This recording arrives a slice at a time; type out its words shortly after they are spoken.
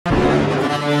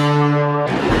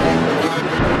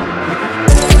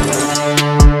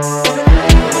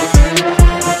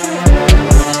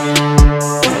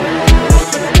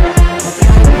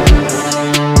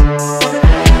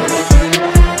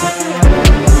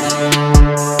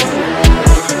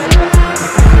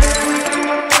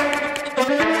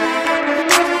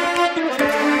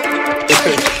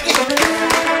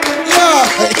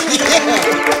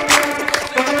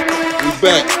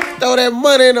that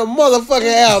money in the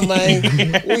motherfucking house, man.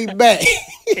 We back.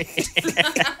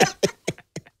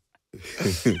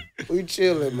 We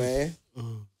chilling, man.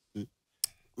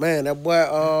 Man, that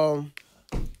boy,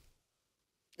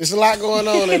 there's a lot going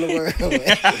on in the world,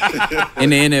 man. In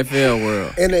the NFL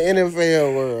world. In the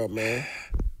NFL world, man.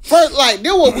 First, like,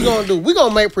 this what we're going to do. We're going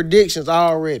to make predictions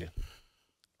already.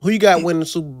 Who you got winning the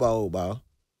Super Bowl, bro?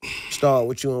 Start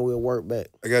with you and we'll work back.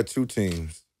 I got two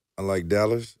teams. I like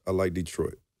Dallas. I like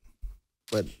Detroit.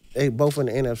 But they both in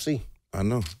the NFC. I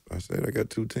know. I said I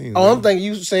got two teams. Oh, man. I'm thinking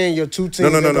you saying your two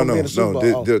teams.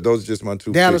 No. Those are just my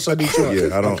two. Dallas picks. or Detroit.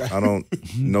 Yeah, I don't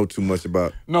know too much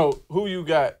about. No, who you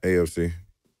got AFC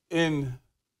in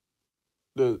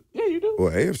the? Yeah, you do.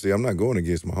 Well, AFC, I'm not going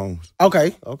against Mahomes.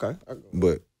 Okay.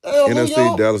 But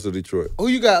NFC, Dallas or Detroit. Who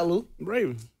you got, Lou?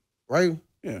 Ravens.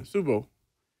 Yeah, Super Bowl.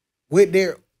 With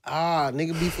their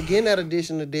nigga be forgetting that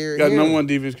addition to Derrick. Got number one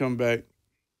defense coming back.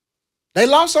 They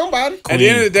lost somebody. At the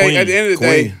end of the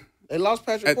day, they lost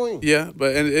Patrick Queen. Yeah,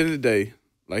 but at the end of the day,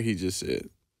 like he just said,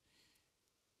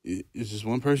 it's just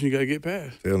one person you got to get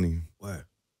past. Telling you. What?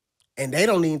 And they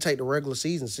don't even take the regular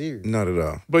season serious. Not at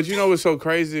all. But you know what's so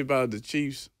crazy about the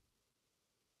Chiefs?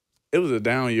 It was a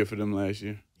down year for them last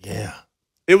year. Yeah.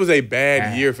 It was a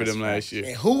bad year for them last year.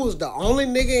 And who was the only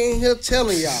nigga in here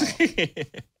telling y'all?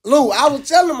 Lou, I was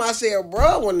telling him, I said,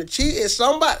 bro, when the Chiefs is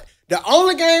somebody, the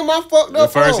only game I fucked up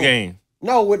The first on, game.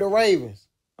 No, with the Ravens.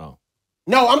 Oh.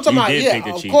 No, I'm talking about,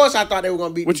 of Chiefs. course I thought they were going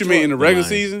to beat What Detroit. you mean, in the regular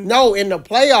season? No, in the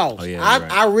playoffs. Oh, yeah,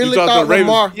 right. I really thought thought the Ravens-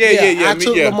 Lamar. Yeah, I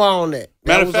took Lamar on that.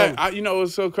 Matter of fact, you know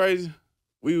what's so crazy?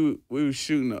 We were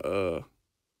shooting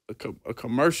a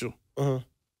commercial for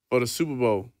the Super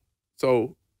Bowl.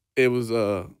 So it was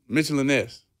Mitchell and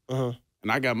Ness. And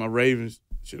I got my Ravens.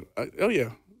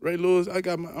 Ray Lewis,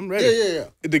 I'm ready. Yeah.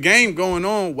 The game going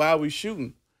on while we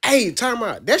shooting. Hey, time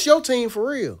out. That's your team for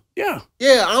real. Yeah.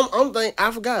 Yeah, I'm thinking, I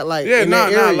forgot. Like, Yeah, in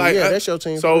that area, like that's your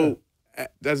team for real. So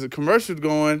as the commercial's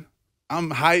going,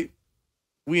 I'm hyped.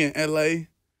 We in LA.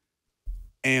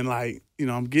 And like,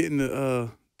 I'm getting the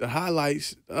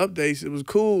highlights, the updates. It was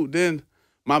cool. Then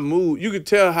my mood, you could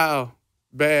tell how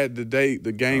bad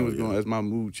the game was going as my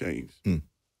mood changed.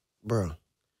 Bro,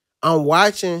 I'm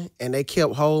watching and they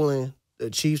kept holding the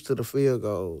Chiefs to the field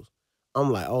goals.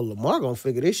 I'm like, oh, Lamar gonna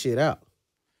figure this shit out.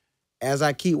 As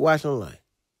I keep watching, I'm like,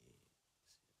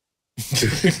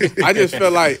 I just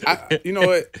felt like, you know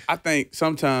what? I think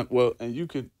sometimes, and you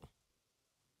could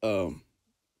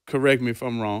correct me if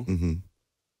I'm wrong.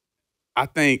 I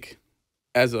think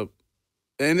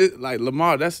like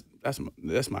Lamar, that's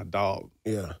my dog.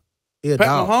 Yeah, Pat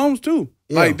dog. Mahomes too.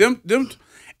 Yeah. Like them,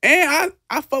 and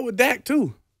I fuck with Dak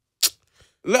too.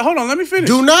 Hold on, let me finish.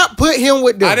 Do not put him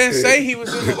with them. I didn't say he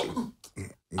was in the.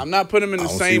 I'm not putting him in the I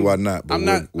don't same. see why not. But I'm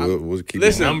not. We'll keep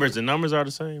listen, The numbers are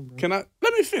the same, bro. Can I?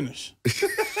 Let me finish.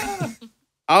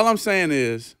 All I'm saying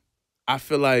is, I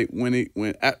feel like when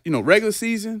regular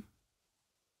season,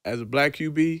 as a black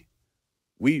QB,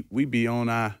 we be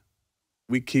on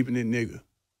we keeping it nigga.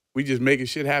 We just making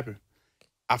shit happen.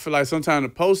 I feel like sometimes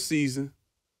the postseason,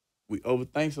 we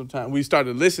overthink sometimes. We start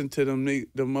to listen to them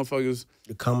motherfuckers.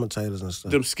 The commentators and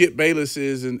stuff. Them Skip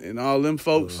Baylesses and all them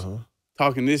folks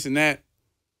talking this and that.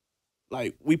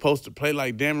 Like, we supposed to play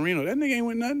like Dan Marino. That nigga ain't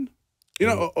with nothing. You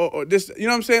know, or this, you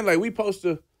know what I'm saying? Like, we supposed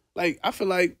to, like, I feel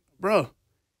like, bro,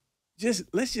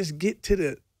 let's just get to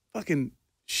the fucking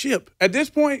ship. At this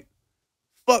point,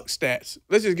 fuck stats.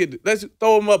 Let's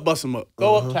throw them up, bust them up.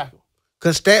 Throw up tackle.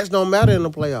 Because stats don't matter in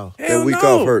the playoffs. That week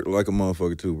off hurt like a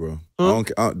motherfucker too, bro.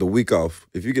 The week off.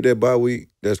 If you get that bye week,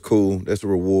 that's cool. That's a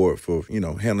reward for,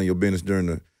 handling your business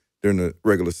during the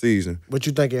regular season. But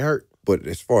you think it hurt? But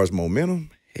as far as momentum,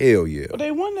 hell yeah. But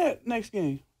they won that next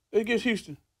game against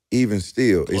Houston. Even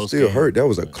still, it still hurt. That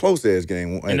was a close-ass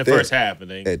game. In the first half, but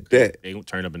they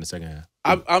turned up in the second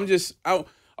half.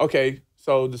 Okay,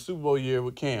 so the Super Bowl year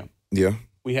with Cam. Yeah.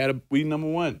 We number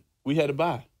one. We had a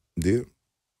bye. Yeah.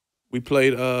 We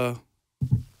played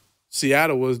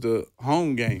Seattle was the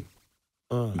home game.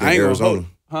 Then Arizona.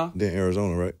 Then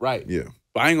Arizona, right? Right. Yeah.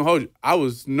 But I ain't gonna hold you. I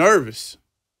was nervous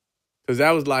because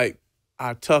that was like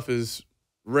our toughest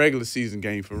regular season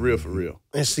game for real, for real.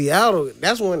 And Seattle,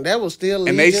 that was still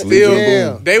and Legion.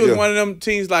 they was one of them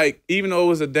teams, like, even though it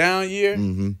was a down year,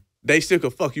 they still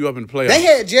could fuck you up in the playoffs. They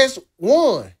had just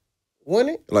won,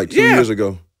 wasn't it? Like 2 years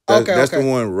ago. That's okay. the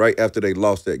one right after they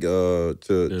lost that to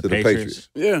the Patriots.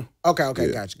 Yeah. Okay,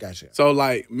 Yeah. gotcha. So,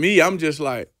 like, me, I'm just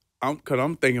like, because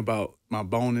I'm thinking about my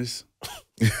bonus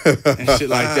and shit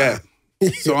like that.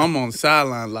 So I'm on the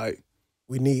sideline like,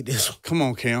 we need this one. Come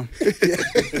on, Cam.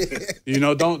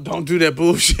 Don't do that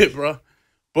bullshit, bro.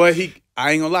 But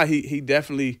I ain't gonna lie, he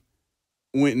definitely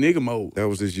went nigga mode. That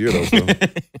was his year, though, bro.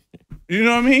 You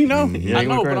know what I mean? No, Yeah, I he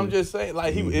know, went but crazy. I'm just saying,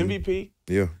 like, he was MVP.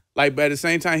 Yeah. Like, but at the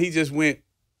same time, he just went,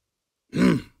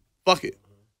 fuck it.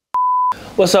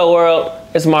 What's up, world?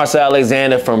 It's Marcel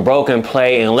Alexander from Broken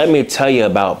Play, and let me tell you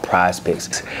about Prize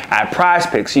Picks. At Prize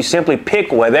Picks, you simply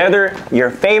pick whether your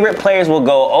favorite players will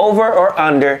go over or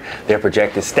under their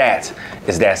projected stats.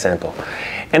 It's that simple.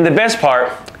 And the best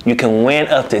part, you can win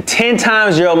up to 10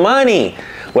 times your money.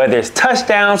 Whether it's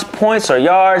touchdowns, points, or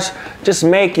yards, just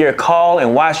make your call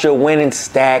and watch your winnings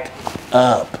stack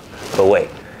up. But wait,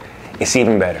 it's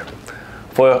even better.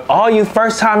 For all you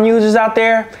first-time users out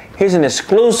there, here's an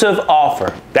exclusive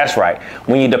offer. That's right.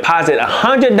 When you deposit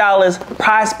 $100,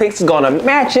 Prize Picks is gonna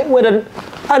match it with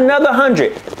another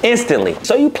 $100 instantly.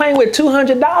 So you playing with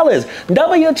 $200,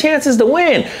 double your chances to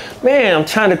win. Man, I'm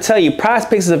trying to tell you, Prize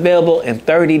Picks is available in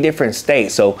 30 different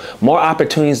states, so more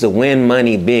opportunities to win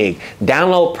money big.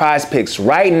 Download Prize Picks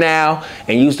right now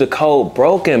and use the code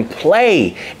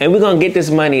BROKENPLAY, and we're gonna get this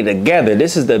money together.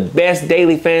 This is the best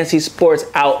daily fantasy sports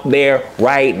out there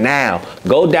right now.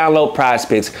 Go download Prize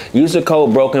Picks, use the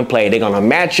code BROKENPLAY. They're gonna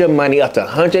match your money up to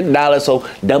 $100, so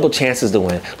double chances to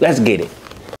win. Let's get it.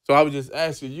 So I was just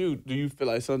asking you, do you feel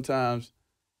like sometimes,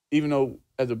 even though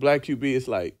as a black QB, it's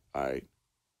like, all right,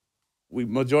 we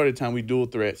majority of the time we dual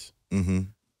threats,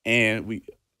 and we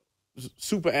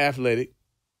super athletic,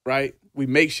 right? We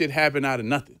make shit happen out of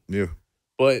nothing. Yeah.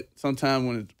 But sometimes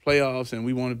when it's playoffs and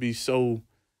we want to be so,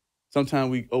 sometimes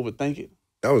we overthink it.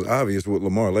 That was obvious with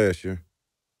Lamar last year.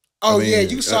 Oh, I mean, yeah,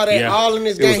 you saw that yeah. all in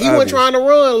this It was game. He wasn't obvious. trying to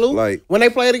run, Luke. Like- when they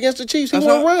played against the Chiefs, he That's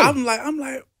wasn't why running. I'm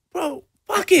like, bro,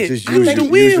 fuck it. Just I use think the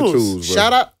your- use your wheels. tools, bro.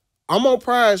 Shout out. I'm on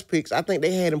Prize Picks. I think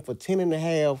they had him for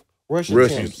 10.5 rushing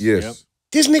attempts. Yes. Yep.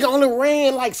 This nigga only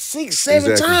ran like 6-7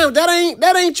 Exactly. times.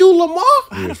 That ain't you, Lamar.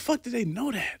 How the fuck did they know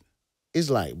that? It's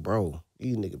like, bro,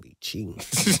 these niggas be cheating.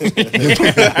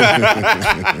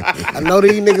 I know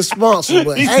these niggas sponsor,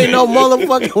 but ain't no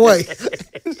motherfucking way.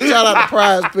 Shout out to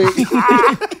Prize Picks.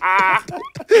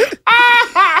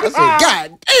 I said,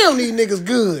 God damn, these niggas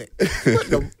good. What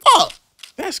the fuck?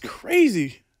 That's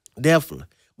crazy. Definitely.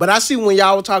 But I see when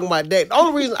y'all were talking about Dak, the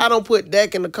only reason I don't put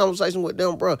Dak in the conversation with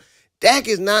them, bro, Dak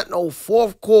is not no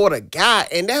fourth quarter guy,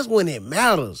 and that's when it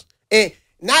matters. And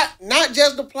not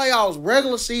just the playoffs,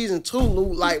 regular season too,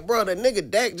 Luke. Like, bro, the nigga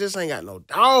Dak just ain't got no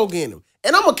dog in him.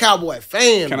 And I'm a Cowboy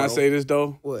fan, Can bro. I say this,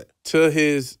 though? What? To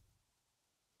his,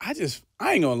 I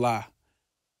ain't gonna lie.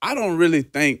 I don't really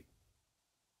think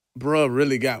bruh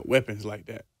really got weapons like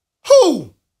that.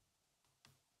 Who?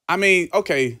 I mean,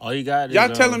 okay. All you got is Y'all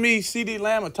telling me CD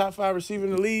Lamb a top 5 receiver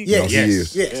in the league? Yes. No, he Yes.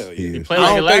 is. Yes. He is. played I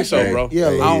like it don't think last so, year. bro. Yeah, I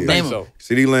don't he think is. so.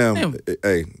 CD Lamb, Name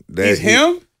hey, that He's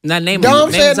him? Not name Dom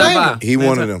him. said Name name top him. five. he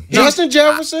one of them. Justin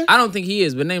Jefferson? I don't think he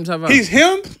is, but name top five. He's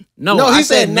him? no, No, he I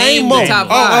said name the him. top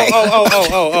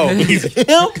Oh,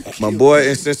 five. Him? My boy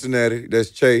in Cincinnati,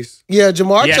 that's Chase. Yeah,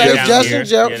 Jamar Yeah, Chase, down Justin here.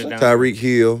 Jefferson. Yeah, down Tyreek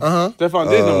Hill. Uh-huh. Stephon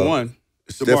Diggs number one.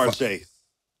 Stephon- Chase.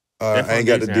 I ain't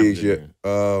got the Stephon digs Diggs yet.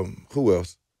 Who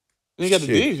else? You ain't got the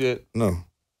Shit. Diggs yet. No.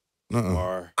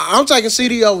 I'm taking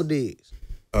CD over Diggs.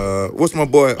 What's my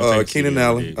boy? taking Keenan CD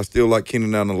Allen. Diggs. I still like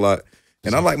Keenan Allen a lot.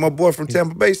 And I like my boy from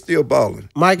Tampa Bay still balling.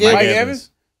 Mike Mike Evans.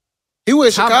 Evans? He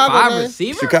was Top Chicago, five man.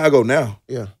 receiver? Chicago now.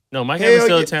 Yeah. No, Mike Hell Evans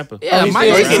still yeah. in Tampa. Yeah, he's Mike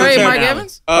still- Evans. he's Trade still Mike in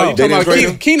Evans. they You talking didn't about trade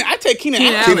Keenan? him? Keenan? I take Keenan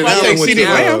Keenan Allen. Keenan I Allen take went CD to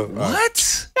Lamb.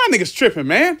 What? Y'all niggas tripping,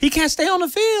 man. He can't stay on the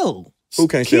field. Who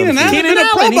can't stay on Keenan the Allen field? been a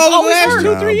Pro Allen, he's Bowler the always last hurt.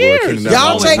 2-3 Nah, boy, years. Keenan Y'all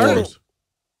Allen taking hurt.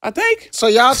 I think. So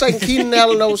y'all taking Keenan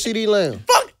Allen over CD Lamb.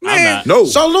 Fuck, I'm man. not. No.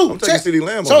 So Luke, I'm taking CD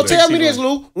Lamb So over there. tell me this,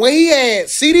 Luke. When he had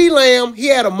CD Lamb, he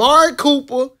had Amari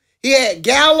Cooper, he had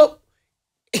Gallup,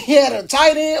 he had a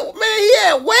tight end. Man, he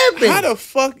had weapons. How the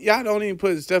fuck y'all don't even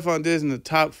put Stephon Diggs in the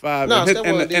top 5? No, and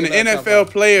Stephon the Diggs not top NFL 5.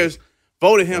 players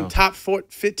voted him top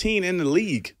 15 in the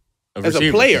league as a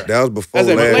receiver. player. That was before As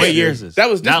a last player. What year. year is this? That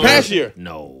was this Not past last year.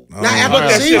 No. Not after Look the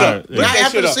that shit season. up. Not Look that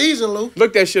after shit the up. season, Luke.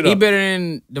 Look that shit He up. better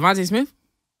than Devontae Smith?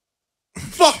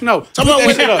 Fuck no. Talking Look about that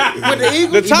with, shit up. with the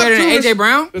Eagles. The He top better than two AJ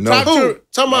Brown? The No. top Who? two.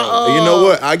 Talking about, You know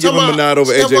what? I give him a nod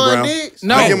over AJ Stephon Brown. Diggs?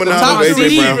 No. I give him a the nod top over AJ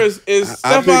three Brown. receivers is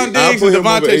I Stephon put Diggs him and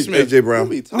over Devontae Smith. AJ Brown.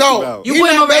 No, You he put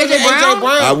him not over better than AJ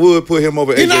Brown? I would put him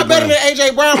over He AJ not better Brown. than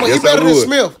AJ Brown, but Yes, he better I than would.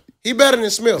 Smith. He better than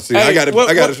Smith. See, I got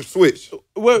to switch.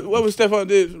 What was Stephon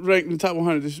Diggs ranked in the top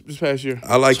 100 this past year?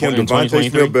 I like him. In Devontae 2023?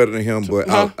 Smith better than him, but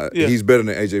Yeah. he's better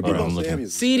than AJ Hold on, I'm Brown. looking.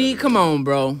 CD, come on,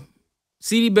 bro.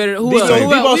 CD better. Who Debo- else? Who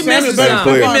Debo else? We Samuel missing better some.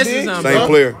 than We Stephon missing Diggs. some, Same bro.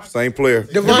 player. Same player.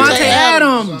 Devontae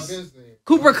Adams.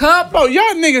 Cooper Kupp. Bro, y'all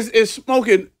niggas is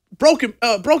smoking broken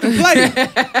play.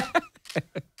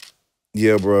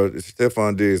 Yeah, bro.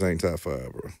 Stephon Diggs ain't top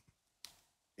 5, bro.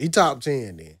 He top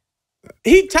 10 then.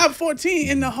 He top 14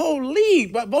 in the whole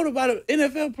league, but voted by the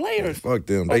NFL players. Fuck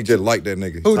them. They just like that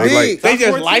nigga. Who did? They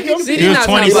just like him. CD He was not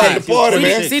top 26. five. Like the party,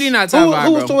 man. CD not top five,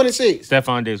 Who was bro. 26?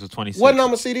 Stephon Diggs was 26. What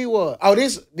number CD was? Oh,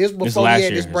 this before last he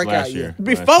had year. this breakout year.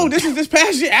 Before, this is this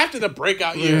past year after the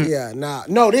breakout year. Yeah, nah.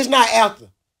 No, this not after.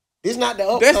 This not the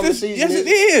upcoming season. Yes, it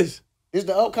is. This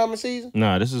the upcoming season?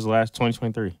 No, this is last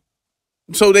 2023.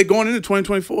 So they going into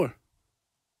 2024.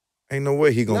 Ain't no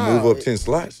way he gonna move up 10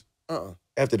 slots.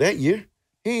 After that year,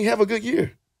 he ain't have a good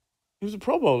year. He was a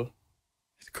Pro Bowler.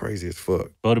 It's crazy as fuck.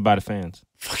 Voted by the fans.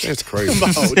 That's crazy.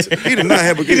 He did not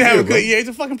have a good He didn't year, have a bro. good year. He's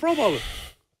a fucking Pro Bowler.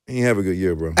 He ain't have a good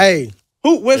year, bro. Hey,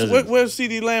 Where's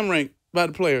CD Lamb ranked by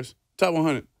the players? Top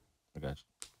 100. I got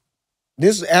you.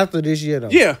 this is after this year though.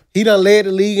 Yeah. He done led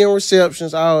the league in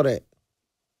receptions, all that.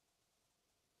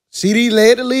 CD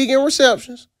led the league in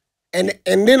receptions. And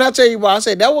then I tell you what, I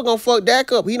said that was gonna fuck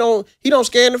Dak up. He don't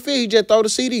scan the field, he just throw the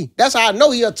CD. That's how I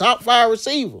know he a top 5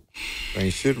 receiver.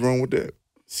 Ain't shit wrong with that.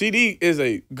 CD is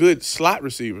a good slot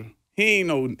receiver. He ain't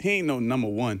no number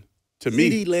one to me.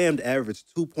 CD Lamb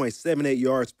averaged 2.78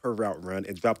 yards per route run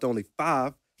and dropped only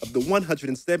 5 of the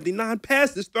 179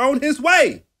 passes thrown his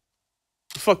way.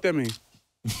 The fuck that mean?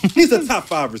 He's a top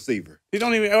 5 receiver. He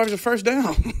don't even average a first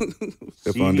down.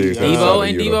 Stephon Diggs had a Debo solid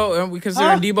and year, though. Debo, and we consider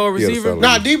Debo a He had a receiver. solid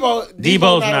Nah, year. Debo's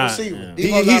not a not, receiver. yeah.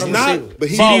 Debo's He's not a not, receiver. but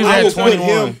he CD's I at will put 21.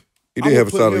 him. He I did would have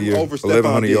a put solid him year. over Stephon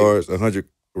 1,100 Diggs. yards, 100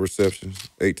 receptions,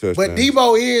 8 touchdowns. But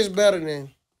Debo is better than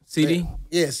CD.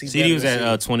 yes, he's CD was better than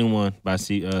at 21 by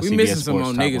CBS We missing some Sports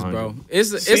more Top niggas, 100. bro.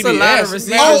 It's a CBS. lot of receivers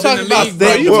Man, in talking the about league,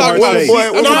 that. bro. You talking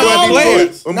about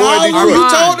players. My boy you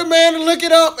Detroit. told the man to look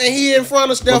it up, and he in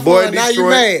front of My boy Stephon. Now you Detroit.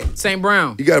 mad. St.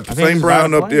 Brown. You got I think St. it's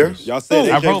Brown by the up there. players. Y'all said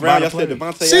I AJ wrote Brown. by Y'all the said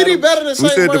players. Devontae CD Adams. better than Who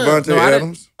St. said Brown. Devontae No, I didn't-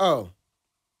 Adams? Oh,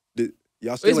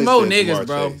 Y'all still It's ain't more said niggas, Jamar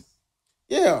bro. Chase.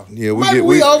 yeah. Yeah, Maybe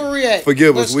we overreact.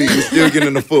 Forgive but us. We still getting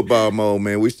in the football mode,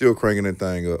 man. We still cranking that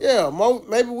thing up. Yeah,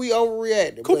 maybe we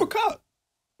overreacted. Cooper but Kupp.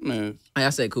 Man. I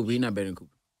said Cooper. He not better than Cooper.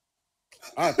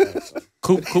 I think so.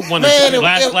 Coop won the Man,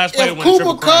 last player if won the Cooper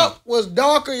Triple Crown. Cup was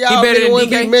darker, y'all better than wouldn't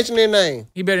be DK? mentioning their name.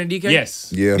 He better than DK?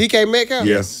 Yes. Yeah. DK Metcalf?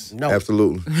 Yes. No.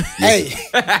 Absolutely. Hey.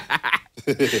 I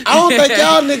don't think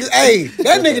y'all niggas, hey,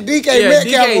 that nigga DK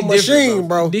Metcalf DK a machine,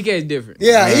 bro. DK is different.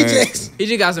 Yeah, he Man.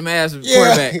 just got some ass yeah,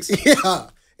 quarterbacks. yeah.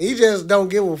 He just don't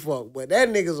give a fuck. But that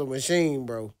nigga's a machine,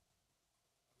 bro.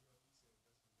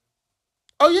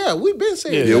 Oh yeah, we've been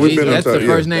saying Yeah, that. we've been on That's top. the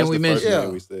first Yeah. name we mentioned. Yeah.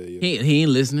 We said, yeah. He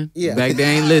ain't listening. Yeah. Back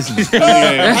there ain't listening.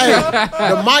 Hey,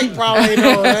 the mic probably ain't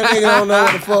on. That nigga don't know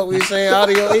what the fuck we saying.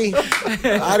 Audio E.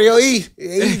 Audio E.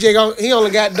 He only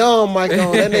got dumb mic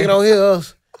on. That nigga don't hear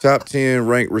us. Top 10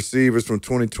 ranked receivers from This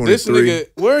 2023. nigga,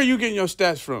 where are you getting your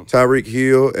stats from? Tyreek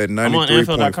Hill at I'm on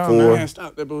NFL.com, 93.4. Man,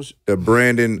 stop that bullshit. The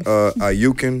Brandon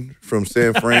Ayukin from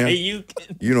San Fran. You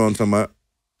You know what I'm talking about.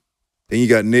 Then you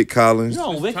got Nick Collins,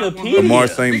 on Lamar Wikipedia.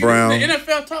 St. The Brown,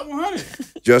 NFL top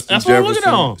 100. Justin That's what I'm looking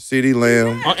Jefferson, on. CeeDee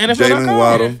Lamb, On NFL.com. Jalen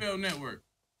Waddle, NFL Network.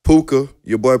 Puka,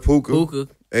 your boy Puka, Puka.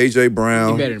 AJ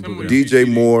Brown, He better than Puka. DJ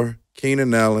Moore,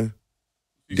 Keenan Allen,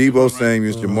 Debo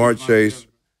Samuels, Jamar Chase,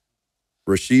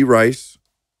 Rasheed Rice,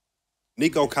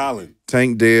 Nico Collins.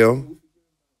 Tank Dell,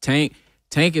 Tank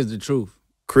is the truth.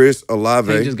 Chris Tank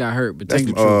Olave. just got hurt, but That's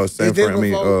Tank the truth. San Is this Fran. I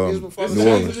mean, before- this before New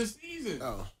the Orleans. This season.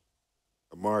 Oh.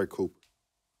 Amari Cooper.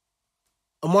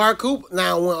 Amari Cooper.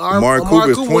 Now when Amari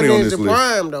Cooper is 20 went on into this list.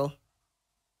 prime though.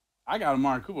 I got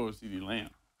Amari Cooper with CD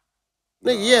Lamb.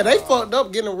 Nigga, yeah, they fucked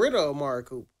up getting rid of Amari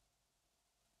Cooper.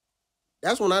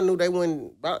 That's when I knew they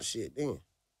wasn't about shit then.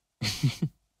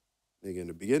 Nigga, in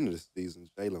the beginning of the season,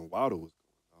 Jalen Waddle was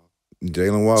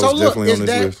Jalen Waddle So is look, definitely is on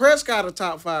this Dak list. Prescott a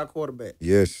top 5 quarterback?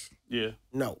 Yes. Yeah.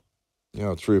 No.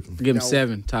 Y'all tripping. Give him No.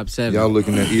 7, top 7. Y'all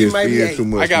looking at He may be ESPN eight. too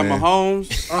much, I got man.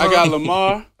 Mahomes. I got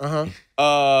Lamar.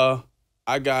 Uh-huh.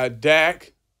 I got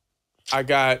Dak. I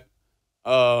got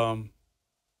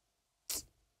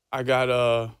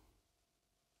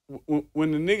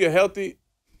when the nigga healthy,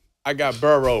 I got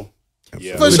Burrow.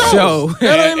 Yeah. For sure. sure.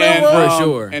 That ain't no wrong. For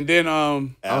sure. And then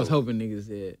I was hoping niggas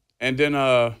said. and then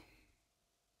I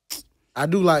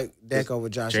do like Dak over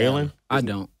Josh Allen. Jalen. I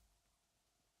don't.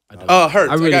 Hurts.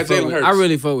 I really got fuck Jalen with, Hurts. I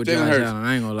really fuck with Jalen Josh Hurts. Allen.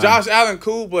 I ain't gonna lie. Josh Allen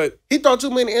cool, but He throw too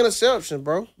many interceptions,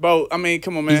 bro. I mean,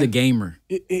 come on, man. He's a gamer.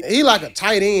 He like a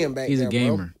tight end back He's a there,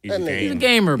 gamer. bro. He's That a nigga- He's a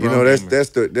gamer, You bro. know, that's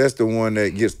the one that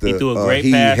gets the He threw a great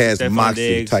he pass to has Stephon moxie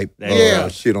Diggs. type Yeah.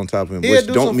 shit on top of him, He'll which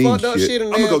do don't some mean fucked up shit. shit in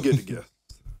I'm there. gonna go get the guess.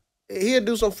 He'll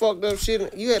do some fucked up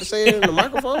shit. You had to say it in the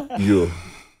microphone? Yeah.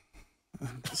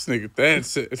 This nigga,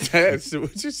 that's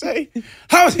what you say.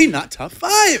 How is he not top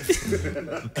 5?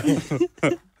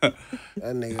 That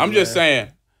nigga, I'm just saying.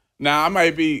 Now I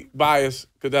might be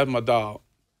biased because that's my dog,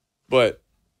 but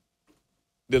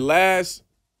the last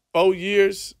 4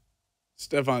 years,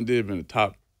 Stephon Diggs been the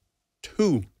top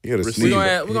 2 He had a receiver.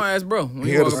 season. We're gonna ask bro. When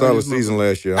He you had a walk around solid this season motherfucker.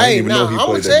 last year. I Hey, didn't even know now he I'm played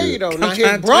gonna tell that you good. though. Now I'm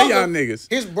trying to tell y'all niggas.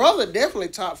 his brother definitely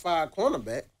top 5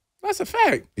 cornerback. That's a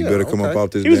fact. He better come up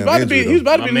off this He was damn about to injury, be. He was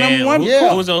though. about to be the number one.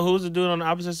 Yeah. Who's the dude on the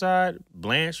opposite side?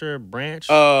 Blanche or Branch?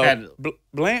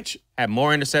 Blanche. Had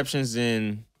more interceptions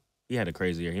than he had a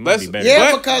crazy year. He might be better.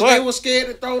 Yeah, But- because but- they were scared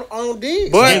to throw on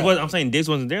Diggs. But- I'm saying Diggs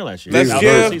wasn't there last year. Let's That was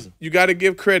the whole give. season. You got to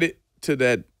give credit to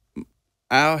that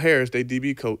Al Harris, they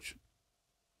DB coach.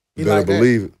 He Better like that.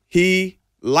 believe it. He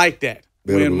liked that.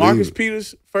 Better When believe Marcus it.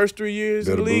 Peters first 3 years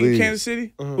in Better the league in believe it. Kansas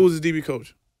City, who was his DB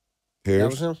coach? That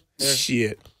Harris. was him. Yeah.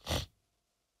 Shit.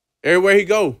 Everywhere he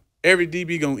go, every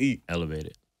DB gonna eat.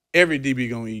 Elevated. Every DB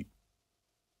gonna eat.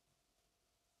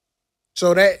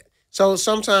 So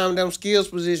sometimes them skills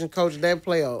position coaches that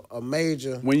play a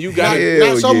major. When you got Hell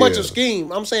not so much yeah. a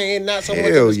scheme. I'm saying it's not so much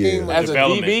Hell of a scheme. yeah. as a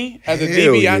Development. DB,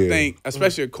 Hell I yeah. think,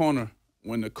 especially a corner,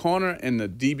 when the corner and the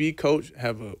DB coach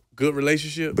have a good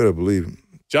relationship, Better believe it.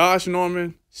 Josh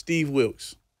Norman, Steve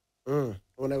Wilkes, When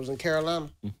they was in Carolina.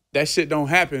 that shit don't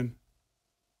happen.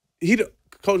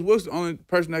 Coach Wilkes the only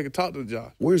person that could talk to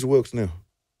Josh. Where's Wilkes now?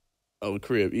 Oh, the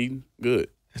crib eating good.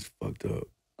 That's fucked up.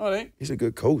 Oh, they. He's a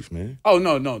good coach, man. Oh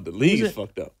no, the league Who's is it?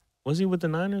 fucked up. Was he with the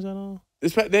Niners at all? They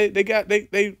use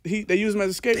him as a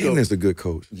Damn, scapegoat that's a good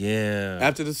coach. Yeah.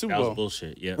 after the Super That was Bowl.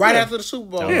 bullshit. Yeah. Right Yeah. after the Super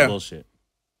Bowl. That was Yeah. bullshit.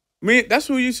 Me, that's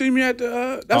who you see me at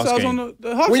the. That's Hawks how I was game. on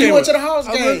the Hawks When game. you went to the Hawks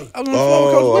I was game. on the phone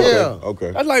with Coach Oh, Wilkes. Yeah.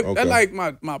 okay. That's like okay. that's like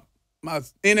my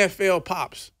NFL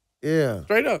pops. Yeah.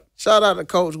 Straight up. Shout out to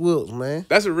Coach Wilkes, man.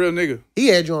 That's a real nigga. He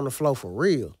had you on the floor for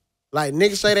real. Like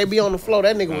niggas say they be on the floor.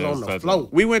 That nigga was on the floor.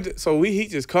 We went to, he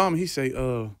just called me. He say,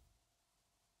 no,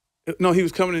 he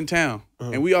was coming in town.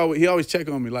 And he always check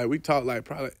on me. Like we talk like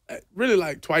probably really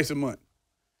like twice a month.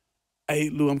 Hey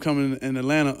Lou, I'm coming in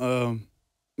Atlanta.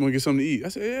 Wanna get something to eat? I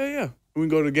said, yeah. We can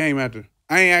go to the game after.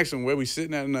 I ain't asking where we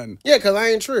sitting at or nothing. Yeah, because I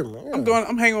ain't tripping. Yeah.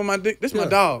 I'm hanging with my dick. This my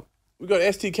dog. We go to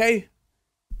STK.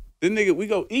 This nigga, we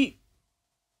go eat.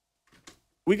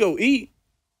 We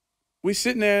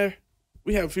sitting there.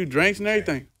 We have a few drinks and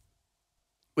everything.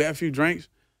 We have a few drinks.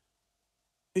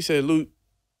 He said, Luke,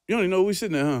 you don't even know we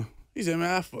sitting there, huh? He said,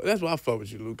 man, that's why I fuck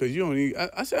with you, Luke, because you don't even.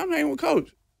 I said, I'm hanging with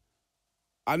Coach.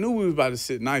 I knew we was about to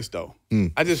sit nice, though.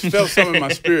 I just felt something in my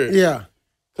spirit. Yeah.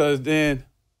 Because then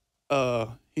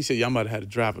he said, I'm about to have the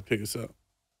driver pick us up.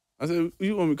 I said,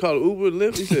 you want me to call an Uber or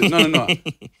Lyft? He said, no.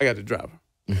 I got the driver.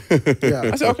 Yeah.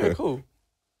 I said, okay, cool.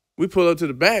 We pull up to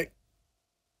the back.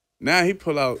 Now he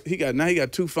pull out, he got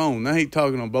 2 phones. Now he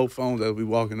talking on both phones as we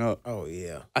walking up. Oh,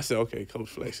 yeah. I said, okay, Coach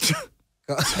Flex.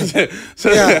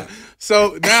 Yeah.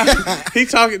 So now he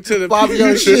talking to the Bob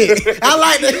your shit. I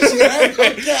like that shit. I ain't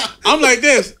gonna count. I'm like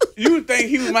this. You would think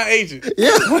he was my agent.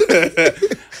 Yeah.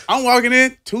 I'm walking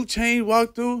in, 2 Chainz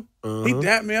walk through. He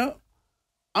dapped me up.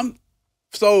 It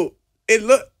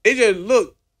just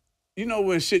looked, you know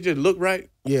when shit just look right?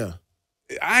 Yeah.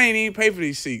 I ain't even pay for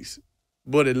these seats,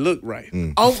 but it looked right.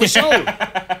 Oh, for sure.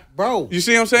 Bro. You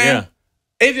see what I'm saying?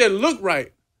 Yeah. It just looked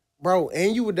right. Bro,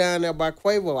 and you were down there by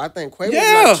Quavo. I think Quavo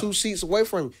Yeah. was like 2 seats away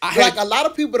from him. A lot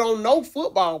of people don't know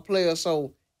football players,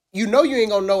 so you know you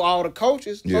ain't gonna know all the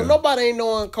coaches. Yeah. So nobody ain't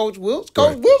knowing Coach Wilkes.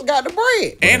 Coach Wilkes got the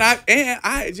bread. And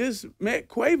I just met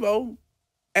Quavo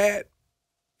for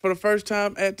the first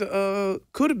time at the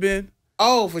could have been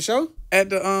Oh, for sure.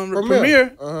 at the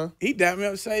premiere. Uh-huh. He dapped me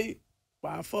up and say,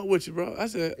 "Wow, I fuck with you, bro." I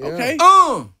said, Yeah. "Okay."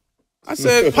 I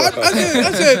said, Pop,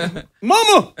 I said,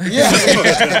 Mama.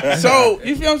 Yeah. So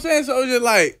you feel what I'm saying? So it was just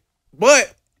like,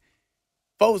 but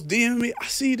folks DM me. I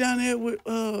see you down there with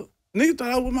nigga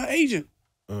thought I was with my agent.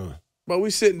 But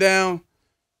we sitting down,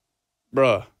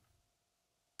 bruh.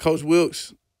 Coach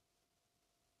Wilkes,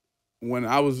 when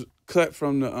I was cut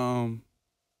from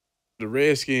the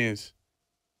Redskins,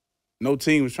 no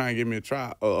team was trying to give me a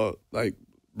try, like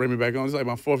bring me back on. It's like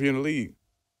my 4th year in the league.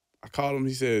 I called him.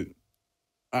 He said,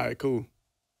 all right, cool.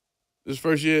 This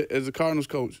first year as a Cardinals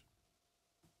coach,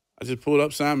 I just pulled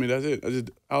up, signed me. That's it.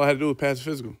 All I had to do was pass the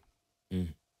physical.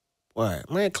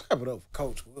 What? Man, clap it up for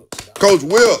Coach Wilkes. dog. Coach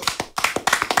Wilkes.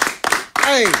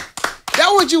 Hey, that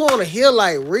what you want to hear,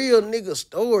 like real nigga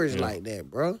stories like that,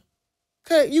 bro.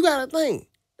 Cause you gotta think,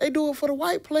 they do it for the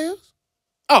white players.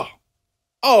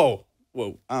 Oh,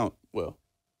 well,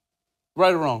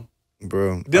 right or wrong.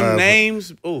 Bro. Them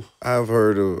names,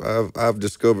 I've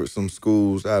discovered some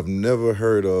schools I've never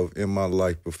heard of in my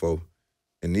life before.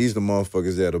 And these the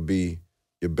motherfuckers that'll be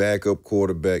your backup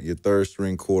quarterback, your 3rd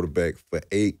string quarterback for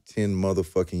 8-10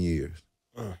 motherfucking years.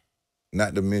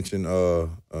 Not to mention your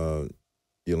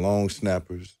long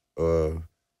snappers, your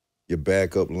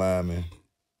backup linemen,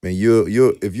 Man,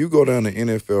 if you go down the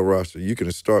NFL roster, you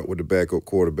can start with the backup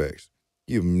quarterbacks.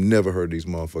 You've never heard these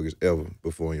motherfuckers ever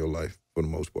before in your life, for the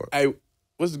most part. Hey,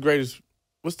 what's the greatest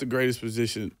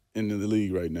position in the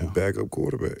league right now? Backup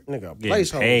quarterback. Nigga, Getting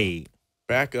placeholder. paid.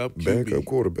 Backup QB. Backup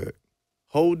quarterback.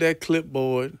 Hold that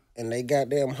clipboard. And they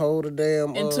goddamn hold the damn.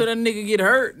 Until that nigga get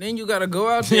hurt, then you gotta go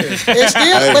out there. It's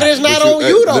still, but it's not on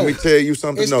you though. Let me tell you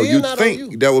something. It's No, still you not on think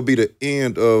you. that would be the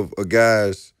end of a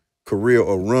guy's career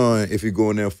or run if you go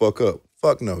in there and fuck up.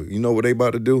 Fuck no. You know what they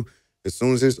about to do? As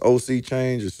soon as this OC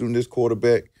change, as soon as this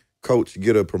quarterback coach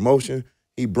get a promotion,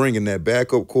 he bringing that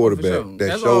backup quarterback sure. that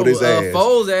That's showed all, his ass.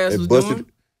 Foles' ass that was busted.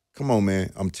 doing. Come on,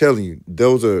 man. I'm telling you,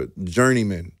 those are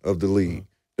journeymen of the league.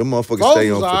 Them motherfuckers Foles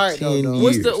stay was on for alright, 10 though.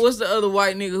 years. What's the other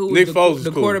white nigga who Nick was Foles the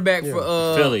is cool. quarterback Yeah.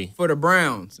 for Philly. for the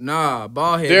Browns? Nah,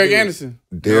 ballhead. Derek dude. Anderson.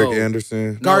 Derek No.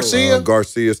 Anderson.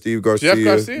 Garcia? Steve Garcia. Jeff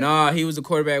Garcia. Nah, he was the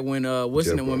quarterback when Jeff when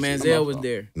Garcia. Manziel was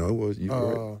there. No, it was. You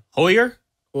right. Hoyer?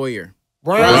 Hoyer.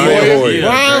 Brian Brian Hoyer. Hoyer.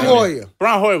 Brian Yeah. Hoyer.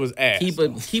 Brian Hoyer was ass.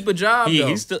 Keep a job though.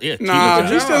 He's still, yeah. Nah, keep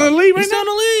it he's job. still in the league right He's still in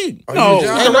now. the league. No.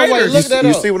 Ain't no way. Look that You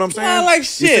up. see what I'm saying? Nah, like You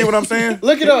shit. see what I'm saying?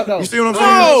 Look it up though. You see what I'm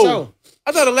saying? No.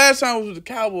 I thought the last time was with the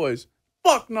Cowboys.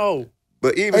 Fuck no.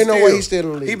 But even Ain't still, no way he's still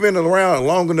in the league. he been around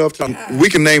long enough to we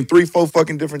can name 3-4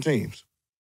 fucking different teams.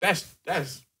 That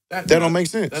That don't make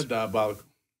sense. That's diabolical.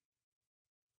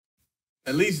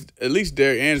 At least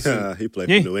Derek Anderson. He played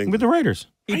Yeah, for New England. with the Raiders.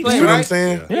 He You played, see what I'm right?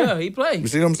 saying? Yeah, he played. You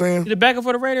see what I'm saying? He's the backup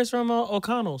for the Raiders from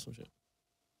O'Connell or some shit.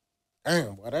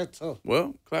 Damn, boy, that's tough.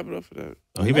 Well, clap it up for that.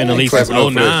 Oh, he been in the Man, league since clap it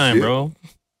up for that 09, shit. bro.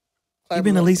 He been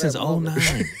in the league since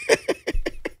 09.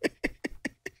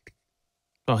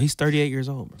 Oh, he's 38 years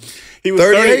old, bro. He was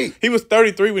 38. He was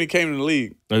 33 when he came in the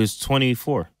league. No, he was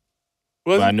 24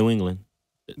 Was by he? New England.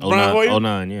 Brian Hoyer?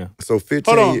 09, yeah. So Hold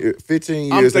 15 on. years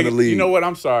I'm in thinking, the league. You know what?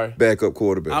 I'm sorry. Backup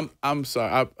quarterback. I'm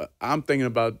sorry. I'm thinking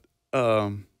about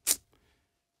Brian.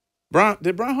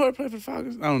 Did Brian Hoyer play for the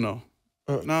Falcons? I don't know.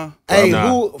 Nah. Hey,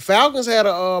 Nah. Falcons had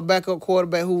a backup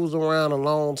quarterback who was around a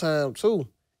long time too,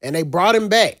 and they brought him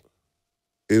back.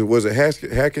 Was it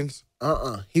Haskins?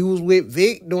 He was with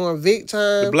Vic during Vic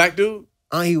time. The black dude?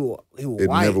 He was It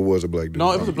white. never was a black dude.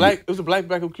 No, it was a black. It was a black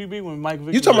backup QB when Michael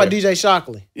Vick. You was talking about there. DJ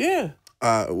Shockley? Yeah.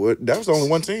 That was only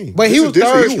one team. But he was This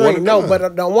third he one string. of No, them.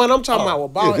 but the one I'm talking about was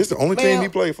Yeah, ball. this is the only team he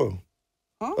played for.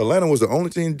 Huh? Atlanta was the only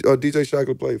team DJ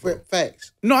Shockley played for.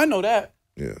 Facts. No, I know that.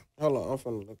 Yeah. Hold on, I'm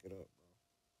finna look it up.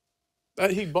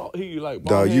 He like.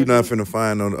 Dog, you bald not head. finna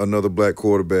find another black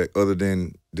quarterback other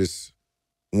than this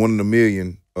 1 in a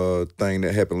million thing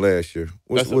that happened last year.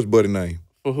 What's Buddy's name?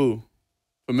 For who?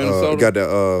 For Minnesota. Got that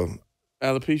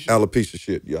alopecia. alopecia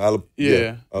shit. Yeah.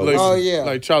 Yeah. Like, Oh, yeah.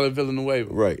 Like Charlie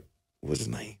Villanueva. right. What's his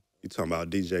name? You talking about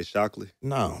DJ Shockley?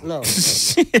 No. No.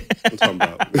 I'm talking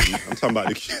about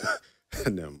the.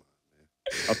 Never mind.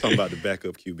 I'm talking about the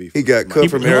backup QB. He got cut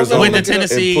from Arizona Went to Look it up.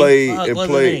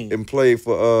 Tennessee. and played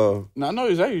for No, I know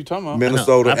exactly what you're talking about.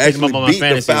 Minnesota. I picked him Actually up on my beat the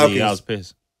fantasy Falcons. league. I was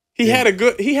pissed. He had a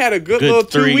good Good little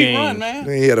 3 2-week games. run, man.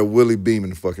 Man, he had a Willie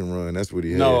Beeman fucking run. That's what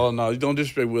he had. No, you don't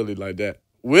disrespect Willie like that.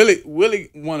 Willie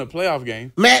won a playoff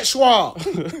game. Matt Schwab.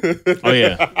 Oh,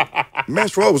 yeah.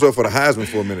 Matt Schwab was up for the Heisman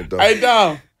for a minute, though. Hey,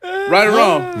 Dom. Right or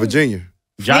wrong? Virginia.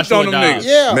 Joshua on them Dobbs. niggas.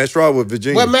 Yeah. Matt Schwab with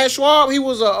Virginia. Well, Matt Schwab, he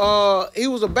was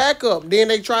a backup. Then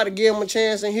they tried to give him a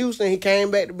chance in Houston. He came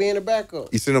back to being a backup.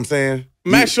 You see what I'm saying?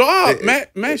 Matt Schwab.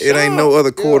 Matt It Schwab. ain't no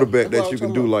other quarterback that's what that I'm you can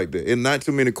talking do about. like that. And not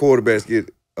too many quarterbacks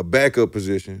get a backup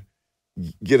position,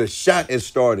 get a shot at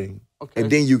starting, Okay.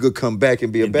 and then you could come back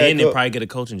and be a And then they backup. probably get a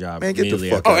coaching job. Man, get the immediately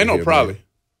fuck after. Oh, out ain't of no here, problem.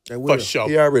 They will. For sure.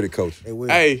 He already coached. They will.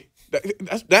 Hey,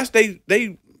 that's they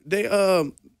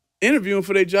interviewing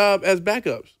for their job as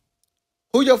backups.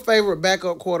 Who your favorite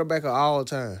backup quarterback of all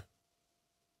time?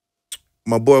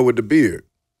 My boy with the beard.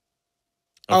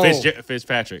 Oh, Oh.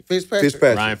 Fitzpatrick. Fitzpatrick.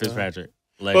 Ryan Fitzpatrick.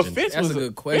 But Legend. Fitz That's was a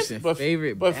good question.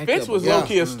 Favorite but backup Fitz was of all low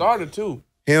key a time. starter too.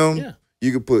 Him, Yeah.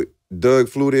 you could put Doug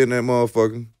Flutie in that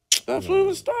motherfucker. That's what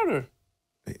was a starter.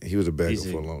 He was a backup He's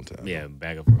for a long time. Yeah,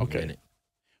 backup for Okay. a minute.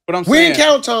 But I'm We saying, didn't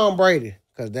count Tom Brady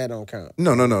because that don't count.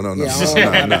 No. Yeah, I don't know.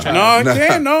 No, I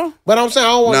can't. No. But I'm saying I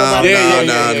don't want Nah, nobody.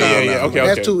 Yeah. Okay,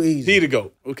 That's too easy. He to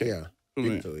go. Okay. Yeah. Come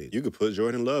here. Too easy. You could put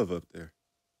Jordan Love up there.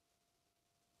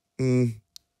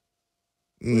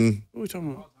 What we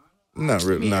talking about? Not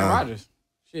really. Me and Nah. Rodgers.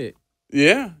 Shit.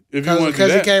 Yeah. If you want to do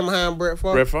Because he that. came behind Brett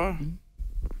Favre. Brett Favre.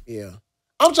 Yeah.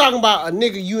 I'm talking about a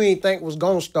nigga you ain't think was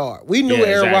gonna start. We knew Yeah,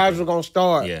 Aaron exactly. Rodgers was gonna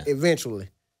start Yeah. eventually.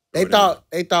 They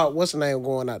thought what's the name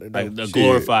going out the door. Like the Shit.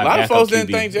 glorified A lot of backup folks didn't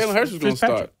QB. think Jalen Hurts was going to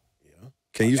Fitzpatrick. start.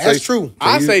 Can you That's say true.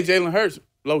 I say Jalen Hurts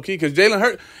low key because Jalen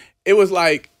Hurts. It was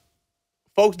like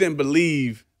folks didn't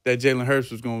believe that Jalen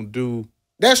Hurts was going to do.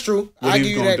 That's true. What I he give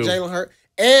was you that, gonna do. Jalen Hurts.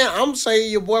 And I'm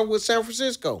saying your boy with San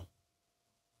Francisco.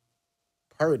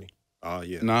 Purdy. Oh,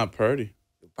 yeah. Nah, Purdy.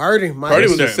 Purdy, my Purdy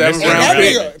was a Mr. 7th Mr. round that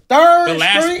pick. nigga, third The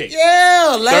last string, pick.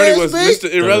 yeah, last 30 was pick.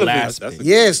 Mr. Irrelevant. last That's pick.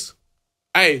 Yes,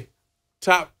 Hey,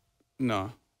 top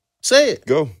say it.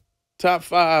 Go. top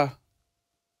five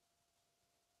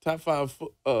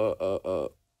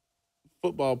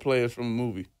football players from a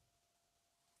movie.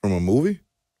 From a movie?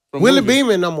 From Willie movie.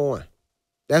 Beeman, number one.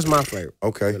 That's my favorite.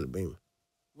 Okay. Willie Beeman.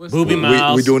 Booby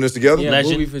Miles. We doing this together? Yeah,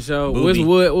 Legend. Booby for sure. Booby.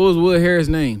 What was Wood Harris'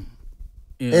 name?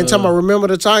 Yeah, And talking about remember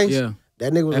the Titans? yeah.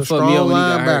 That nigga was That a fucked me up strong when he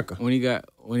got hurt. linebacker.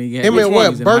 When he got Him which and one? what?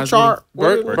 He's in high school?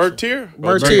 Burchard? Bertier.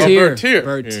 Bertier.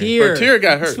 Bertier. Bertier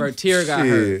got hurt. Bertier got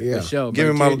hurt. Shit. Yeah. For sure. Give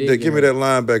me Bertier did give me get that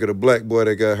linebacker, the black boy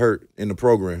that got hurt in the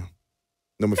program.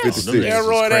 Number 56. them niggas.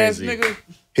 Steroid ass crazy.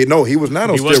 nigga. He was not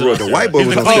on He wasn't steroids. on The white boy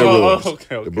was on steroids. steroids.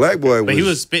 Okay. The black boy was. But he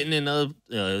was spitting in the.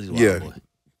 He was a wild Yeah. boy.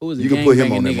 Who was a You can put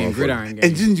him on gangbanging that nigga in motherfucker. Gridiron And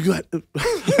Gang? then you got.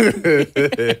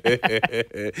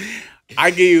 I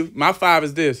give you my 5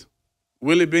 is this: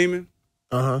 Willie Beeman,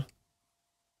 Uh-huh.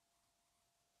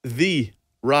 the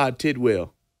Rod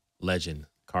Tidwell, Legend.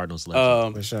 Cardinals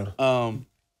legend. For sure.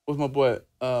 what's my boy?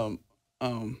 Adam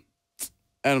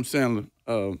Sandler,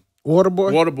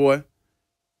 Waterboy? Waterboy,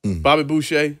 Mm. Bobby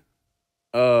Boucher,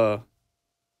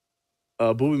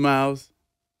 Booby Miles.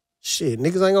 Shit,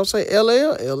 niggas ain't gonna say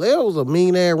LL. LL was a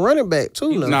mean ass running back too.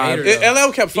 He was Now. a Nah, hater, though.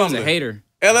 LL kept He was fumbling. a hater.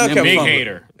 LL kept Big fumbling.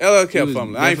 hater. LL He kept was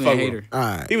fumbling. I ain't definitely a fucking with him. All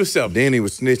right. He was selfish. Then he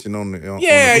was snitching on the Yeah, on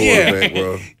the quarterback,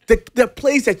 bro. The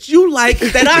plays that you like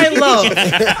that I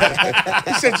love.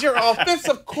 He said, you're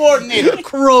offensive coordinator,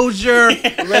 Crozier.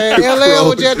 Man, LL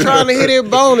was just trying to hit his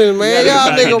bonus, man. Yeah,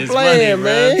 Y'all they trying to get nigga this playing, money,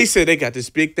 man. He said, they got this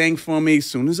big thing for me as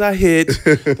soon as I hit.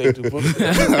 They do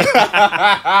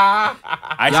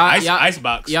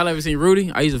Icebox. Y'all ever seen Rudy?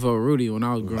 I used to fuck with Rudy when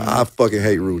I was growing I up. fucking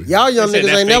hate Rudy. Y'all young They said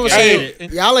niggas that ain't never fake seen.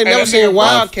 ass. Y'all ain't Hey, never that seen nigga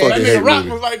Wildcat. fucking That hate nigga rock Rudy.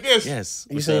 was like this. Yes.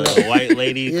 You With seen the white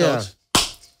lady Yeah. coach.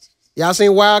 Y'all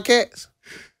seen Wildcats?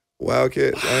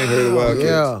 Wildcats. I ain't heard of Wildcats.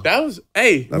 Yeah. That was,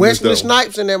 hey. I missed Wesley that one.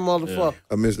 Snipes in that motherfucker.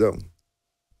 I missed that one.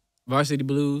 Varsity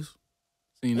Blues.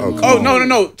 Seen Oh, them come Oh, on.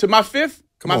 no. To my fifth.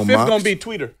 Come My on, fifth Mox. gonna be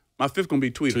Tweeter. My fifth gonna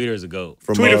be Tweeter. Tweeter's a goat.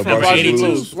 From Tweeter from Varsity Varsity Blues.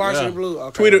 Blues. Varsity Yeah. Blue.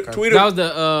 Okay, Tweeter, okay. Tweeter. That was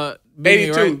the Benny,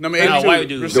 82, right? number No, 82. white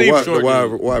dude. The Receiver. Short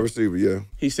wide receiver, yeah.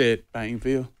 He said,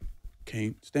 Bainfield,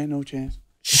 can't stand no chance.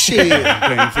 Shit.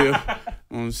 Bainfield.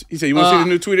 He said, you want to see the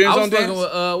new Tweeter I end was zone fucking dance?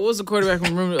 with, what was the quarterback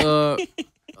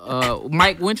from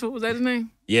Mike Winchell? Was that his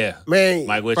name? Yeah. Man,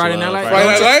 Mike Witchell. Friday Night Lights? Friday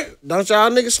Night Light? don't y'all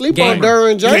niggas sleep Gamer. on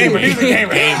Duran James.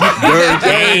 Gamer.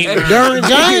 Duran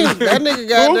James. That nigga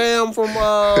goddamn from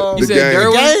You The said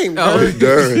game. Derwin? Game. Oh.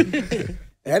 Duran.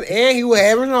 and he was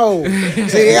having hoes.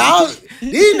 See,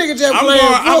 these niggas just I'm playing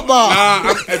going, football.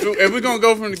 if we're going to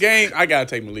go from the game, I got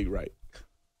to take Malik Wright.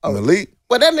 Malik.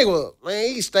 But that nigga, man,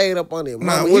 he stayed up on him.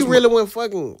 Nah, He what's really went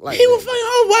fucking like. He was fucking,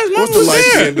 why What's his the mom was there?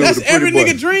 light-skinned dude, That's the pretty every boy?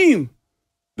 nigga dream.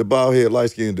 The bald head, light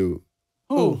skinned dude.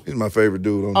 Who? He's my favorite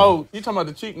dude on Oh, you talking about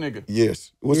the cheap nigga?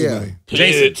 Yes. What's Yeah. his name?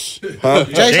 Jason. Huh?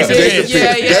 Jason Jason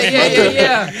Yeah, Pitts.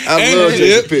 yeah. I love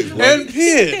Jason Pitts, bro. And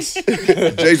Pitts.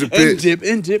 Jason Pitts.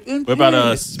 and What about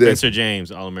Pitts. Spencer James,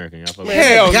 All American? Y'all fuck with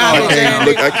Hell no. God, I can't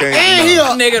look. I can't. And he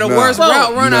nah. a, Nigga, the Nah. worst Bro,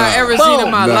 route runner I ever bro, seen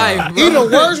in my nah. life. he Bro.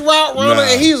 the worst route runner, Nah.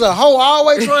 and he's a hoe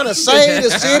always trying to save the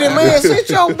city, man. Sit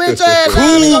your bitch ass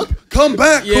down and go. Come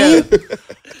back, Yeah.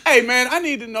 Hey, man, I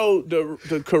need to know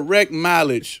the correct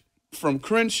mileage from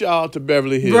Crenshaw to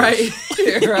Beverly Hills. Right.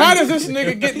 How does this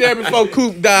nigga get there before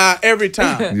Coop die every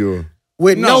time? Yeah.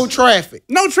 With No. no traffic.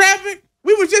 No traffic?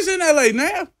 We was just in L.A.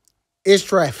 now. It's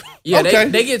traffic. Yeah, Okay.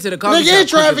 they get to the coffee Nigga, shop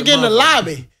it's traffic quicker in the than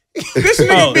lobby. This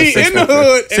nigga Oh, be in the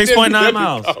hood. and then 6.9 be at the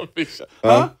miles. coffee shop.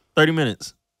 Huh? 30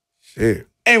 minutes. Shit.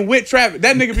 And with traffic.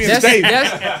 That nigga be in the That's, state.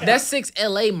 that's 6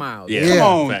 LA miles. Yeah. Yeah. Come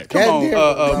on. Fact. Come on,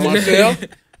 Goddamn. Montez.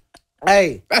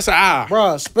 Hey, That's an hour.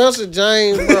 bro, Spencer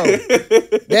James, bro.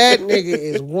 That nigga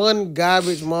is one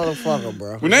garbage motherfucker,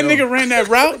 bro. When that nigga ran that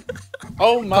route,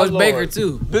 oh my Coach Lord. Baker,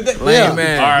 too. Did that, Lame Yeah.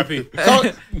 man. R.I.P.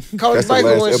 Coach That's the Baker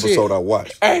last was shit. episode I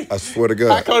watched. Hey. I swear to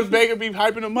How God. Coach Baker be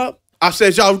hyping him up? I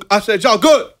said y'all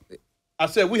good. I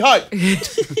said we hype.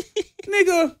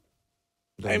 Nigga.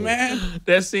 Hey man.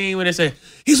 That scene when they say,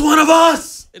 he's one of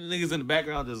us. And the niggas in the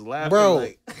background just laughing. Bro,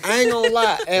 Like, I ain't gonna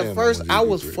lie. At Damn, first, I I wanna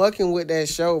was do it. fucking with that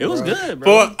show, it bro. was good,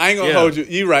 bro. Boy, I ain't gonna Yeah. hold you.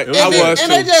 You right. And, I was and too.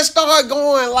 they just started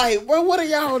going like, bro, what are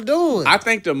y'all doing? I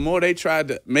think the more they tried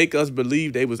to make us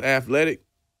believe they was athletic,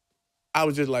 I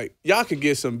was just like, y'all could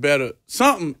get some better.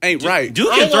 Something ain't right. Dude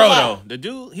I can ain't throw, gonna lie. though. The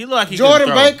dude, he look like he Jordan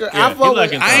can throw. Baker, Yeah, I he fuck look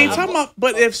like with- he can I ain't throw. talking about,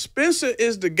 but if Spencer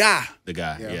is the guy, The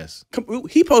guy, yes.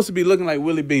 he supposed to be looking like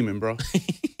Willie Beeman, bro.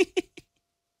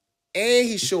 And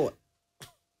he's short.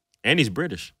 And he's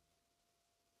British.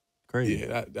 crazy.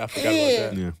 Yeah, I forgot about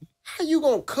that. Yeah. How you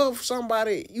gonna cuff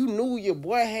somebody you knew your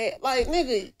boy had? Like,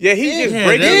 nigga. Yeah, he just Yeah,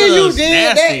 breaking. that Then you was did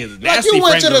nasty. that. Like, Nasty you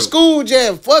went friend to the group. school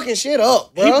just fucking shit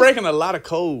up, bro. He breaking a lot of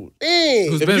code. Damn.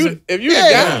 Who's If Spencer? you Yeah.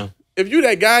 that guy, if you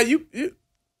that guy, you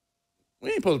we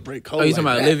ain't supposed to break code. Oh, you like talking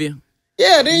about that. Olivia?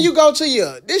 Yeah, then you go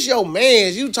to this your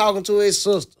man's, you talking to his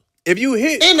sister. If you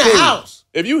hit In the cool. house.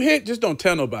 If you hit, just don't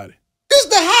tell nobody. This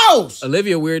the house.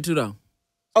 Olivia weird too though.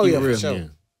 Oh, You yeah, real. for sure. Yeah.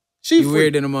 She You freak.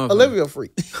 weird than a motherfucker. Olivia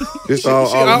freak. This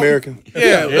all American.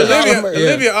 Yeah, Yeah.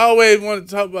 Olivia always wanted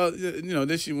to talk about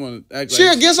then she want to act She'll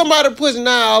like get somebody pussy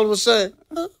now all of a sudden.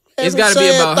 It's got to be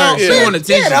about her. She Get want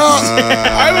attention. up.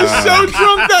 I was so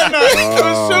drunk that night.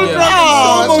 I was so Yeah. drunk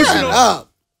Oh, and so shut emotional.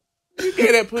 up. You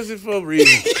gave that pussy for a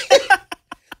reason.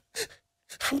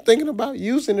 I'm thinking about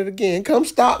using it again. Come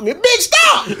stop me. Bitch,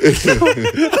 stop.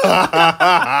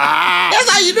 That's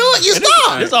how you do it. You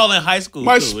stop. It's all in high school.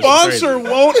 My too, which is crazy. sponsor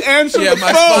won't answer Yeah, the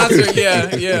my phone. sponsor.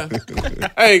 Yeah.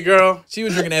 Hey, girl. She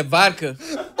was drinking that vodka.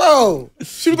 Bro,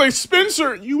 She was like,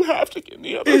 Spencer, you have to get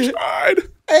the other side.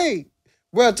 hey.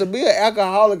 Bro, to be an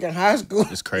alcoholic in high school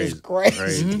It's crazy. is crazy.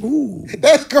 Crazy. Ooh.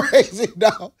 That's crazy,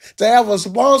 dog. To have a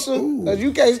sponsor, because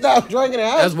you can't stop drinking in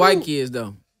high That's school. white kids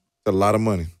though. That's a lot of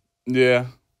money. Yeah.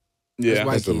 Yeah.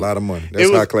 white That's a kids. lot of money. It That's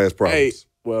was- high class problems. Hey,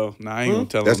 well, nah, I ain't gonna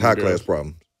tell That's them high girls. class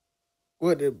problems.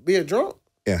 What, to be a drunk?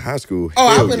 In high school. Oh,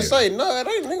 hell I'm gonna yeah. say, no, it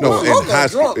ain't nigga. No, my in uncle high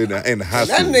school. drunk. In the high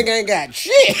That school. nigga ain't got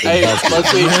shit. Hey,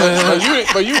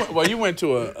 but you went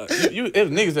to it was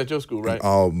niggas at your school, right?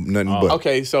 All nothing but.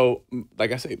 Okay, so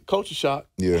like I said, culture shock.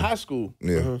 Yeah. High school,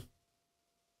 Yeah.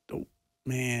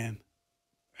 man,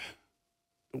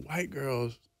 the white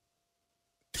girls,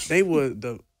 they were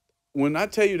when I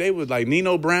tell you they was like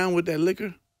Nino Brown with that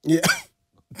liquor. Yeah.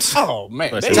 Oh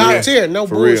man, That's they Top had, tier, no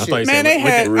For real. bullshit. I thought you man, said they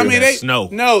with had. the I mean, they snow.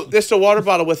 No, it's the water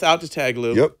bottle without the tag,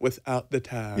 Lil. Yep. Without the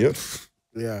tag. Yep.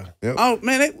 Yeah. Oh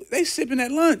man, they sipping at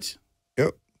lunch,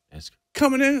 Yep. That's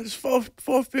coming in it's fourth,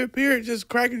 fifth period, just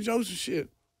cracking jokes and shit.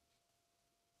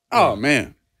 Oh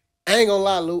man. I ain't gonna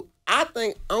lie, Lou. I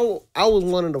think I was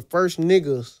one of the first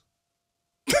niggas.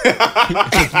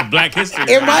 Black history.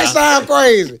 It might sound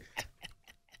crazy.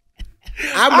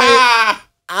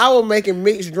 I was making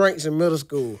mixed drinks in middle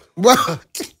school. Bro,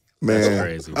 Man. That's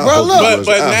crazy. I Bro, hope look. you was.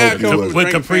 But I now hope you come was. With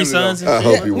drinking Capri family, Suns though. and I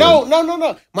shit. hope you no, was.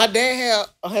 no. My dad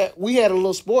we had a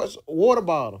little sports water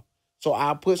bottle. So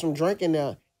I put some drink in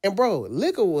there. And bro,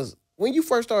 liquor was, when you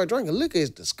first started drinking, liquor is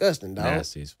disgusting, dog.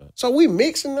 Nasty as fuck. So we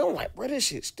mixing them like, bro, this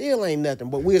shit still ain't nothing.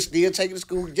 But we'll still take it to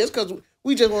school just because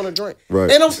we just want to drink. Right.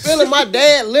 And I'm filling my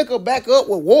dad liquor back up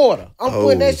with water. I'm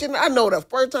putting that Oh. shit in. I know the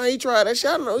first time he tried that shit,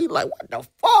 I know he like, what the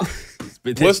fuck?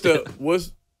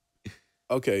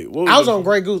 Okay, what I was the- on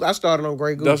Grey Goose. I started on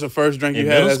Grey Goose. That's the first drink you In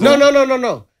had. middle as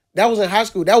No. That was in high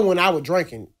school. That was when I was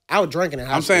drinking. I was drinking in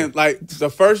high I'm school. saying like the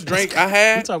first drink I You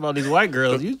had. talking about these white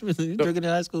girls? You drinking in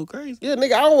high school crazy? Yeah,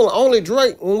 nigga, I only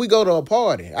drink when we go to a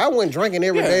party. I wasn't drinking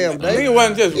every damn day. Nigga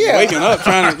wasn't just Yeah. waking up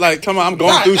trying to like, come on, I'm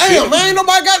going God through damn, shit. man, ain't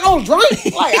nobody got no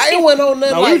drink. Like, I ain't went on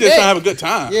nothing No, like we were just that. trying to have a good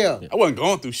time. Yeah. I wasn't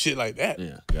going through shit like that.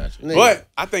 Yeah, gotcha. Nigga. But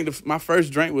I think my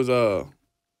first drink was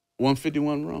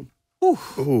 151 rum.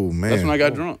 Oh man. That's when I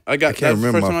got drunk. I can't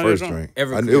remember my first drink. I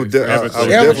was Everclear.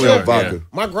 definitely on Everclear. vodka.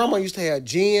 My grandma used to have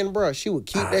gin, bro. She would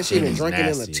keep that shit and drink it in a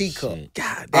nasty teacup. shit.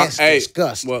 God, that's Hey,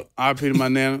 disgusting. Well, I repeated my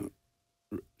nana.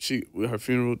 Her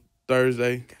funeral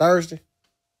Thursday. Thursday.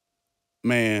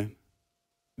 Man,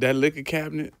 that liquor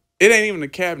cabinet. It ain't even a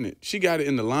cabinet. She got it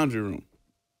in the laundry room.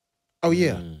 Oh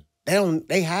yeah.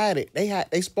 They hide it.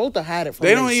 They supposed to hide it from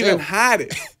They don't even themselves. hide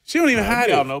it. She don't even hide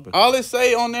be it. out and open. All it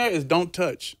say on there is don't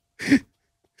touch.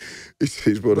 He's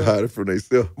supposed to hide it from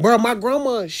themselves. Bro, my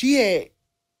grandma, she had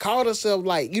called herself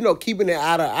like, keeping it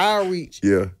out of our reach.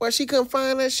 Yeah. But she couldn't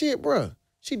find that shit, bro.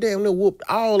 She damn near whooped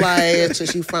all our ass till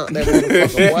she found that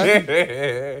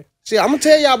motherfucker, boy. See, I'm gonna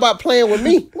tell y'all about playing with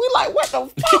me. We like, what the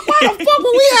fuck? Why the fuck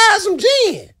would we hide some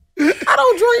gin? I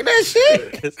don't drink that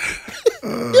shit.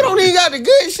 You don't even got the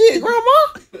good shit,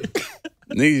 grandma.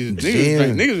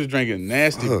 Niggas was drinking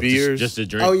nasty beers. Just a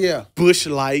drink. Oh yeah. Bush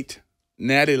Light,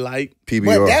 Natty Light. PBR.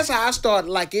 But that's how I started.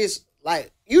 Like, it's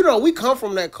like, we come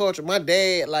from that culture. My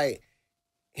dad, like,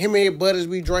 him and his buddies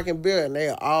be drinking beer and they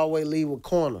always leave a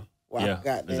corner. Well, Yeah,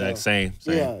 goddamn. exact same.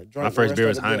 Yeah, My drank first the beer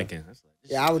was rest of the Heineken.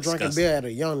 Yeah, I was drinking Disgusting. beer at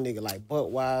a young nigga like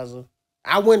Budweiser.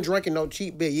 I wasn't drinking no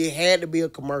cheap beer. It had to be a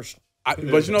commercial. But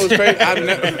you know what's crazy? I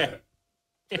never.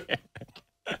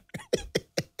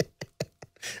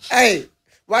 Hey,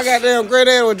 my goddamn great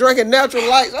dad was drinking natural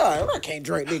lights. Oh, I can't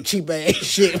drink this cheap ass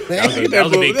shit, man. That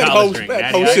was a big college drink. That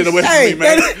Natty whole Ice. shit away from Hey, me,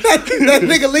 man. that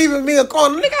nigga leaving me a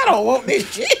corner. Nigga, I don't want this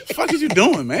shit. What the fuck is you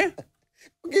doing, man?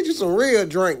 Get you some real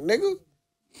drink, nigga.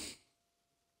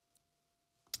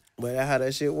 But that's how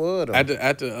that shit was, though.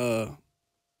 After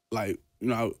like, you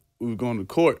know, we were going to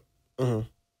court. Uh-huh.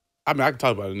 I mean, I can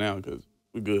talk about it now because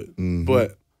we're good. Mm-hmm.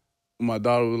 But my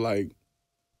daughter was like,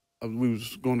 we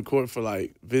was going to court for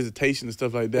like visitation and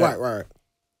stuff like that. Right.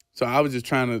 So I was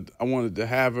just I wanted to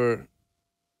have her.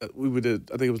 We would, I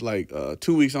think it was like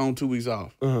 2 weeks on, 2 weeks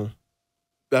off. Uh-huh.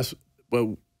 That's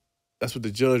what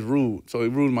the judge ruled. So it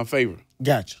ruled in my favor.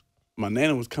 Gotcha. My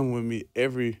nana was coming with me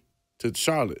to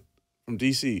Charlotte from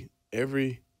D.C.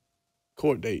 every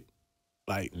court date.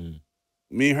 Like,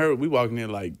 me and her, we walking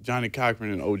in like Johnny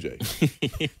Cochran and O.J.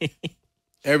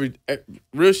 every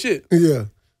real shit. Yeah.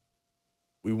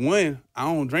 We won. I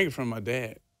don't drink it from my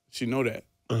dad. She know that.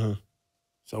 Uh-huh.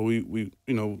 So we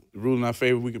you know, the rule in our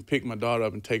favor, we can pick my daughter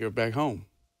up and take her back home.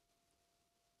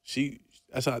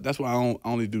 That's why I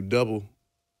only do double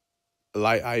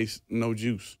light ice, no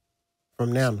juice.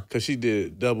 From Nana. Because she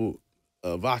did double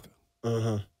vodka.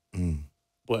 Uh-huh.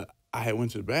 But I had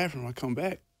went to the bathroom. I come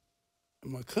back.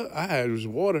 And my cup I had was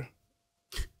water.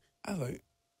 I was like,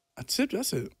 I tipped it. I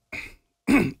said,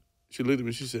 she looked at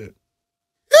me. She said,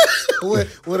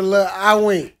 with a little eye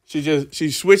wink.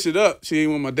 She switched it up. She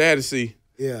didn't want my dad to see.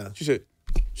 Yeah. She said,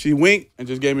 she winked and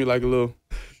just gave me like a little,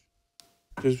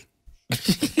 just,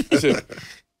 that's it.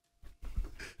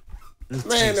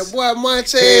 Man, the boy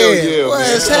Montez. Hell yeah,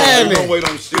 What's man. happening? Don't wait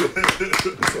on shit.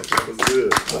 What's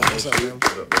good?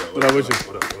 What up with you?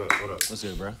 What's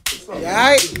good, bro? You all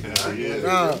right?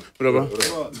 Nah. What up, bro?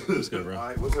 What's good, bro?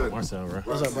 What's up? Marcel, bro.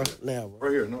 What's up, bro? Now, bro.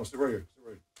 Right here. No, sit right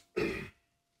here.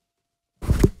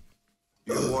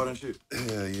 You got water and shit?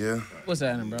 Yeah. What's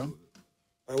happening, bro?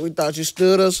 Man, we thought you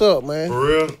stood us up, man. For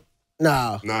real?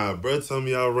 Nah, bro told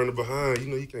me y'all running behind. You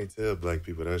know you can't tell black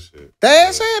people that shit.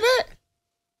 Dad said that?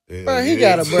 Yeah, Bro, he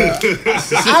got it, bro.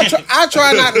 I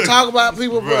try not to talk about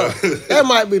people, bro. That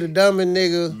might be the dumbest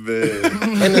nigga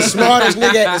Man. and the smartest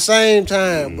nigga at the same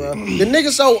time, bro. The nigga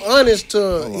so honest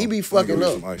to he be fucking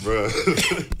up. Bro.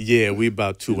 Yeah, we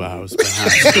about 2 hours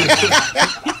behind.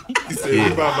 He said we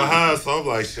about behind, so I'm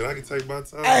like, shit, I can take my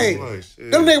time. Hey, I'm like,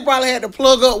 shit. them niggas probably had to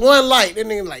plug up one light. Them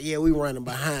niggas like, yeah, we running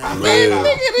behind. Man,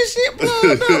 nigga, this shit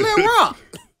plugged up, let rock.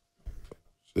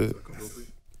 Shit.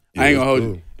 I ain't gonna hold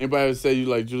cool. you. Anybody ever say you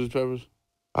like Julius Peppers?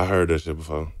 I heard that shit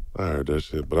before. But I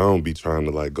don't be trying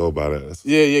to like go by that.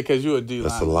 Yeah, because you a D-line.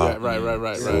 That's a lot. Yeah, right.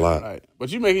 That's a lot. Right.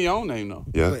 But you making your own name though.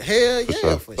 Yeah. But hell yeah,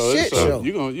 sure. for So shit it's, show.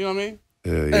 you know what I mean?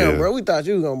 Yeah. Damn, bro, we thought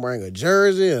you was gonna bring a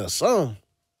jersey or something.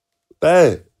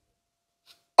 That.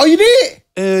 Oh, you did?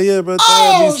 Yeah, bro.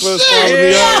 Oh, supposed shit. to follow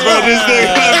me out, bro. This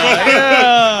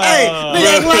nigga. Hey,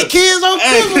 nigga act like kids on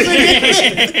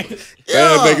Christmas.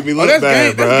 Man, making me look that's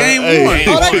bad, bro. That's game one.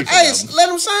 Hey, let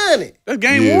him sign it. That's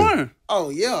game one. Oh,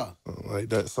 yeah. Like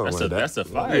that, something like that. That's a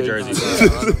fire jersey.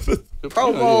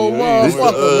 Pro Bowl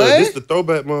motherfucker, man. This the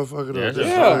throwback motherfucker. Though.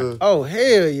 Yeah. Oh,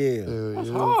 hell yeah. That's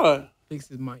hard. Fix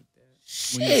his mic,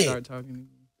 Dad. When you start talking.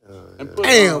 And put,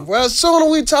 Damn, bro. As soon as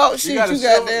we talk shit, you gotta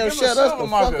goddamn give shut him a us silver the fuck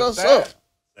marker, us Dad. up.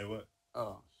 Say what?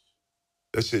 Oh.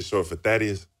 That shit short for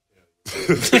Thaddeus.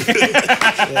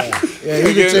 Yeah,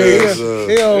 you can tell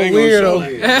he a weirdo.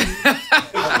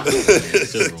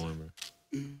 Silver one,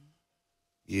 bro.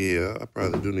 Yeah, I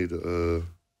probably do need I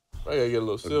gotta get a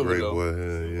little a silver great though. boy.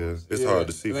 Yeah. It's hard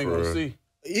to see It ain't for gonna real. see.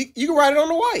 You can write it on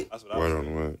the white. Right on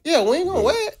the way. Yeah, we ain't gonna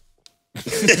wear it.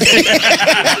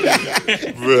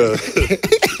 Bruh.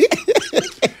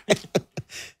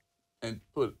 And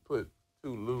put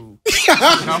two lube. I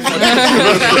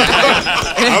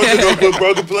was just gonna put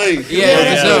broken play.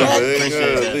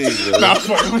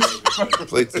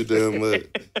 Play too damn much.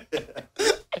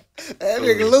 That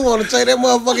nigga Lou wanna take that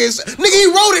motherfucker. Nigga, he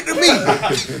wrote it to me.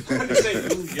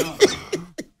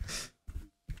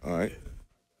 All right.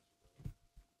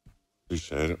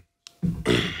 Appreciate it.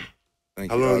 Thank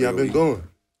How you, long y'all Audio. been going?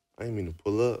 I ain't mean to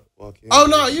pull up, walk in. Oh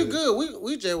no, you good.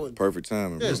 We just was Perfect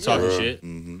timing, bro. Just Talking shit.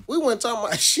 Mm-hmm. we weren't talking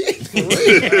about shit. For real.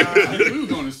 We was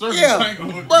going to circles. Yeah,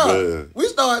 bro. Yeah. We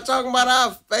started talking about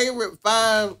our favorite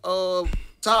 5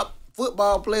 top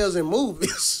football players in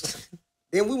movies.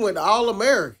 Then we went to All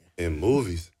American. In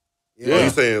movies. Yeah. Oh, you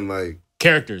saying like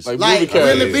Characters. Like Like movie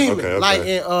characters. Willie Beeman, Okay. like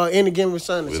in Any Given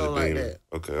Sunday, Willie something like Beeman? that.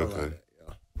 Okay. Something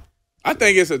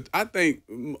like that,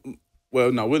 Well,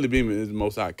 no, Willie Beeman is the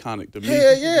most iconic to me.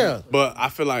 Hell yeah. But I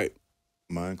feel like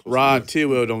Mine close Rod to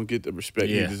Tillwell don't get the respect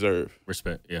he Yeah. deserves.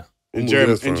 Respect, yeah. And What movie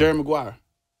that's Jerry from? Maguire.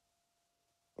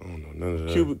 I don't know none of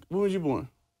that. Cuba, when was you born?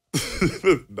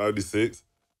 96.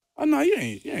 Oh no, you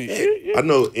ain't. I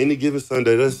know any given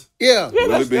Sunday. That's Yeah.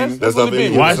 that's up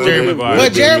any Watch given Jerry Sunday. Maguire.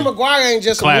 But Jerry Maguire ain't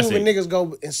just a Classic. movie niggas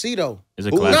go and see though. It's a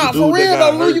Who- classic. Nah, dude for that real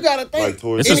got though, Lou, hurt, you gotta think. like,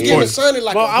 towards It's the a Any end. given sport. Sunday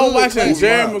like Well, a I was hood watching classic.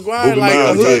 Jerry Maguire Booby like a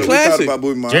Miles, hood yeah.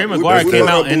 classic. Jerry Maguire came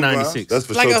out in '96. '96. That's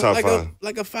for Like sure a top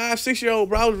like five. a 5-6-year-old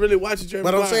bro. I was really watching Jerry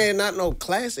But Maguire. I'm saying not no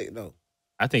classic though.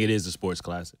 I think it is a sports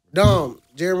classic. Dumb.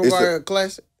 Jerry It's Maguire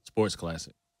classic. Sports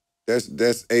classic.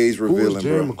 That's age Who was revealing,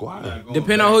 Jerry bro. Maguire?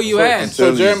 Depending on who you ask.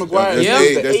 So Jerry Maguire, that's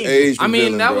yeah. age I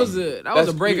mean, revealing, that bro. was a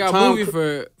That's breakout Tom movie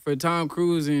for Tom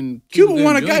Cruise and Cuba Gooding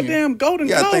won a Jr. goddamn Golden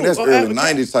Yeah, I Globe. think that's or early Avatar.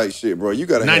 90s type shit, bro. You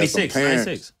gotta have some 96. parents.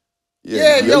 96.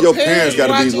 Yeah, your your parents parents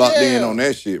gotta be watching, locked in yeah. on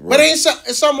that shit, bro. But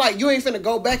it's something like you ain't finna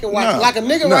go back and watch Nah, like a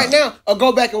nigga nah. right now or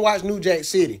go back and watch New Jack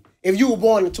City. If you were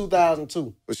born in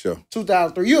 2002, For sure.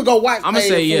 2003, you'll go watch. I'm gonna Paid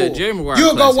say in yeah, Full. Jerry Maguire.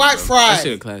 You'll go classic, watch bro. That shit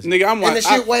Friday. a classic. Nigga, I'm And the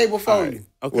watching. shit way before Alright, you.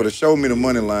 okay. Well, to show me the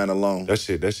money line alone. That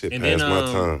shit And passed then, my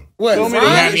time. What? Show me,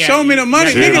 Friday? Yeah, show me the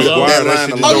money, Jerry nigga. Hello? Maguire, that That shit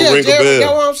just line Oh don't yeah, ring a Jerry, that's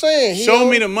bell. what I'm saying. He Show on-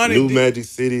 me the money. New nigga. Magic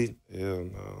City. Hell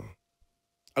no.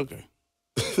 Okay.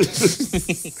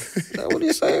 What are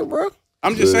you saying, bro?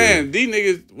 I'm just saying, these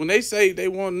niggas, when they say they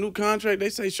want a new contract, they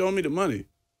say, show me the money.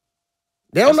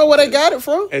 They don't know where they got it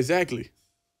from. Exactly.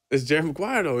 It's Jerry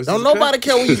Maguire, though. It's Don't his nobody cut.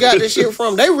 care where you got this shit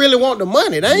from. They really want the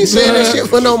money. They ain't saying that shit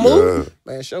for no movie.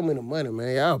 Man, show me the money,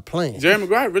 man. Y'all playing. Jerry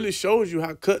Maguire really shows you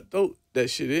how cutthroat that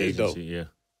shit is, though. Agency, yeah.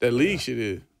 That league shit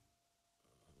is.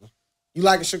 You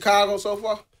liking Chicago so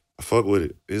far? I fuck with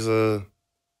it.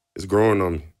 It's growing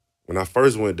on me. When I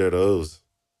first went there,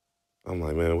 I'm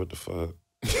like, man, what the fuck?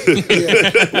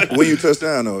 When you touched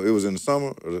down, though, it was in the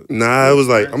summer? Or Nah, it was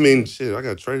like, I mean, shit, I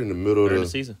got traded in the middle Early of the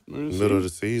season.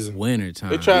 season. Winter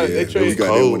time. They tried. yeah, They we trade. got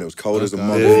cold. there when it was cold as a Yeah,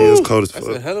 mother. it was cold as That's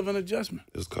a fuck. hell of an adjustment.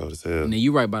 It was cold as hell. And then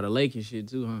you right by the lake and shit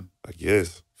too, huh? I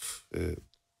guess. Yeah.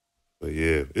 But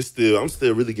yeah, I'm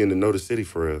still really getting to know the city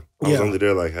for real. I was Yeah. only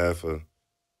there like half a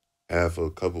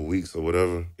couple weeks or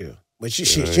whatever. Yeah. But you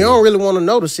don't really want to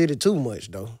know the city too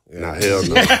much, though. Nah, hell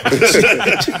no.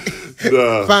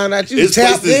 Nah. Find out you It's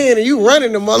tapped places- in and you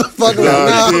running the motherfucker.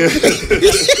 Nah, Nah. yeah.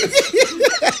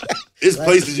 It's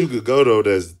places you could go though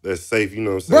that's safe, you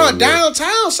know what I'm Bro, saying?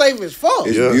 downtown safe as fuck.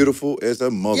 It's Yeah. beautiful as a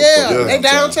motherfucker. Yeah, they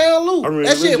downtown loop. I mean,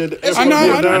 That shit. Reggie, That's I know.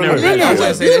 what- I never know. been I there.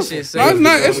 was say that shit safe. No, it's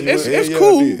not. It's Yeah, I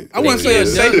cool. did. I wouldn't say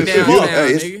it's Yeah, safe as downtown, fuck.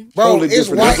 Hey, it's nigga. Bro, totally it's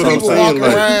different. white That's what I'm people saying, walking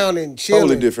like, around and chilling.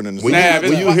 Totally different in the When, city. Nah,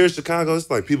 when you hear Chicago, it's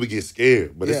like people get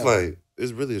scared, but Yeah. it's like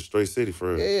it's really a straight city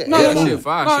for real. Yeah, No, yeah. That shit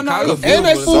fire. No, Chicago no, and they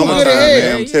beautiful. food Summertime, good as hell.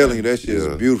 man, I'm telling you, that shit is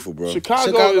Yeah. beautiful, bro.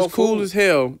 Chicago is cool food. as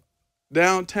hell.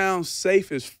 Downtown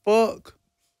safe as fuck.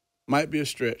 Might be a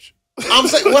stretch. I'm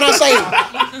saying when I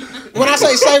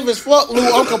say safe as fuck, Lou,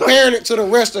 I'm comparing it to the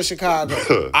rest of Chicago.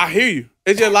 I hear you.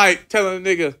 It's just like telling a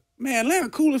nigga, man, Atlanta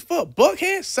cool as fuck.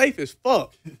 Buckhead safe as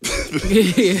fuck. yeah.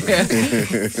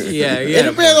 It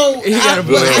depends on how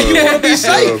you want to be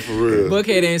safe. For real.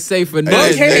 Buckhead ain't safe for Hey,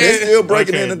 nothing. they still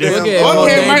breaking in the Buckhead. damn. Buckhead.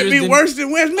 Buckhead might dangerous be than- worse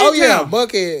than West Midtown. Oh yeah,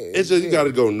 Buckhead. It's just you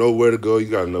gotta go know where to go, you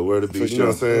gotta know where to be. For You know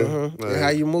what I'm saying? And how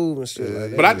you move and shit like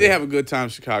that. But I did have a good time in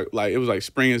Chicago. Like, it was like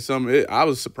spring and summer. I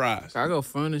was surprised. Chicago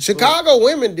fun as fuck. Chicago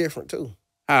women different too.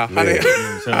 How they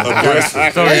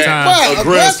Aggressive. Story time. But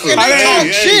aggressive, and they Hey, talk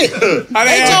hey. shit. How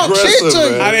They they talk act? shit to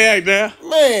Aggressive, you. How they act there?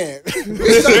 Man.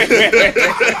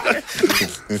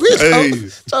 Hey.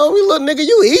 Told me, little nigga,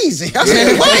 you easy. I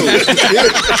said,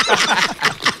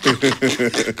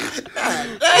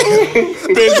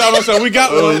 Bitch, talking about something, we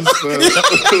got one.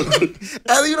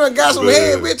 after you done got some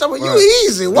head, bitch, talking about you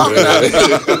easy. Walking out.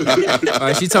 All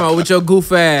right, she talking about with your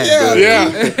goof ass. Yeah.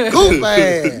 Yeah. Goof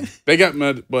ass. They got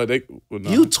mad, but they well, no,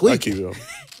 You I tweaking. keep it up.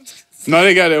 No,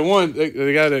 they got that one. They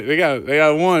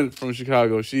got one from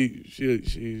Chicago.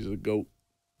 She's a goat.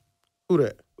 Who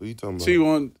that? What you talking about?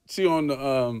 She on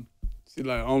the she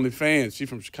like OnlyFans. She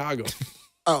from Chicago.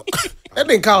 Oh, that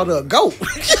nigga called her a goat. I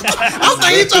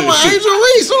think he talking about Angel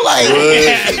Reese. I'm like,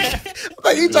 I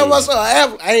think he talking about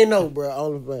something. I ain't know, bro.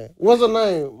 OnlyFans. What's her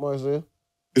name, Marcel?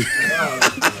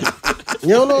 You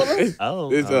don't know her name?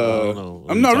 Oh, It's I don't know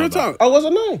what I'm you not talking real about. talk. Oh, what's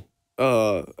her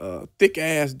name? Thick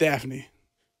ass Daphne.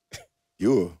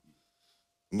 You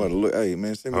I'm about to look. Hey,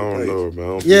 man, send I me a don't page. know, man. I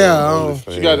don't Yeah, be on I don't-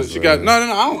 OnlyFans, She got man. no. I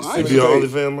You ain't be on subscribed.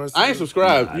 OnlyFans, Marcel? I ain't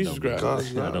subscribed. Nah, You I don't be subscribe.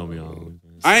 on- I don't be on.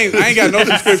 I ain't got no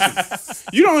subscription.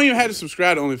 You don't even have to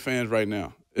subscribe to OnlyFans right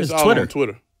now. It's all Twitter. on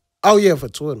Twitter. Oh, yeah, for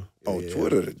Twitter. Oh,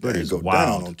 Twitter. They Twitter's go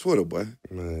wild. down on Twitter, boy.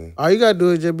 Man. All you got to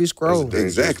do is just be scrolling.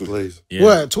 Dangerous Exactly. place. Yeah.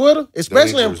 What, Twitter?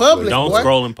 Especially in Dangerous public, Don't boy.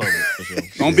 scroll in public. For sure.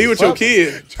 Don't be with your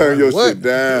kid. Turn your What? shit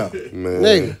down. Man.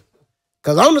 Nigga.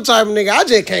 Cause I'm the type of nigga, I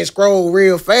just can't scroll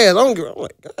real fast. I'm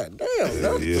like, God damn.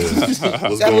 Yeah. What's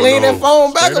Gotta going lean that on?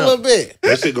 phone back a little bit.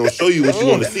 That shit gonna show you what you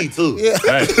want to see too. Yeah.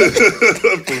 Right.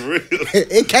 For real.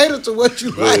 It caters to what you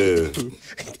like. Yeah.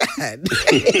 God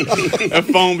damn. That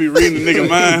phone be reading the nigga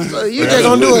mind. So you just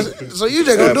gonna do it. So you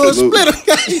just gonna do a split.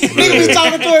 Nigga be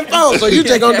talking to his phone. So you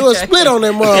just gonna do a split on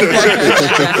that motherfucker.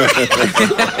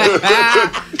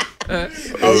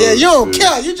 Oh yeah, you don't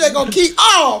care. You just gonna keep.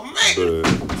 Oh man,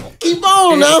 keep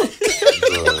on now.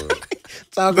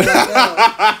 Talking about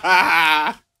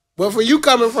that. But for you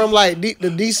coming from like the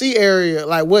DC area,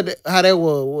 like how that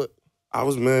was? What? I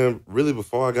was, man, really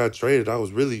before I got traded, I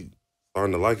was really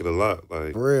starting to like it a lot.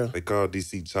 Like, For real. they call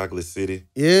DC Chocolate City.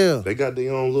 Yeah. They got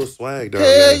their own little swag down Hell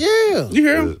there. yeah. You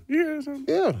hear him? You hear him?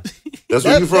 Yeah. That's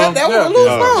where you from? That where Lou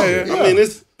from. Yeah. I mean,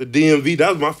 it's the DMV.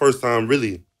 That was my first time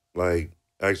really, like,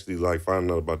 actually, like,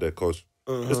 finding out about that culture.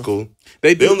 It's cool.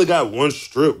 They They only got one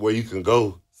strip where you can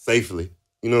go safely.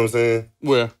 You know what I'm saying?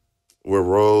 Where? Where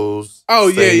Rose. Oh,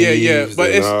 yeah. But But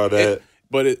and it's all that.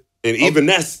 And even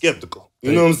that's skeptical.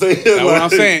 You know what I'm saying? That's what I'm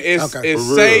Like, saying. It's Okay. it's For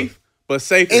real. safe, but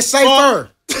safe. It's as fuck.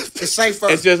 safer. It's safer.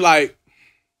 It's just like,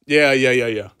 yeah.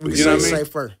 You know what I mean?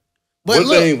 Safer. But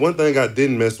one thing I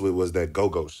didn't mess with was that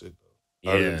go-go shit.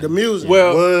 Yeah. the music.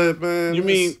 Well, What, man? you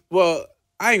mean, well,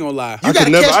 I ain't gonna lie. You gotta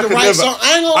catch the right song.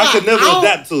 I ain't gonna lie. I could never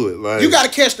adapt to it. Like, You gotta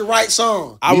catch the right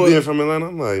song. I me was, being from Atlanta,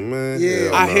 I'm like, man. Yeah.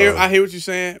 hell I nah. hear what you're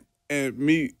saying, and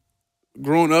me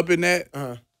growing up in that,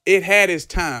 it had its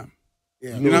time.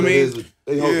 Yeah. You know what I mean?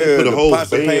 They Yeah, put a the whole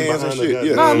pots and band pans and behind shit, the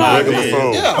yeah. goddamn regular man.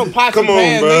 song. Yeah. No pots Come and on,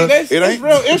 pans, bruh. nigga. That's It ain't-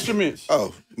 real instruments.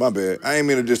 Oh, my bad. I ain't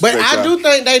mean to But disrespect I y'all. do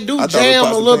think they do I thought jam it a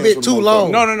was little Pans bit for too most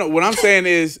long. No. What I'm saying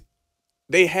is,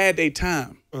 they had their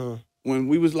time when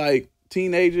we was like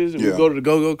teenagers and we Yeah. go to the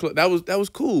go-go club. That was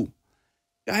cool.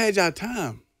 Y'all had y'all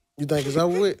time. You think it's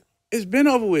over with? It's been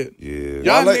over with. Yeah.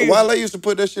 Y'all niggas- Wale used to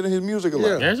put that shit in his music a lot.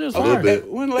 Yeah. That's just A little fire. bit.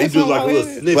 When the They last do time like a Wale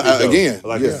little did? snippet, But, though. again,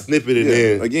 Like yeah. a snippet and Yeah.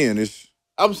 then. Again, it's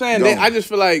I'm saying Gone. that I just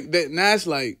feel like that now it's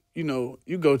like, you know,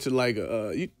 you go to like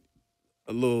a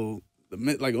little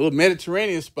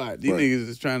Mediterranean spot. These Right. niggas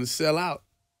is trying to sell out.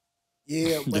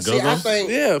 Yeah, but The see, I Go-Go's? think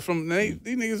Yeah,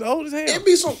 these niggas old as hell. it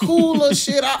be some cool little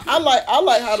shit. I like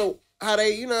how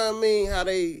they, you know what I mean, how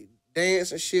they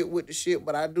dance and shit with the shit.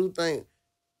 But I do think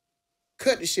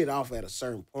cut the shit off at a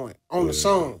certain point on the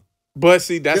song. But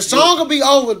see, The that's song will be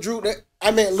over, Drew.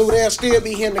 Lou, they'll still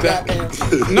be hitting the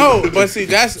goddamn. no. But see,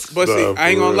 I ain't for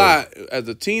gonna real. lie. As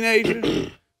a teenager,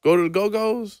 go to the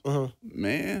Go-Go's,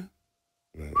 man.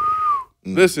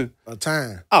 Listen, A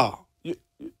time. if it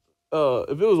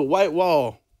was a white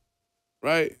wall,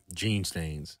 right? Gene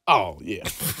stains. Oh yeah.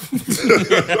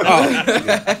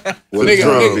 what Nigga, a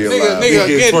time to be alive. nigga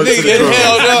get held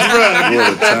up.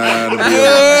 What a time to be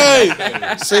alive.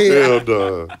 Hey, See, Hell,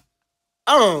 dog.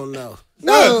 I don't know.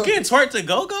 No, Getting twerked to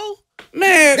go-go?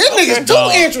 man. this nigga's too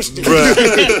interested.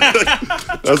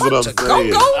 That's what I'm saying.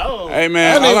 Go-go? Oh. Hey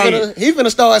man, He finna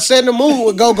start setting the mood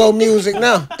with go-go music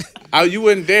now. you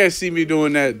wouldn't dare see me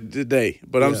doing that today.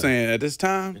 But I'm Yeah. saying at this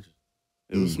time,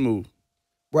 it was smooth.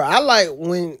 Bro, I like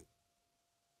when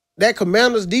that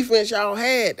Commanders defense y'all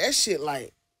had, that shit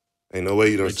like, Ain't no way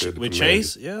you don't say With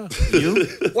Chase? Yeah. You?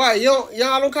 why, y'all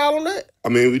don't call him that? I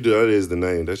mean, we do. That is the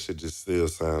name. That shit just still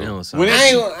sound. They don't sound When I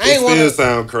ain't It still still wanna,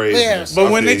 sound crazy. Yeah. But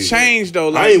I when feel it you. changed though,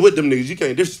 I like ain't with them niggas. You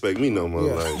can't disrespect me no more.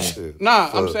 Yeah. Like shit.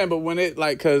 I'm Fuck. saying, but when it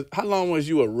like, cause how long was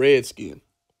you a Redskin?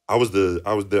 I was there.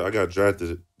 I got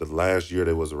drafted the last year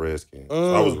there was a Redskin.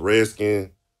 So I was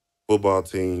Redskin, football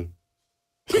team,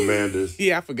 Commanders.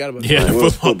 Yeah, I forgot about Yeah, that. It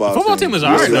was football team was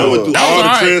Yeah, alright, it though. was. Through That all was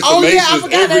the alright. Oh, yeah, I transformations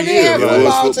forgot every they did year. have It Like, was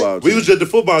football football we team. was just the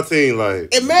football team.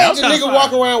 Like Imagine That was nigga kinda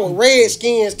walking around with red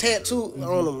skins tattooed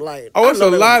on them. Like, Oh, I it's know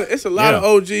a that- lot. It's a lot of Yeah.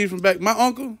 OGs from back. My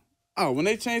uncle. Oh, when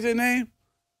they changed their name,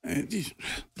 man, geez,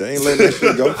 They ain't letting that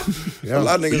shit go. A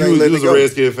lot of niggas you ain't was letting it a go.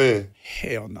 Redskin fan.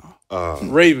 hell no.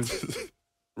 Ravens.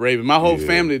 Raven. My whole Yeah.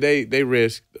 family, they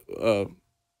Reds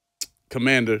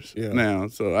Commanders now.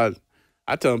 So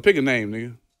I tell them pick a name,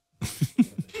 nigga.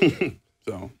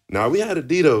 So Nah, we had a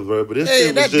D though, bro. But this Hey, shit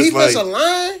was that just defensive like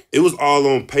line? it was all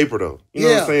on paper though. You know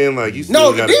what Yeah. I'm saying? Like you No,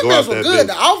 still the gotta go defense out was that good. bitch.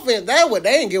 The offense, that what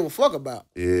they ain't give a fuck about.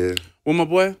 Yeah, well, my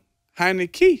boy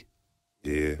Heineke Key.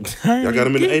 yeah. Y'all got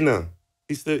him in the A now.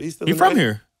 He's still He in from the A?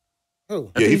 here.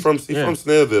 Who? Yeah, he from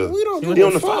Snellville. We don't give He a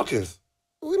on the fuck. Falcons.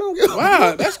 We don't give a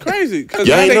Wow, that's crazy. Cause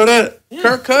Y'all now ain't they- know that?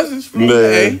 Kirk Cousins from the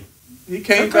Man. A. He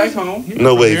came back home.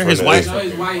 No way. Here, from his the wife. A.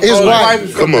 His wife. His Oh, wife.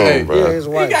 is Come from the A. on, bro. Yeah, his He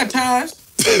wife. got ties.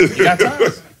 You got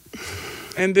ties.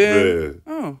 And then,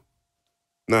 Yeah.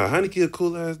 Nah, Heineke a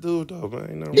cool ass dude though,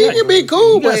 man. He can be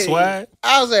cool, You got but swag.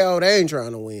 I'll say, oh, they ain't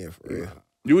trying to win for real.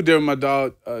 you were there with my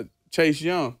dog Chase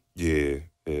Young. Yeah.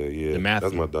 Yeah. The math.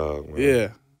 That's my dog, man. Yeah.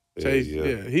 Chase,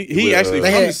 yeah. He actually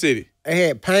They from had- the city. They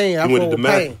had Payne. I He went fuck to with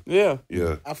the Payne. Yeah.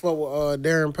 Yeah. I fuck with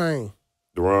Darren Payne.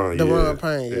 Deron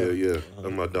Payne, yeah. Yeah.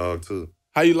 That's my dog, too.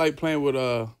 How you like playing with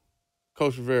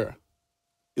Coach Rivera?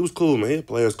 He was cool, man. He a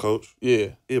players coach. Yeah.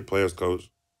 He a players coach.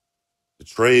 The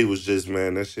trade was just,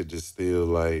 man, that shit just still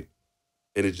like,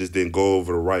 and it just didn't go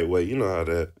over the right way. You know how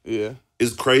that. Yeah.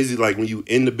 It's crazy, like when you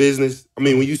in the business. I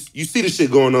mean, when you see the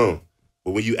shit going on,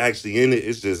 but when you actually in it,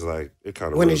 it's just like, it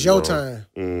kind of When it's your time.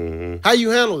 Mm-hmm. How you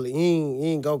handle it? You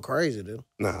ain't go crazy, dude.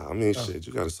 Nah, I mean, shit,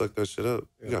 you got to suck that shit up.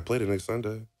 You got to play the next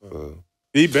Sunday.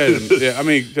 He better than, yeah, I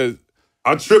mean, because.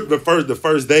 I tripped the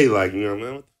first day, like, you know,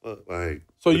 man, what the fuck? Like,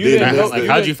 So you then didn't the know, next day,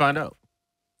 How'd you find out?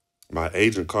 my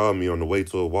agent called me on the way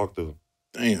to a walkthrough.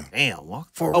 Damn, walk.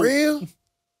 For real?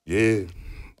 Yeah.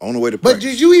 On the way to But practice.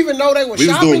 did you even know they were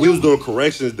shopping We you? was doing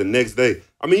corrections the next day.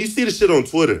 I mean, you see the shit on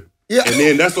Twitter. Yeah. And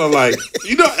then that's what like,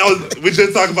 you know, we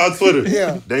just talk about Twitter.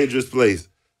 Yeah. Dangerous place.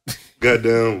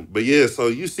 Goddamn. But yeah, so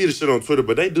you see the shit on Twitter,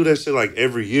 but they do that shit like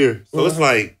every year. So it's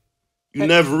like, you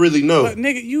never really know. But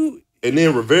nigga, you. And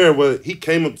then Rivera, he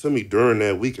came up to me during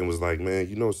that week and was like, man,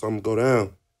 you know, something go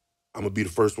down, I'm going to be the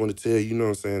first one to tell you, you know what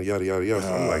I'm saying, yada, yada, yada.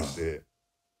 So I'm like, shit,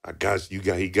 I got you.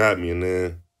 He got me. And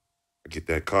then I get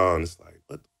that call and it's like,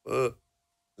 what the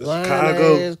fuck?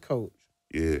 Chicago? Ass coach.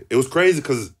 Yeah. It was crazy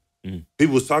because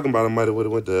people was talking about I might have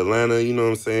went to Atlanta, you know what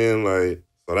I'm saying? Like,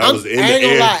 so that was in the I ain't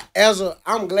gonna air. lie.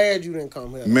 I'm glad you didn't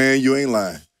come here. Man, you ain't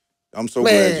lying. I'm so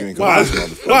Man, glad you ain't come why? to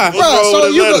this motherfucker. Why?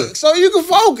 Bro, so you can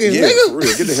focus, Yeah, nigga. for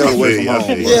real. Get the hell away from home,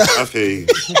 bro. Yeah. I feel you. Hey,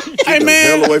 Get the man.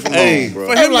 hell away from home, bro.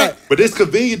 For him, like, But this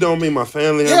convenient don't mean my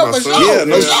family Yeah, and my for son. sure. Yeah,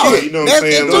 no shit. You know what That's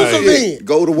I'm saying? too Like, convenient.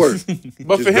 Go to work.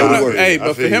 but Just for him, go to to, work. hey, I but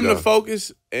for feel him you, to though.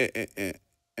 focus and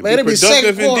Man, be it be second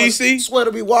productive in quarter. DC. Swear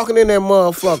to be walking in that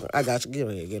motherfucker. I got you. Get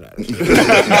out of here. Get out of here.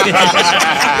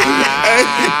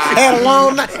 Had a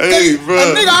long night. Hey, bro.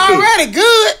 A nigga already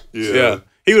good. Yeah.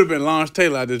 He would have been Lawrence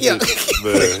Taylor out this Yeah. bitch.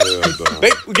 Man, hell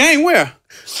no. Game where?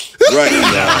 Right.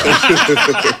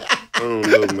 I don't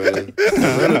know, man.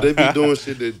 Atlanta, they be doing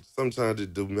shit that sometimes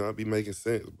it do not be making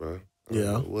sense, bro. I don't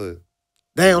know what?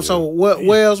 Damn. So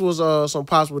where else was some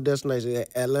possible destinations?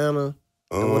 Atlanta.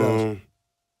 And what else?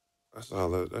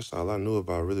 That's all I knew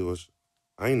about. Really was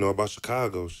I ain't know about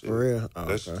Chicago shit. For real. Oh,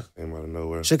 That okay. shit came out of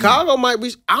nowhere. Chicago might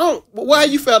be. I don't. How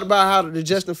you felt about how the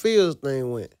Justin Fields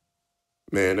thing went?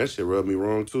 Man, that shit rubbed me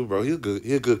wrong too, bro. He a good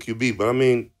QB, but I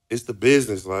mean, it's the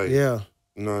business, like Yeah.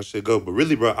 you know how shit go. But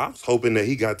really, bro, I was hoping that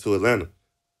he got to Atlanta,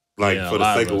 like Yeah, for a the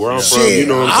lot sake of of us, where I'm yeah. from. You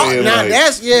know what I'm saying? Now Like,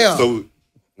 that's So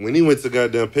when he went to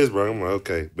goddamn Pittsburgh, I'm like,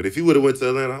 okay. But if he would have went to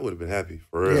Atlanta, I would have been happy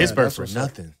for real. Yeah. Pittsburgh that's for what's up.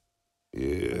 nothing.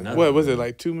 Yeah. Nothing. What was it,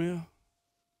 like $2 million?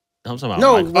 I'm talking about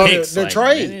No, my the picks,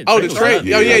 trade. man, Oh, the was trade.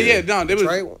 nothing. Oh, yeah. No, they was.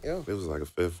 Trey, yeah. It was like a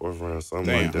 5th, 4th round, something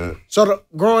Damn. like that. So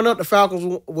growing up, the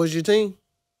Falcons was your team.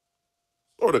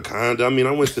 Or the kinda. I mean,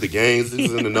 I went to the games. It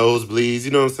was in the nosebleeds.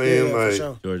 You know what I'm saying? Yeah, for like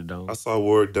sure. Georgia Dome. I saw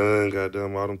Ward Dunn,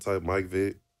 goddamn, all them type Mike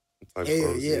Vick type Yeah,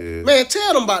 folks. yeah. Man,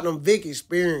 tell them about them Vic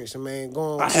experience, man.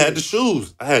 Going. I had the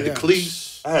shoes. I had Yeah. the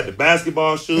cleats. I had the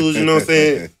basketball shoes. You know what I'm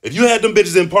saying? If you had them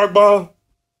bitches in park ball,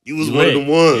 you was You one of lit. them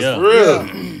ones. Yeah. For real.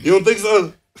 Yeah. You don't think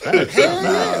so? Hell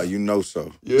Nah, yeah. you know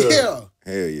so. Yeah. Hell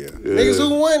yeah. Yeah. Niggas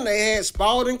who won, they had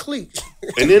Spalding cleats.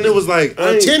 And then it was like,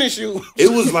 Tennis shoes.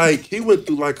 it was like he went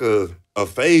through like a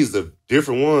phase of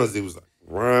different ones. It was like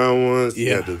round ones. He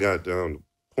Yeah. had the goddamn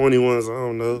pointy ones. I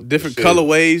don't know. Different Shit.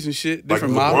 colorways and shit. Like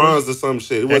Different LeBron's models. or some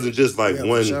shit. It wasn't just like Yeah, for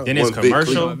one. sure. Then his one big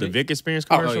commercial, cleat. the Vic Experience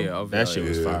Oh, commercial, yeah, that shit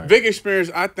was yeah. fire. Vic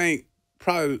Experience, I think,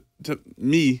 probably to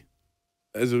me,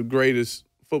 is the greatest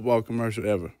football commercial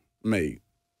ever made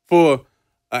for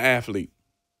an athlete.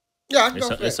 Yeah, I can It's,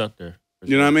 go for it's that. up there.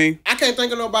 You know what I mean? I can't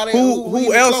think of nobody Who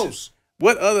even else? close.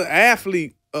 What other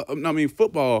athlete?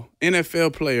 Football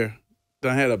NFL player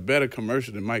done had a better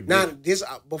commercial than Mike Now Vick. this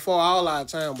before all our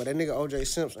time, but that nigga O.J.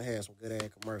 Simpson had some good ass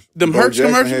commercials. Them Bo Hertz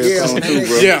Jackson commercials. had Yeah, some that too, nigga-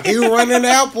 bro. Yeah. He was running the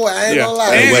airport. I ain't Yeah. gonna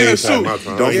lie. And Way in a past suit. my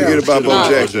time. Don't Yeah. forget about Bo Nah.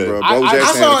 Jackson, bro. Bo I Jackson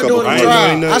had saw a it couple during the I ain't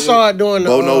drive. know I that saw it during the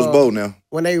Bo knows Bo now.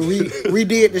 when they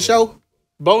redid the show.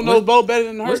 Bo knows Bo better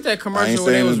than What's Hertz. that I ain't commercial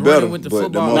where they saying was it's better, running with the but the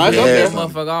football? motherfucker They had had that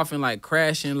motherfucker off and like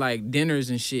crashing like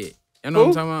dinners and shit. You know Who? what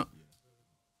I'm talking about?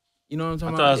 You know what I'm I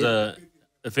talking thought it about?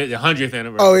 was the 100th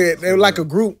anniversary. Oh yeah, they were like a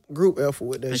group effort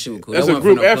with that That shit shit. was cool. That's That a wasn't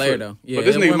group for no effort. player, though. Yeah, But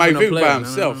this that nigga wasn't Mike for no Vick player. by No, no,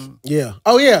 himself. no. Yeah.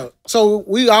 Oh yeah. So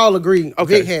we all agree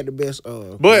Okay. Vic had the best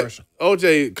But commercial.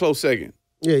 OJ close second.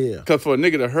 Yeah. Cause for a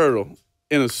nigga to hurdle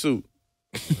in a suit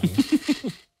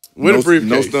with No, a briefcase.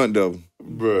 no stunt double.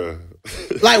 Bruh.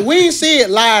 Like we ain't see it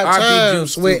live RP time,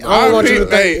 Juice, Sweat. too. I don't want you to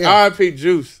Hey, think. Yeah. RP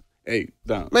Juice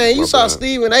Dom. Man, you saw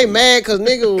Steven, they mad because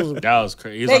nigga was... That was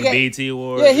crazy. He was on the BET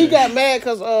Award. Yeah, he got mad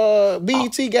because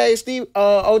BET gave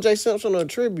O.J. Simpson a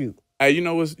tribute. Hey, you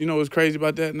know what's crazy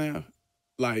about that now?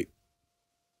 Like,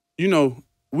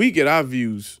 we get our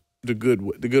views the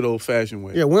good old-fashioned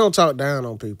way. Yeah, we don't talk down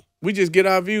on people. We just get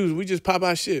our views. We just pop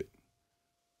our shit.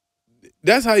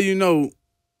 That's how you know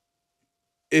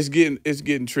it's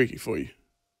getting tricky for you.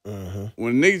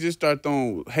 When niggas just start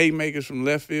throwing haymakers from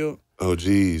left field. Oh,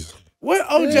 jeez. What,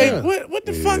 OJ? Yeah. What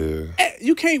the fuck?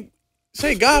 You can't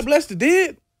say God bless the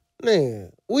dead?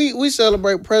 Man, we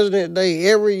celebrate President's Day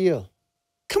every year.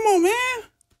 Come on, man.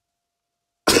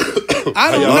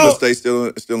 I don't know. Columbus Day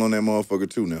still on that motherfucker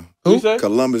too now. Who say?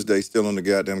 Columbus Day still on the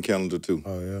goddamn calendar too.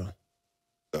 Oh yeah.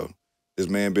 So this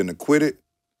man been acquitted.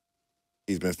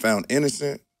 He's been found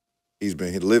innocent. He's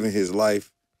been living his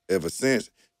life ever since.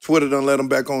 Twitter done let him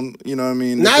back on, you know what I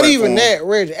mean? Not even that,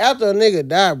 Reggie. After a nigga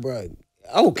died, bro.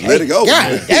 Okay. Let it go.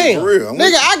 God damn. For real.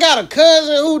 Nigga, I got a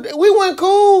cousin who, we weren't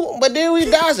cool, but then we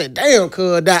died. I said, damn,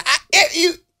 cuz died.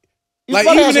 You like,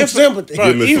 even even have if some sympathy.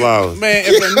 Give me flowers. Man,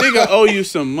 if a nigga owe you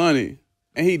some money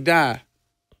and he die.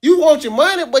 You want your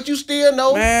money, but you still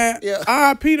know. Man, yeah.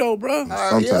 R.I.P. though, bro.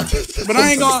 Sometimes. Yeah. But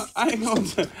I ain't gonna.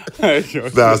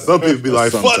 Nah, some people be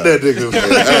like, fuck that nigga. Who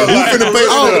finna pay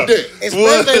for that?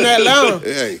 Especially in Atlanta.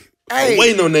 Hey. I'm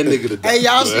waiting on that nigga to die. Hey,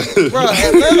 y'all see, bro,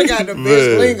 Atlanta got the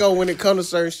best lingo when it comes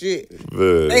to certain shit.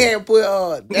 Man. They had put,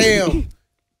 damn,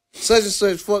 such and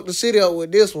such fucked the city up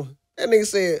with this one. That nigga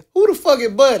said, who the fuck is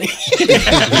Buddy?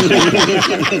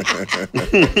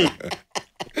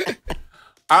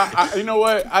 You know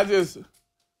what? I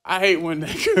hate when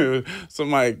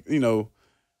somebody,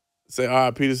 say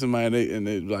R.I.P. to somebody and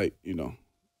they like,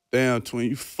 damn, twin,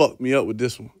 you fucked me up with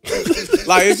this one.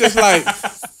 Like, it's just like,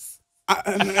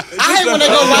 I hate when they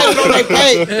go write it on their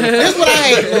page. This is what I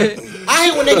hate. I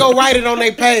hate when they go write it on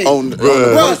their page.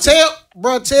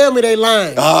 Bro, tell me they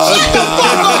lying. Like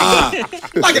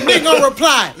a nigga gonna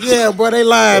reply. Yeah, bro, they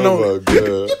lying on it. Get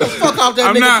the fuck off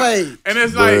that nigga page. And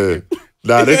it's like...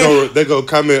 Nah, they go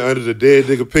comment under the dead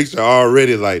nigga picture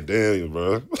already like, damn,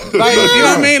 bro. Like, you know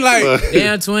what I mean? Like,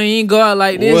 damn, twin, you ain't go out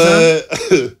like this, what?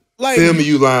 huh? Like, tell me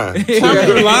you lying. Tell me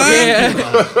you lying? Yeah.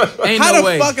 Ain't How no the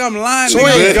way. fuck I'm lying? Twin,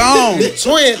 Nigga gone.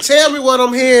 Twin, tell me what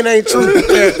I'm hearing ain't true.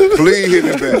 Please hit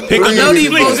me back. I know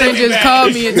these folks ain't just call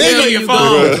me and tell me you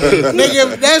gone.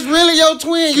 Nigga, if that's really your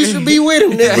twin, you should be with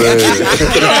him, nigga.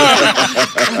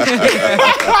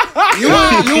 you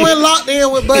ain't locked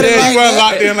in with Buddy like you weren't that.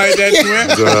 locked in like that,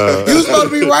 twin. You supposed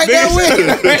to be right there with him.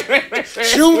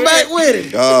 Shoot back with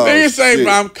him. Oh, Nigga say,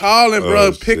 bro, I'm calling,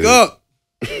 bro. Pick up.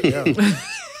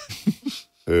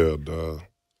 Hell, dog.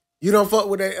 You don't fuck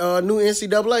with that new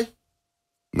NCAA?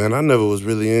 Man, I never was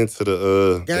really into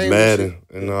the Madden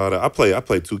and all that. I play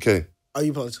 2K. Oh,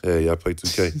 you play 2K? Yeah, I play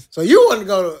 2K. So you want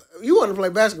to play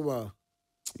basketball?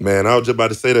 Man, I was just about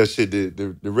to say that shit.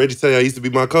 Did Reggie tell you I used to be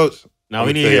my coach? No,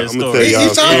 we need to hear a story.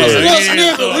 I'm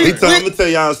gonna tell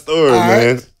y'all a story,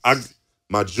 man.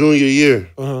 My junior year,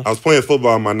 I was playing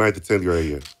football in my 9th to 10th grade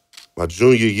year. My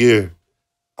junior year,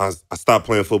 I stopped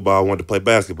playing football. I wanted to play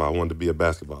basketball. I wanted to be a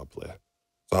basketball player.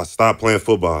 So I stopped playing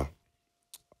football.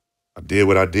 I did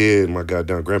what I did. My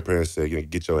goddamn grandparents said, you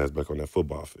get your ass back on that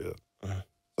football field.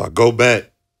 So I go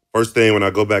back. First thing when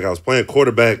I go back, I was playing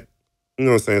quarterback, you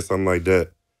know what I'm saying, something like that,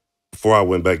 before I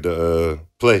went back to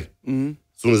play. Mm-hmm.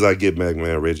 As soon as I get back,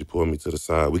 man, Reggie pulled me to the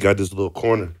side. We got this little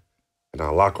corner in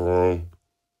our locker room.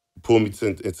 He pulled me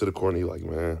into the corner. He like,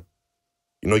 man,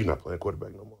 you know you're not playing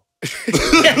quarterback no more.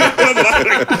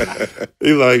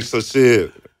 He like, so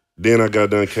shit. Then I got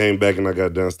done, came back, and I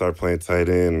got done, started playing tight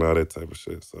end and all that type of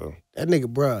shit. So that nigga,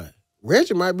 bro,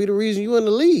 Reggie might be the reason you in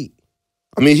the league.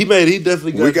 I mean, he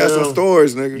definitely got. We got some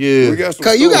stories, nigga. Yeah, we got some.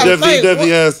 Cause stories. you got to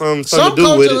definitely had something some to do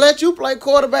with it. coaches let you play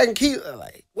quarterback and keep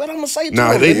like, what I'm gonna say to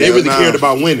Nah, him? they really cared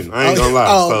about winning. I ain't gonna lie.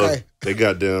 Oh, so okay. they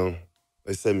got down.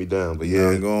 They set me down, but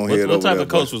yeah. What type of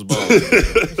coach was Ball?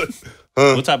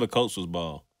 What type of coach was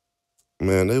Ball?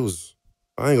 Man, they was.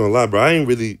 I ain't gonna lie, bro.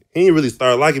 He ain't really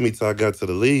started liking me till I got to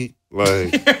the league.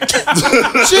 Like, shit,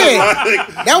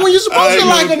 that when you supposed to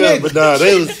like a nigga. But nah,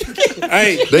 they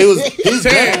was his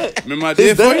dad. Remember I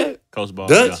did for you? Coach Ball,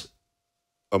 Dutch,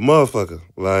 a motherfucker.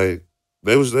 Like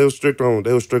they was strict on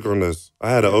us. I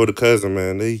had an older cousin,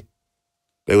 man. They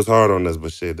was hard on us,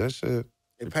 but shit, that shit.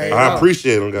 It paid I off.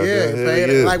 appreciate them, Yeah, goddamn. it paid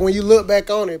Yeah. Like when you look back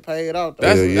on it, it paid off.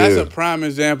 That's a prime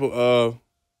example of,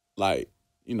 like,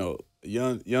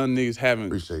 young niggas having.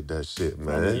 Appreciate that shit,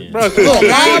 man. Bro,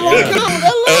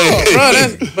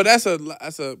 that's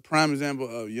a prime example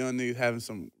of young niggas having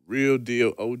some real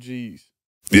deal OGs.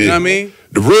 You know what I mean?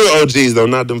 The real OGs though,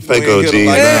 not them fake OGs.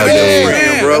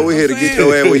 Bro, we here to get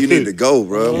your ass where you need to go,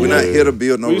 bro. We're not here to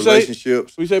build no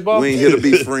relationships. We say, Bob? We ain't here to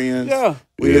be friends. Yeah.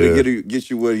 We here to get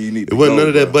you where you need to go. It wasn't none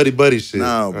of that buddy shit.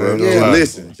 No, bro.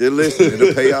 Just listen.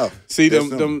 It'll pay off. See,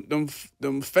 them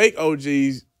fake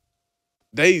OGs,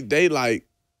 they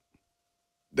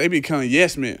become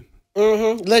yes men.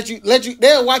 Mm-hmm. Let you.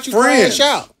 They'll watch you crash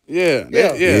out. Yeah.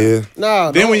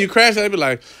 No. Then when you crash out, they be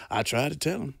like, I tried to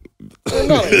tell him.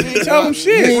 No, you ain't tell him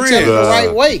shit. You ain't tell him the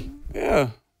right way. Yeah.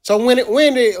 So when it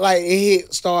like it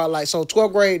hit start like so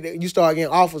 12th grade you start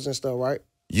getting offers and stuff, right?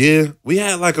 Yeah, we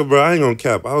had like a bro. I ain't gonna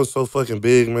cap. I was so fucking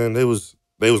big, man. They was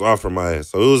offering my ass,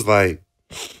 so it was like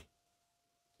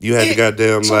you had to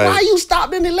goddamn so like. Why you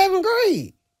stopped in 11th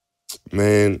grade?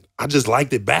 Man, I just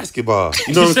liked it basketball.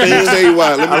 You know what I'm saying? Let me tell you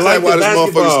why. Let me tell you why this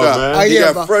motherfucker stopped. He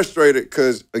got bro. frustrated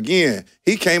because, again,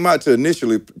 he came out to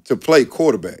initially to play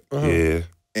quarterback. Yeah.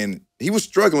 And he was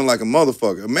struggling like a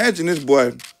motherfucker. Imagine this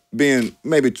boy being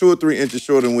maybe 2 or 3 inches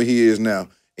shorter than what he is now,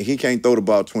 and he can't throw the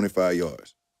ball 25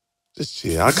 yards.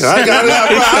 Yeah, I got it.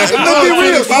 Let's be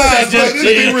real, bro.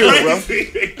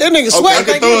 That nigga sweat. I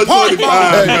can throw a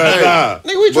 25.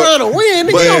 Nigga, we trying to win.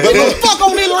 Nigga, you don't give a fuck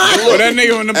on this line. But that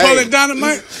nigga when the Napoleon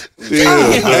Dynamite.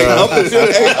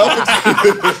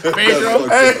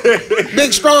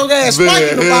 Big strong ass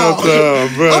spiking the ball.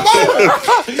 I'm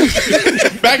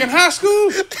over. Back in high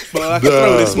school, but I can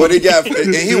throw this. What he got,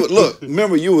 and he would look.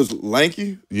 Remember, you was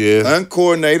lanky,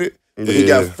 uncoordinated. And he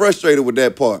got frustrated with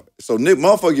that part. So Nick,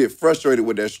 motherfucker, get frustrated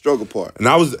with that struggle part. And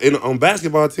I was on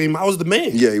basketball team. I was the man.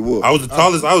 Yeah, he was. I was the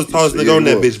tallest. I was the tallest nigga on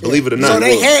that bitch. Believe it or not. So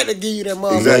they had to give you that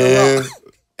motherfucker.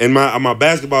 Exactly. And my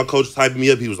basketball coach typing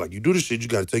me up. He was like, "You do this shit, you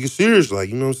got to take it serious." Like,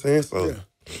 you know what I'm saying? So,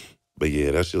 but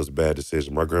yeah, that shit was a bad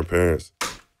decision. My grandparents,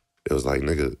 it was like,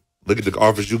 nigga, look at the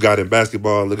offers you got in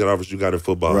basketball. Look at the offers you got in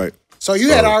football. Right. So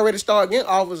you had already started getting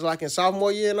offers like in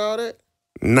sophomore year and all that?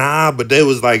 Nah, but they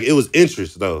was like, it was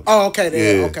interest though. Oh, okay.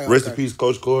 Then. Yeah. Okay. Rest in peace,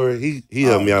 Coach Corey. He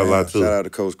helped me out a lot too. Shout out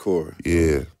to Coach Corey.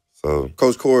 Yeah. So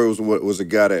Coach Corey was a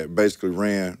guy that basically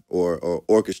ran or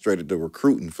orchestrated the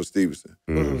recruiting for Stevenson.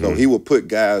 Mm-hmm. So he would put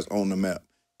guys on the map.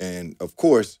 And of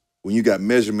course, when you got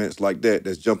measurements like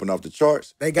that's jumping off the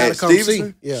charts, they gotta come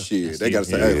Stevenson, see. Yeah. Shit, they gotta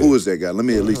say, hey, who is that guy? Let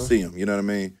me at least see him. You know what I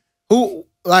mean? Who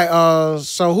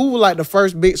so who was like the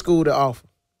first big school to offer?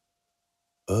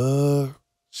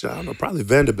 I don't know, probably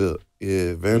Vanderbilt.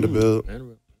 Yeah, Vanderbilt.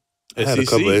 I had a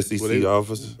couple of SEC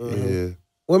offers. Yeah.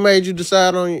 What made you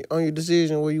decide on your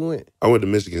decision where you went? I went to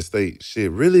Michigan State. Shit,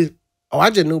 really? Oh,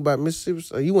 I just knew about Mississippi.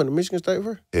 So you went to Michigan State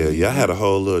first? Yeah, I had a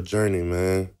whole little journey,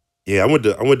 man. Yeah, I went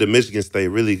to Michigan State.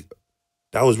 Really,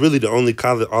 that was really the only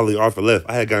college offer left.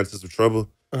 I had gotten into some trouble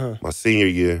my senior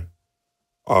year.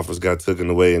 Offers got taken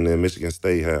away, and then Michigan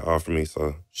State had offered me.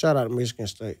 So shout out to Michigan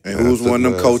State. And who's one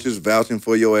of them coaches vouching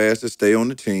for your ass to stay on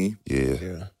the team?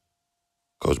 Yeah.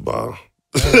 Coach Ball.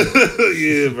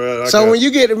 Yeah, bro. So when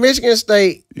you get to Michigan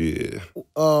State, see,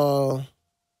 I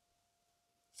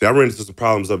ran into some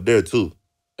problems up there too.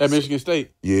 At Michigan State?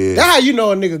 Yeah. That's how you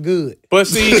know a nigga good. But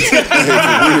see, I'm sitting there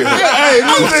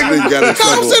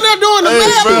doing the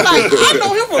math. I'm like, I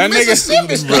know him from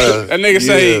Mississippi State. That nigga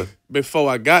say, before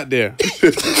I got there,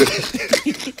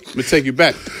 let me take you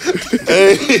back.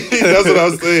 Hey, that's what I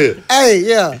was saying. Hey,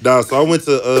 yeah. Nah, so I went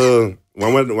to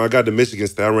when I got to Michigan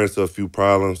State, I ran into a few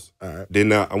problems. All right.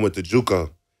 Then I went to JUCO.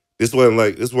 This wasn't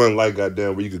like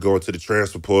goddamn where you could go into the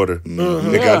transfer portal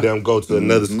and goddamn go to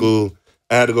another school.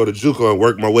 I had to go to JUCO and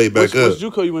work my way back up. Which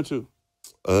JUCO you went to?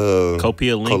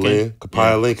 Copiah Lincoln.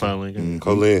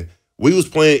 Colin. We was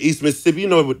playing East Mississippi. You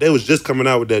know, they was just coming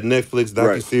out with that Netflix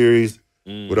docuseries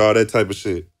with all that type of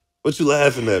shit. What you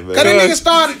laughing at, man? Cause that nigga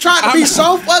started trying to be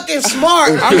so fucking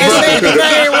smart and saying the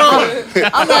name wrong.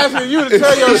 I'm asking you to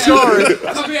tell your story.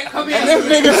 And this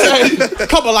nigga say,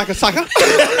 couple like a sucker.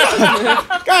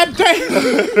 God damn.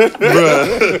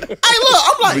 Bruh. Hey, look,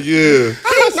 I'm like, Yeah.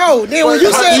 I don't know. Then when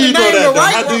you said the name the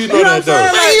right How do one, you know that, though?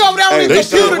 he over there on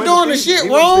his computer doing the shit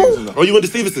wrong. Oh, you went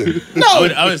to Stevenson? No,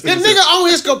 I was this nigga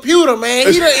on his computer, man.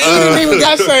 He didn't even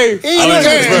got say. He ain't even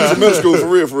It's middle school for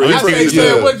real. I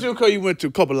said, what JUCO you went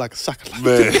to? Couple like a sucker.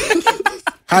 Man.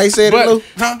 How he said it, Lou?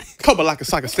 Couple like a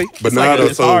sucker state. But now,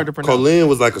 though, so Colin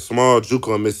was like a small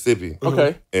JUCO in Mississippi.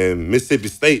 Okay. And Mississippi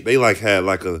State, they like had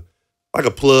like a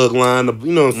plug line,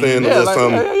 you know what I'm saying?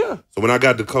 Yeah, Yeah. So when I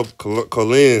got to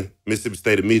Colin, Mississippi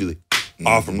State immediately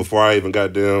offered before I even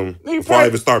got them, before I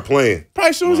even start playing. Probably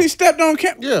as soon as he stepped on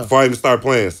campus. Yeah. Before I even start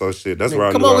playing. So shit, that's where I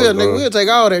knew Come over I here, was nigga. going. We'll take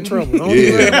all that trouble. Don't For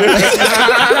real.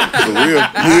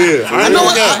 Yeah.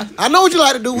 I know what you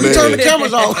like to do. We Man. turn the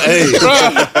cameras off. Hey,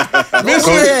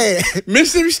 Mississippi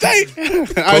Mississippi State.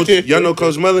 Coach, y'all know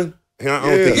Coach Mullen? I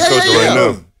don't think he's coaching right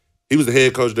now. He was the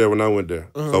head coach there when I went there.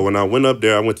 So when I went up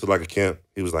there, I went to like a camp.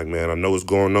 He was like, man, I know what's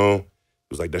going on. He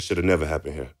was like, that should have never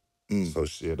happened here. So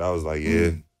shit, I was like,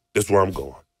 yeah, this where I'm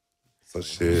going. So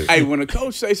shit. Hey, when a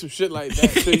coach say some shit like that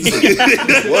to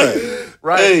you, What?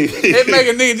 right? Hey. It make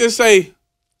a nigga just say,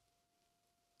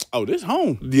 oh, this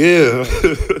home. Yeah.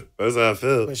 That's how I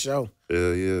felt. For sure.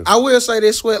 Yeah. I will say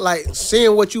this, Sweat, like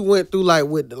seeing what you went through, like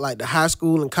with the high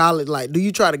school and college. Like, do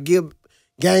you try to give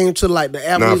game to like the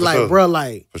athletes, for like sure. bro,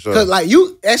 like For sure. cause like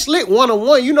you at Slick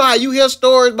 1-on-1, you know how you hear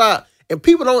stories about and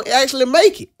people don't actually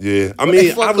make it. Yeah. I But mean,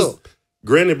 they fuck up.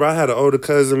 granted, bro, I had an older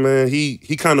cousin, man. He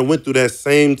kind of went through that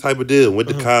same type of deal. Went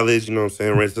to college, you know what I'm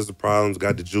saying? Ran into some problems,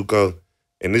 got the JUCO.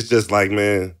 And it's just like,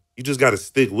 man, you just got to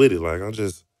stick with it. Like, I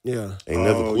just Yeah. ain't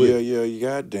never quit. Yeah, you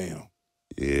goddamn.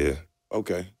 Yeah.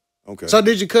 Okay. So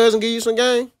did your cousin give you some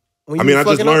game? When I you mean, I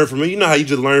fucking just learned up? from it. You know how you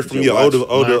just learn from Just your watch. older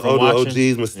Learn from watching.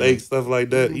 OGs, mistakes, stuff like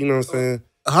that. You know what I'm saying?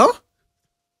 Huh?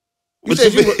 You What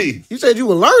said you you, mean? you said you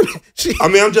were learning. Shit. I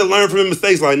mean, I'm just learning from your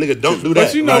mistakes. Like, nigga, don't do that.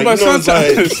 But you know, like, but it's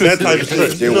sometimes- like, that type of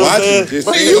shit. You know what I'm saying? Just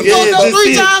But see you it. fucked up just 3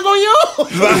 see it. times on your own.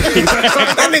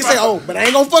 That nigga say, oh, but I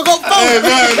ain't gonna fuck up 4.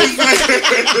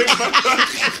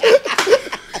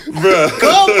 Bruh.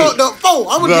 Cub fucked up 4.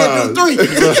 I'm gonna get through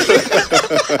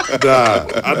 3. Nah,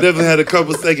 I definitely had a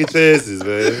couple second chances,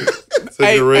 man. Took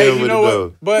Hey, the ram you with know it, what?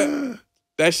 though. But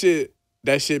that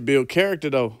shit build character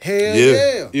though. Hell Yeah.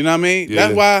 yeah. You know what I mean? Yeah.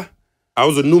 That's why. I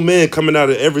was a new man coming out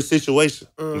of every situation.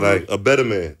 Like, a better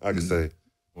man, I could say.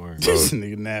 This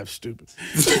nigga Navv stupid.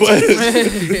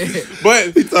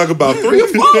 But He talk about 3 or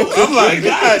 4. I'm like,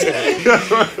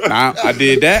 God. nah, I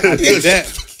did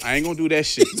that. I ain't gonna do that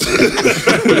shit.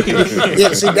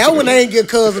 Yeah, see, that one ain't give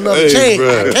cuz another Hey, chance.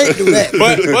 bruh. I can't do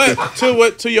that.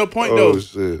 But to your point Oh, though,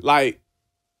 shit. like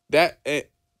that,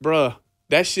 bruh,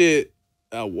 that shit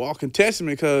a walking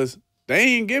testament because they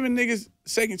ain't giving niggas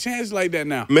second chances like that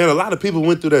now. Man, a lot of people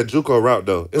went through that JUCO route,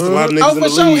 though. It's a lot of niggas Oh, in the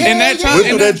for sure. league. Hell In that yeah. time- Went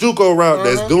through that JUCO route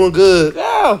that's doing good.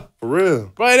 Yeah, For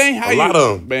real. but it ain't how A lot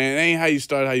of 'em. man. It ain't how you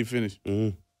start, how you finish.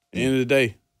 Mhm. End of the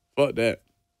day, fuck that.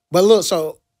 But look,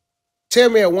 so tell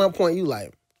me at one point you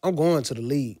like, I'm going to the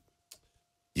league.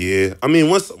 Yeah. I mean,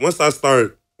 once I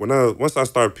start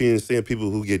seeing people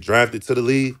who get drafted to the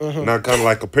league, and I kind of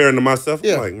like comparing to myself,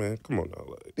 Yeah. I'm like, man, come on now.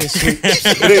 Like,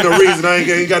 it ain't no reason I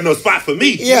ain't got no spot for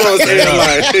me. Yeah. You know what I'm saying?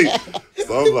 Like,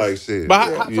 so I'm like, shit. But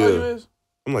how tall you is?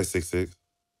 I'm like 6'6".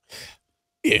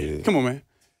 Yeah, come on, man.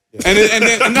 And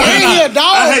then no, And he a dog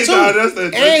I hate too.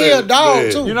 dog. And he a dog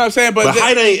yeah. too. you know what I'm saying? But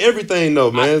height ain't everything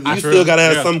though, man. You still gotta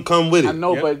have something come with it. I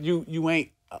know, but you ain't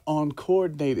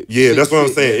uncoordinated. Yeah, that's what I'm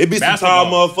 6'6". saying. It be some tall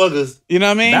motherfuckers. You know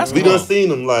what I mean? We done seen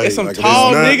them like It's some like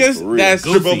tall it's not niggas real. that's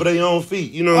trip over their own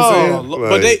feet. You know what I'm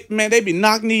saying? but they be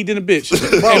knock-kneed in a bitch.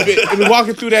 and be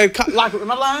walking through that locker.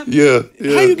 Am I lying? Yeah.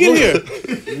 How you get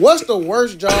here? What's the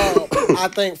worst job I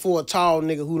think for a tall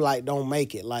nigga who like don't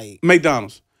make it? Like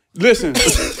McDonald's. Listen,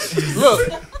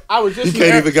 look, I was just You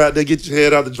can't even got there, get your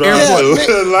head out the drive.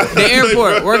 Airport. Like, The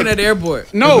airport, working at the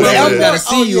airport. No, the airport. gotta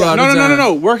see Oh, you yeah. all the time.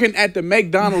 no. Working at the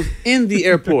McDonald's in the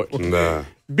airport. Nah.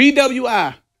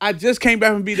 BWI. I just came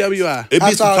back from BWI. It How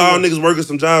be some tall tall you? niggas working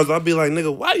some jobs. I'll be like,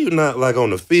 nigga, why you not like on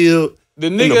the field, The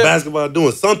in the nigga, basketball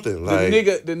doing something? Like,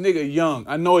 the nigga young.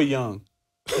 I know he young.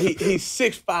 He's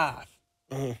 6'5".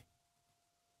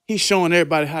 He's showing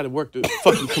everybody how to work the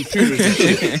fucking computers and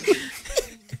shit.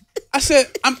 I said,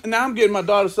 I'm getting my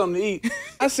daughter something to eat.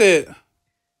 I said,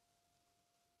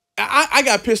 I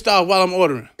got pissed off while I'm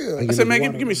ordering. I said,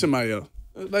 man, give me somebody else.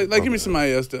 Like give me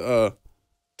somebody else to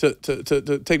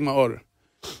take my order.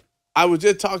 I was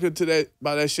just talking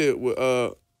about that shit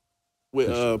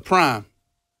with Prime.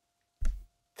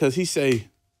 Cause he say,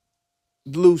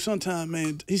 Lou, sometimes,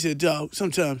 man, he said, dog,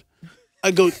 sometimes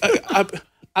I look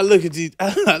at these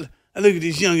I look at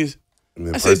these youngest.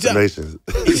 I said, dog. impersonations.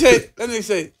 He said, that nigga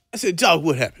say, I said, dog,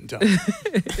 what happened, dog?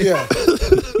 yeah.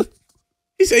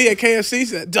 He said, yeah, KFC. He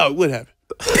said, dog, what happened?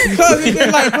 Cause he been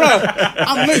like, bro,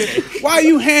 I'm looking. Why are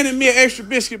you handing me an extra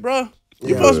biscuit, bro?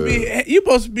 You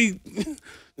supposed to be.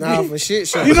 Nah, for shit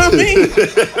show. You know what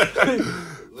I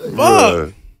mean?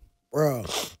 Fuck. Bro,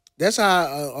 that's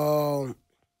how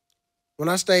when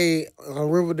I stayed on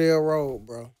Riverdale Road,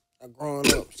 bro, I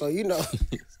growing up. So you know.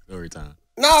 Story time.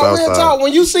 No, South real side. talk.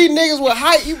 When you see niggas with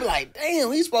height, you be like,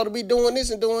 damn, he's supposed to be doing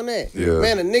this and doing that. Yeah.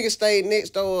 Man, a nigga stayed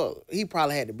next door. He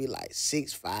probably had to be like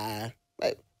 6'5".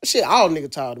 Like, shit, all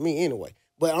nigga tall to me anyway.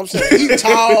 But I'm saying, he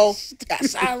tall, got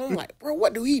silent. I'm like, bro,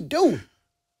 what do he do?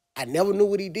 I never knew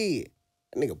what he did.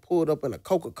 That nigga pulled up in a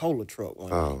Coca-Cola truck one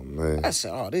day. Oh man. I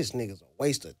said, oh, this nigga's a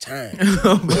waste of time.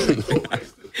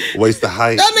 waste the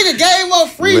height. That nigga gave up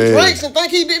free drinks and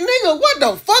think he did. Nigga, what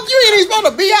the fuck? You ain't even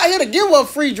supposed to be out here to give up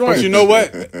free drinks. But you know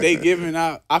what? They giving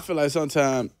out. I feel like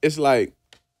sometimes it's like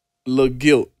a little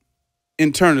guilt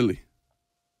internally.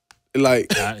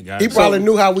 Like he probably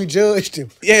knew how we judged him.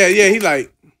 Yeah. He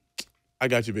like, I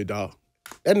got you, big dog.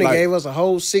 That nigga gave us a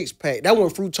whole 6-pack. That when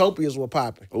Fruitopias were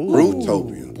popping.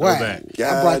 Fruitopia. Wow. I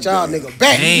brought y'all nigga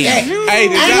back. Hey,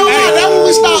 that when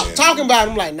we stopped talking about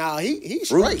him, like, nah, he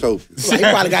straight. Like, he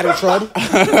probably got in trouble.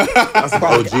 That's some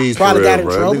OGs probably for got real, in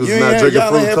bro. trouble. Niggas not drinking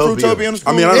Fruitopia in the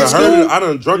school. I mean, I done heard it. I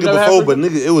done drunk it before, but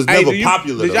nigga, it was never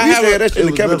popular. Did y'all have that shit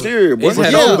in the cafeteria? It's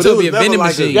had Fruitopia vending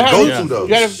machine. Go-to though.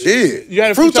 Shit. You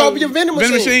had a Fruitopia vending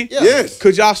machine? Yes.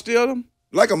 Could y'all steal them?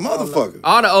 Like a motherfucker.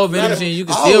 All the old vending machines you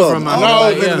can steal from. Nah,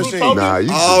 you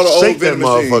shake that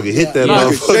motherfucker, hit that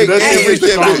motherfucker. That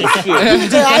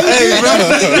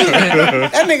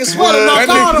That nigga sweater knocked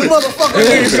all the motherfuckers.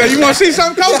 Nigga say, you want to see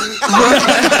something, coach?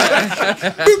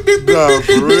 Nah,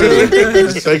 for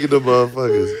real. Shaking the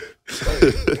motherfuckers.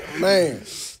 Man.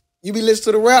 You be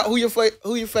listening to the rap? Who your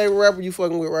favorite rapper you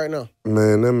fucking with right now?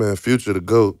 Man, that man Future the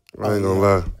GOAT. I ain't gonna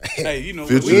lie. Hey, you know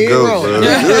Future the GOAT, bro.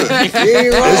 It's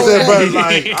that, bro,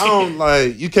 like, I don't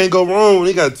like. You can't go wrong when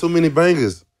he got too many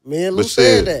bangers. Man, Lou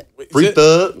said that. Free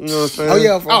Thug, you know what I'm saying? Oh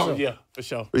yeah, for sure. Yeah, for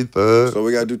sure. Free Thug. So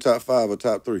we gotta do top 5 or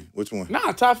top 3. Which one?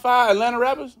 Nah, top 5 Atlanta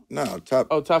rappers. No, top.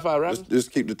 Oh, top 5 rappers.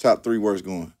 Just keep the top 3 worst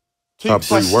going. Top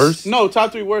 3 worst? No,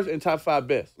 top 3 worst and top 5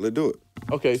 best. Let's do it.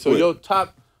 Okay, so your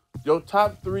top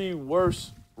 3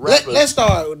 worst rappers. Let's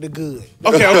start with the good.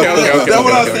 Okay. That's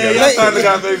what I'm saying. Y'all trying to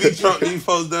got baby Trump these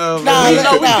folks down. Nah, we did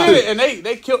it, and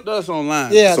they killed us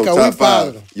online. Yeah, So cause top we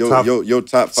followed 5. them. Your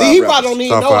top 5. See, he probably don't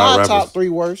even Top know 5 our rappers. top 3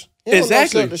 worst. He don't know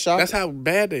Exactly. Silk the Shocker. That's how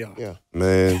bad they are. Yeah.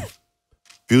 Man,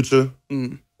 Future,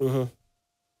 Mm-hmm.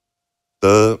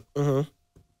 Thug, Mm-hmm.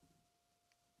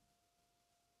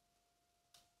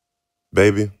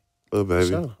 Baby, little baby.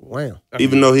 So, wow.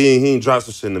 Even though he ain't dropped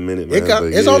some shit in a minute, man.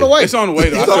 It's on the way. It's on the way,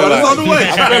 though. It's on the way.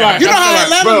 You know how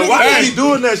Atlanta Bro, niggas why think? is he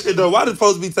doing that shit though? Why the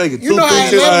folks be taking You know how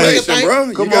 2 3 Atlanta shit niggas think? Bro,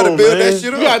 you Come gotta on, build man. that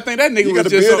shit up. You gotta think that nigga You was gotta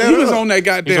just build that he was up. on that He's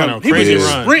on goddamn. a He was crazy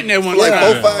just run. sprinting at one Like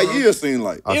time. 4-5 years seem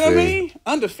like. I You know what I feel mean?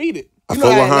 Undefeated. I You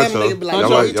fuck know with how Atlanta Honcho. niggas be like, Y'all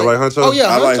like Honcho? Oh, yeah.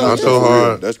 I like Honcho. Honcho Honcho for hard.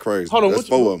 real. That's crazy. Hold on, That's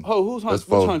 4 of them. who's That's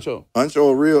Honcho?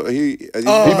 Honcho real. He He from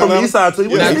the east side too. He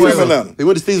went Yeah, to he from Stevens. Atlanta. He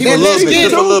went to Stevens He for a let little Let's bit. Get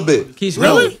Just It. for a little bit. Keith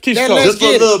Really? Keith That Cole. Let's Just for a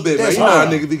Get It. little bit, man. That's You know how hard.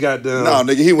 niggas be goddamn. No,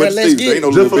 nigga, he went to Let's Stevens. Get Ain't no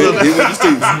It. little Just a bit. He went to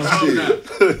Stevens.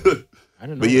 Shit. I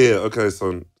didn't know. But yeah, okay,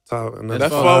 so top and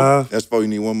That's 5. That's 4. You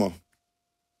need one more.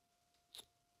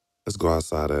 Let's go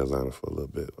outside of Atlanta for a little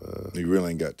bit. You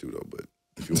really ain't got to though, but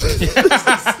if you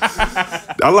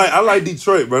I like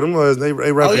Detroit, bro. Them boys, they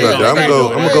rapping yeah, out there. I'm they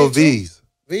gonna got go it. V's.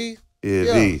 V? Yeah,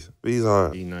 Yeah. V's. V's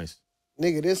hard. Be nice.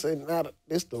 Nigga, this ain't not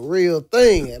this the real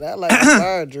thing. And I like the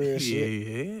fire drill shit.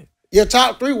 Yeah. Your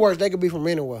top 3 worst, they could be from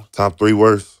anywhere. Top 3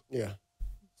 worst. Yeah.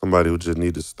 Somebody who just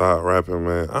need to stop rapping,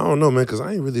 man. I don't know, man, because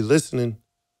I ain't really listening.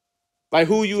 Like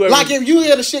who you ever? Like if you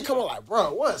hear the shit come on, like,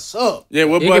 bro, what's up? Yeah,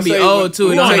 what It boy could be say old when- too. It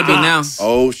when don't he have to be take now.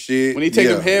 oh shit. When he take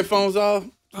yeah. them headphones off,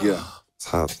 Yeah.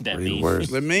 Top That 3 mean.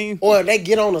 worst. let me. Or they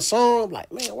get on a song,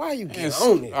 like, man, why you getting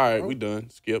on it? All right, bro? we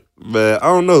done. Skip. But I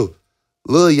don't know.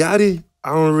 Lil Yachty, I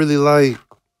don't really like.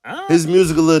 Ah, His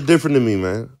music a little different than me,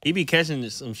 man. he be catching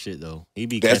some shit though. He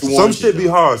be That's catching one. Some shit be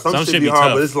hard. Some shit be hard,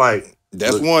 tough. but it's like,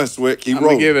 That's one, Sweat. Keep I'm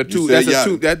rolling. gonna give it a You 2. said That's a Yachty.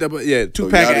 2. That 2 So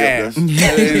pack of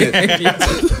Yachty up ass.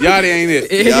 Yachty ain't it.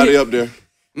 Yachty up there.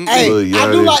 Hey, Lil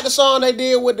I do Yachty. like the song they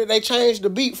did with it. They changed the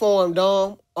beat for him,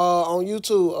 Dom, on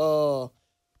YouTube.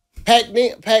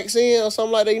 Packs In or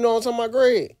something like that. You know what I'm talking about,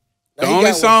 Greg? The Now, he only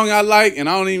got song I like, and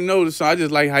I don't even know the song. I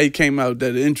just like how he came out with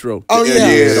that intro. Oh, Yeah,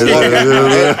 yeah. the walk.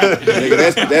 Nigga,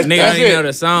 that's Nigga don't That's even it. know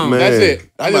the song. Man. That's it. I That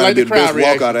just might like be the the crowd best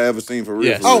reaction. walkout I ever seen for real.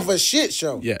 Yes. For Oh, real. for shit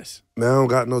show. Yes. man, I don't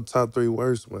got no top 3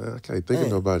 worst, man. I can't think of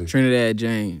nobody. Trinidad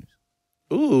James.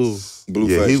 Ooh. Blueface.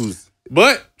 Yeah, he was.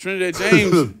 But Trinidad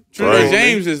James, Right.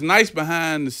 James is nice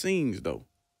behind the scenes though,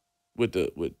 with the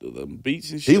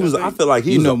beats and shit. He was. I feel like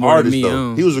he You was know an more than artist me,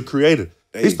 though. He was a creator.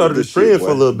 Hey, He started good the trend shit, for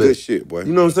boy. a little bit. Good shit, boy.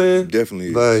 You know what I'm saying? Definitely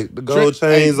is. Like the gold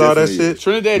Trin- chains, hey, all that definitely shit. is.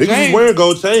 Trinidad Niggas James. was wearing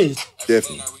gold chains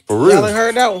Definitely. for Y'all real. ain't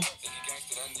heard that one?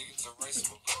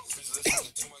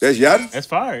 That's Yachty? That's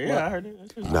fire. Yeah, I heard it.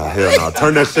 Nah, hell no.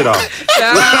 Turn that shit off.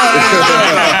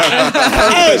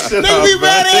 Hey, nigga be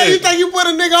mad at you. You think you put a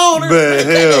nigga on it? Man,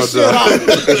 hell Shit no. off.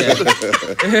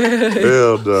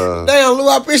 Hell no. Damn, Lou,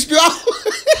 I pissed you off.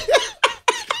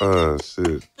 Oh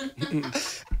shit.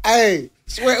 Hey,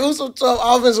 swear, who's some tough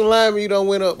offensive lineman you done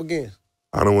went up against?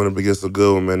 I don't want to against a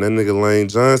good one, man. That nigga Lane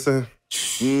Johnson.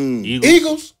 Eagles.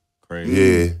 Eagles? Crazy.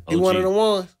 Yeah. He one of the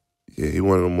ones. Yeah, he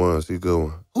one of them ones. He a good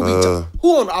one. Who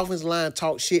on the offensive line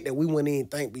talk shit that we wouldn't even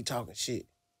think be talking shit?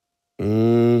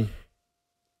 Dude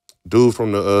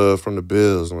from the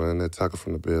Bills, man. That tackle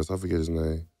from the Bills. I forget his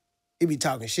name. He be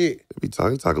talking shit. He talk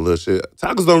a little shit.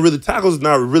 Tackles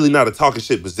not really a talking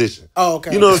shit position. Oh,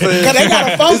 okay. You know what I'm saying? They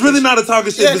gotta focus. It's really not a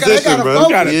talking shit position, bro. You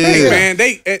gotta think, man.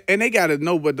 They gotta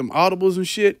know what them audibles and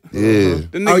shit. Yeah.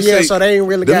 So they ain't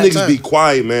really them got niggas time. be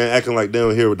quiet, man, acting like they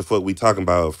don't hear what the fuck we talking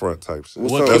about up front type shit.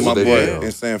 What's up with my boy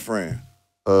in San Fran?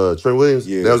 Trent Williams?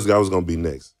 Yeah. That was the guy who was gonna be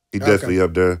next. He definitely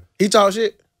up there. He talk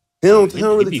shit? He don't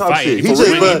really talk shit.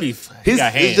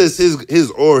 He just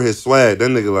his aura, his swag. That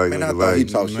nigga like, man, I thought he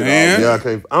talk shit. Yeah,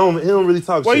 he don't really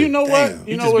talk shit. Well, you know what?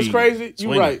 You know what's crazy?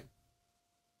 You right.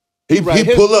 He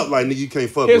pull up like, nigga, you can't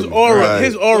fuck with me.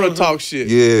 His aura talk shit.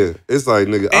 Yeah, it's like,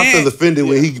 nigga, I feel offended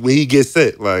when he gets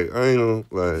set. Like, I ain't know,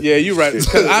 like. Yeah, you right.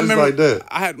 Because I remember like that.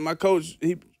 I had my coach.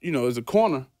 He, as a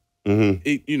corner. Mm-hmm.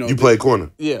 You play corner.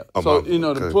 Yeah. So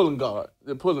the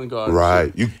pulling guard,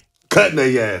 Right. You cutting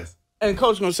their ass. And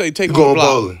coach gonna say, take you on the block.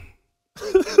 bowling.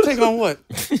 Take on what?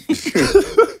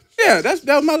 Yeah, that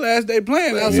was my last day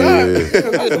playing outside.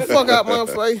 Get the fuck out my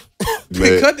face.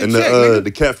 Cut the and check, nigga.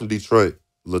 the cat from Detroit,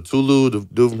 Latulu, the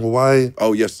dude from Hawaii.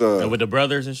 Oh yes, sir. And with the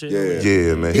brothers and shit.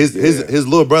 Yeah, man. His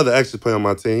little brother actually play on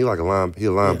my team. He like a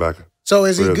linebacker. So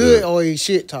is he good or he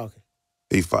shit talking?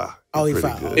 He fine. Oh, he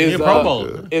fine. He's Pro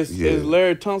Bowl. Is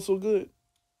Larry Tunsil good?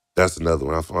 That's another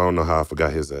one. I don't know how I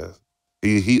forgot his ass.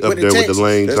 He up there with the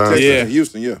Lane Johnson. Yeah,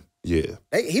 Houston. Yeah.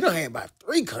 He done had about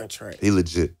 3 contracts. He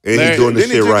legit. And he doing this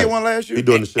shit right. Get one last year? He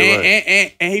doing the shit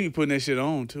right. And he be putting that shit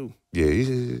on too. Yeah,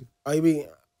 I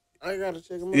gotta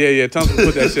check him out. Yeah, Tunsil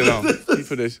put that shit on. He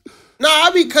put that shit.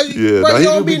 Nah, because he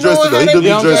don't be knowing how they be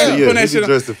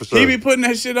dressing. for sure. He be putting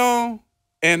that shit on.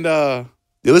 And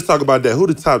let's talk about that. Who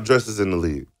the top dressers in the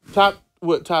league? Top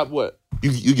what?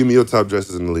 You give me your top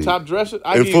dressers in the league. Top dressers?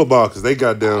 In football, because they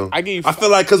got down. I give you I feel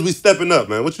like because we stepping up,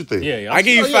 man. What you think? Yeah. I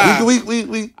give you 5.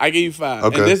 We I give you 5.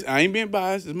 Okay. And this, I ain't being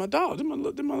biased. It's my dog. This my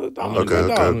little dog.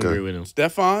 Okay. I agree with him.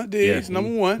 Stephon Diggs,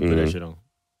 number 1. Put that shit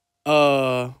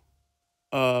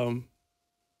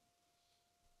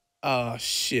on.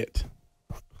 Shit.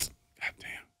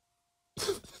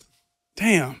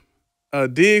 Damn.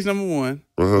 Diggs, number 1.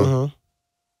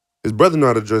 His brother know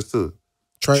how to dress too.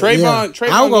 Trayvon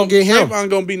I was gonna get him. Trayvon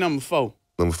gonna be number 4.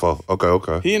 Number 4.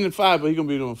 Okay. He in the 5, but he gonna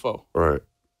be number 4. Right.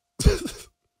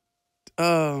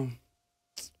 God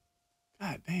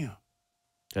damn.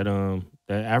 That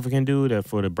African dude that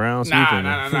for the Browns Nah, sneaker,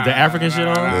 nah, the African shit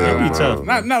on, that'd be tough.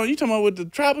 No, you talking about with the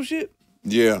tribal shit?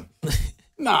 Yeah.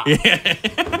 Nah.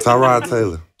 Tyrod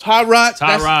Taylor.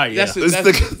 Tyrod, yeah. That's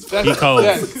he cold.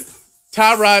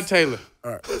 Tyrod Taylor.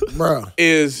 All right, bro.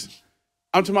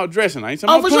 I'm talking about dressing. I ain't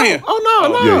talking about playing. Sure. Oh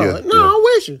no, I'm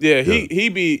with you. Yeah,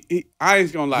 he I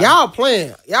ain't gonna lie. Y'all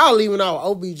playing. Y'all leaving out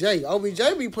OBJ.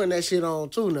 OBJ be putting that shit on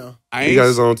too now. He got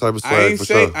his own type of swag for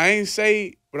sure. I ain't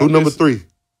say. Who number 3?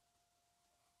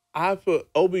 I put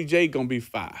OBJ gonna be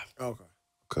 5.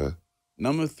 Okay.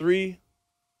 Number 3.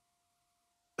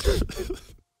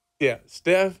 Yeah,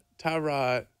 Steph,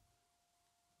 Tyrod.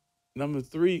 Number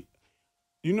 3.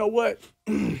 You know what?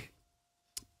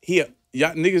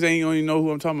 Y'all niggas ain't gonna even know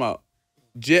who I'm talking about.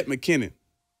 Jet McKinnon.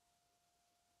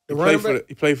 He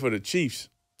played for the Chiefs.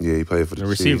 Yeah, he played for the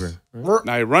receiver.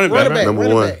 Now he running back.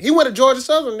 Number 1. He went to Georgia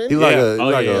Southern, didn't he? He like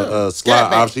a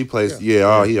slot option. He plays. He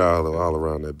all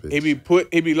around that bitch.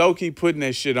 He be low key putting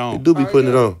that shit on. He do be putting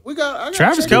it on.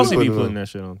 Travis Kelce be putting that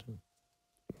shit on too.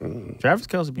 Travis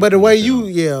Kelce. But the way Marshall,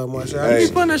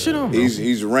 he's putting that shit on.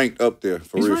 He's ranked up there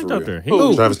for real. He's ranked up there.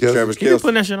 Travis Kelce. He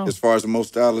putting that shit on. As far as the most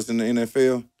stylists in the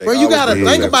NFL, bro, you gotta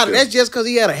think about it. That's just because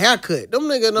he had a haircut. Them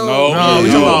niggas know.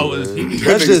 No.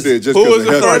 That's just who was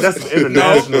the first? That's some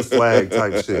international swag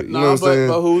type shit. You know what I'm saying?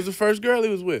 But who was the first girl he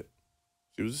was with?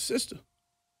 She was a sister.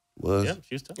 Yeah,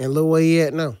 she's tough. And look where he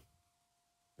at now.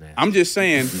 I'm just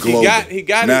saying global. he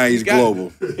got now he's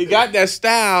global. He got that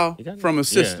style from a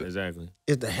sister. Yeah, exactly.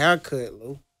 It's the haircut,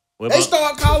 Lou. What They about-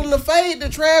 start calling the fade to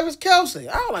Travis Kelce.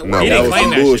 I was like, No, what? He that didn't was claim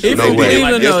some that shit. bullshit. No way.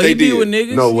 Yes, they He be did. with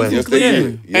niggas. No way. Yes, they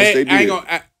did. Yes, they did.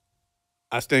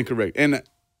 I stand correct. And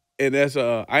that's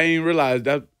I ain't realized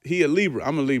that he a Libra.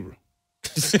 I'm a Libra.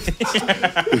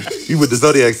 You with the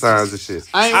zodiac signs and shit.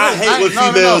 I hate when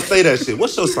females say that shit.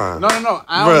 What's your sign? No.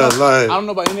 I don't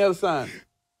know about any other sign.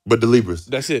 But the Libras.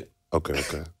 That's it. Okay.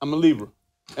 I'm a Libra.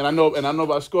 And I know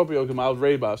about Scorpio because I was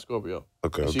raised by a Scorpio.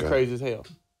 Okay. She crazy as hell.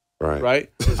 Right.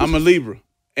 I'm a Libra.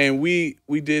 And we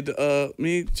did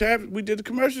me and Travis, we did the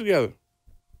commercial together.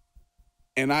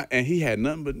 And he had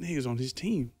nothing but niggas on his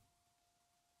team.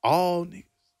 All niggas.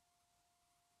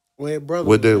 Well, brother.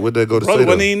 Would they go to Brother say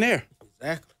wasn't though? even there.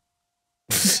 Exactly.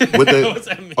 What What's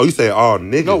that mean? Oh, you say all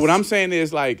niggas? No, what I'm saying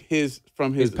is like his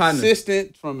partner.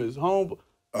 assistant, from his home.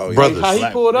 Oh, yeah. Brothers. How he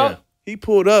Black, pulled up? yeah. He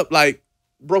pulled up like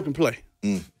broken play.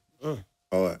 All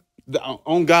right.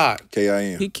 On God.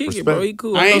 KIM. He kick it, bro. He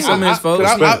cool. I I know ain't. some of his folks.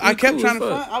 I He kept cool trying as to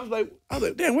fuck. find. I was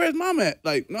like, damn, where's mom at?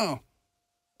 Like, no.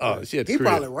 Oh, she at the He crib.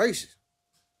 probably racist.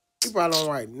 He probably don't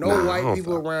like no Nah, I white don't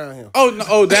people think- around him. Oh, no,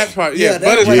 oh, that part. Yeah, Yeah,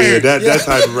 but his that- Yeah, parents. that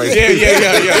type of race. Yeah.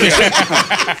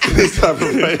 This type of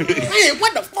race. Man,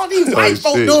 what the fuck these white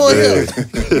folk shit, doing man.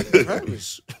 here?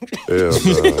 Travis. Hell, nah.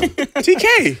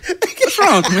 TK. What's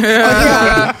wrong?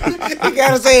 You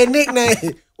gotta say a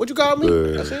nickname. What you call me?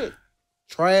 Yeah. That's it.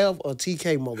 Trav or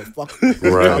TK, motherfucker.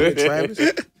 Right. Call me Travis.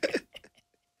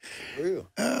 Real.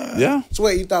 Yeah.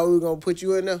 Swear you thought we were gonna put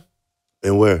you in there?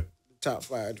 And where? Top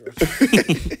 5 dress.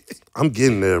 I'm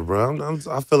getting there, bro.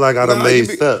 I feel like I done Nah, made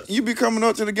you steps. You be coming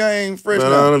up to the game fresh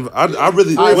Man, now. I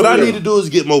really, right, what I for need real. to do is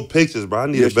get more pictures, bro. I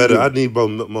need Yes, a better, you do. I need more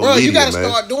Bro, media, you gotta man.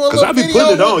 start doing Cause I little be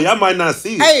putting it videos. on. Y'all might not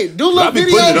see it. Hey, do I little be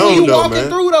videos putting it when on, you though, walking man.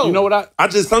 through though. You know what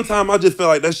Sometimes I just feel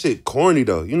like that shit corny,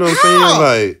 though. You know what How? I'm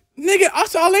saying? nigga,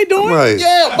 that's all they doing. Like,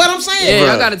 Yeah, but I'm saying. Yeah,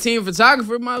 Bruh. I got a team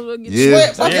photographer. Might as well get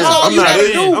yeah. Sweat, Yeah. that's all I'm you not.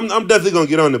 gotta do. I'm definitely gonna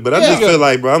get on it, but I Yeah. just feel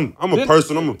like, bro, I'm a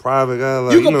person. I'm a private guy.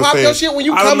 Like, You can know what pop I'm your saying? shit when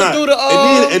you I'm coming not- through the,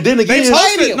 and then They again, posted.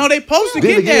 stadium. No, they posted.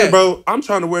 then Get again, that. bro, I'm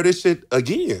trying to wear this shit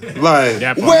again. Like,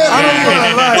 That part. Where- I don't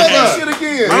want to Wear that shit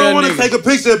again. I don't want to take a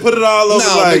picture and put it all over.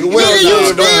 Nah, like, nigga, wear Nigga, that you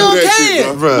shit. Don't still do that can. shit,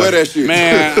 bro. Bruh. Wear that shit.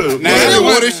 Man, Nah, nah, nigga,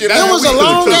 wear this shit. It was a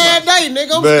long ass day,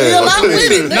 nigga. I'm Man. still out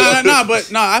with it, nigga. But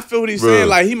I feel what he's Bruh. saying.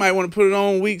 Like he might want to put it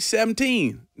on week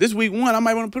 17. This week 1, I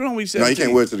might want to put it on week 17. No, you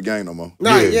can't wear it to the game no more.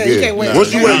 Nah, yeah, you can't wear Once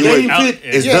it. you wear Yeah, game yeah. fit,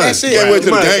 it's Yeah, done. that's it. You can't wear it to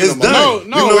the Right, game it's no more. done. No, You no, can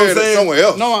know wear what I'm it saying? somewhere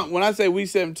else. No, when I say week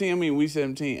 17, I mean week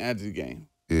 17 after the game.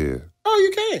 Yeah. Oh,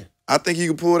 you can. I think you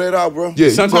can pull that out, bro. Yeah,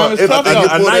 Sometimes it's if tough, a though.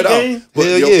 Pull night that out. game, But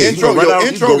hell your yeah, intro- you go right your out, you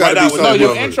intro go right gotta be out with No, something that your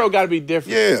different. intro got to be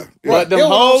different. Yeah. But them It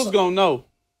was- hoes gonna know.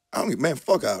 I don't, man,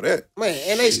 fuck all that. Man,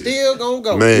 and they still gonna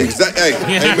go. Man, Hey,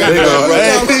 amen, They go, bro.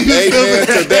 hey, Amen to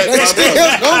They that. still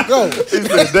gonna go.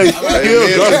 they still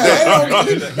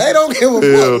They don't give a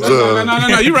Hell fuck. no. No,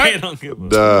 you They right. don't give a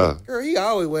Nah. Girl, he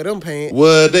always wear them pants.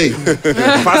 What they? If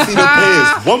I see the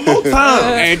pants one more time,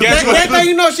 And guess That what? thing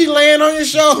you know she laying on your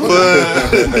shoulder.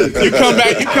 You come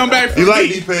back from you like me.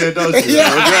 these pants, don't you?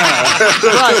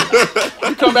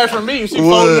 You come back from me and she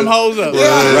folding them hoes up.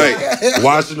 Right,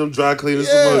 Washing them, dry cleaning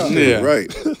Yeah. some more shit. Yeah.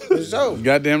 right. For sure.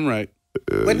 Goddamn right.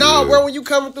 But no, bro, when you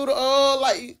coming through the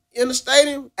like in the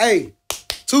stadium, hey,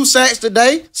 2 sacks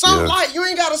today. Something Yeah. like you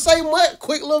ain't gotta say much.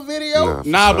 Quick little video.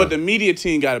 Nah, but the media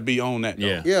team got to be on that. Though.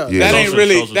 Yeah. Yeah. Yeah. That ain't Social-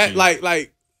 really social that team.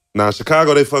 like. Nah,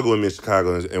 Chicago, they fucking with me in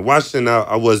Chicago. And Washington,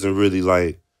 I wasn't really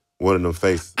like one of them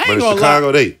faces. I ain't But in gonna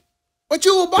Chicago, But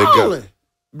you were got- balling.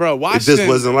 Bro, it Washington. just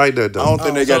wasn't like that I though. don't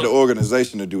think they got so- the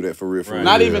organization to do that for real. For Right. real.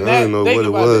 Not Yeah, even I that. didn't know Think what it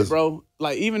about was. it, bro.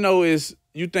 Like even though it's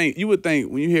you would think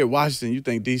when you hear Washington, you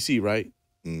think DC, right?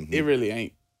 Mhm. It really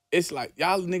ain't. It's like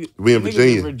y'all niggas. We in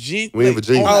niggas Virginia. We in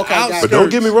Virginia. on the Okay, gotcha. But don't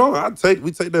get me outskirts. wrong,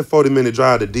 we take that 40-minute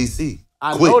drive to DC.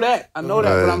 I quick. know that. I know that.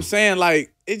 But Right. I'm saying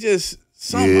like it just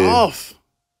something Yeah. off.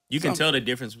 You can tell the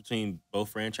difference between both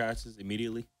franchises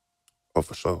immediately. Oh,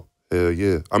 for sure. Hell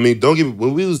yeah. I mean, don't get me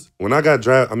when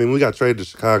we got traded to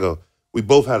Chicago, we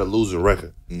both had a losing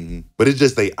record. Mhm. But it's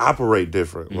just they operate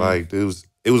different. Like it was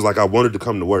like I wanted to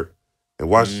come to work. In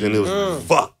Washington, it was like,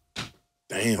 fuck.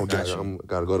 Damn, I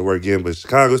gotta go to work again. But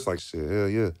Chicago, it's like shit, hell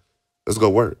yeah. Let's go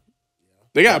work.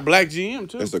 They got a black GM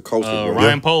too. that's a culture, bro.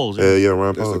 Ryan Poles. Hell yeah,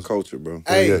 Ryan That's a Pauls. culture, bro.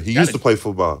 Hey, Yeah, he used to play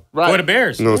football. For the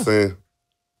Bears. You know what I'm saying?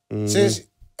 Mhm. Since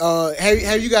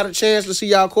have you got a chance to see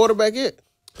y'all quarterback yet?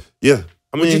 Yeah.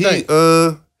 I What you mean,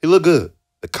 think? he looked good.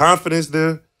 The confidence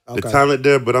there, the Okay. talent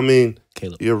there, but I mean,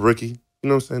 Caleb. you're a rookie. You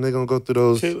know what I'm saying? They're gonna go through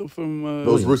those Caleb from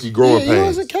rookie growing Yeah, you pains.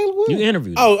 wasn't Caleb You Williams.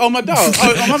 interviewed. Oh, my dog.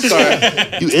 Oh, I'm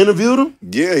sorry. You interviewed him?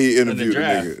 Yeah, he interviewed the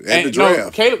draft. nigga at the Ain't- no,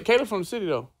 draft. Caleb from the city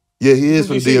though. Yeah, he is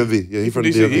from DC. DMV. Yeah, he from the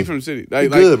DC. DMV. He from the city. He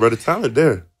Like, good, bro. The talent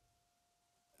there.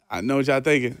 I know what y'all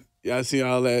thinking. Y'all see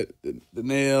all that, the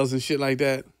nails and shit like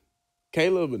that.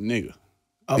 Caleb a nigga.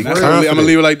 Oh, He for I'm real? confident. gonna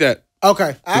leave it like that.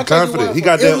 Okay. He I'll take confident. your He word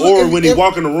got for it. that If- aura if- when he if-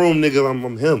 walk in the room, nigga.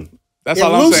 I'm him. That's If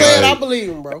all I'm Lou saying. said, I believe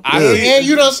him, bro. I Yeah. see. And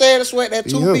you done said sweat that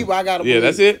 2 Yeah. people. I gotta Yeah, believe.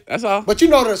 that's it. That's all. But you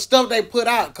know the stuff they put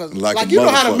out, cause Like like a you know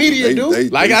how the motherfucker. media They- do. they-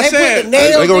 Like they- I They said, put the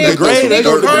nails They gonna in, degrade put it. the They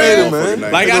gonna nigga degrade it, curls.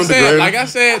 man. like They I gonna said, degrade like him. I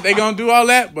said, they gonna do all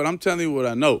that. But I'm telling you what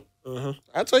I know.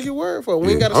 I take your word for it.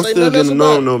 We ain't gotta I'm say still nothing else getting to about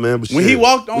know it. him, though, man. But When shit, he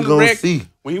walked on we the gonna red, see.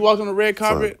 when he walked on the red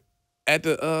carpet at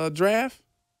the draft,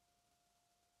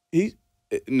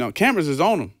 cameras is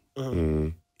on him.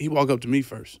 Mm. He walked up to me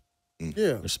first.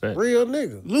 Yeah. Respect. Real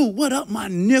nigga. Lou, what up, my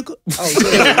nigga?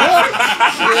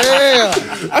 Oh, yeah.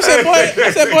 I said,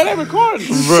 boy, they recording.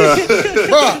 Bro,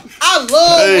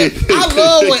 I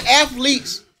love when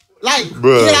athletes like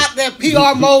get out that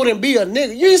PR mode and be a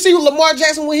nigga. You didn't see Lamar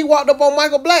Jackson when he walked up on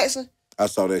Michael Blackson? I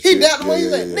saw that He shit. dapped him when he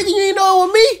said, nigga, you ain't know it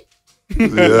was me? Yeah.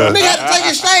 Nigga had to take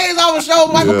his shades off and show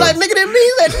Michael Black, nigga, that me.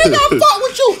 He said, nigga, I fuck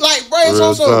with you. Like, bro, it's Real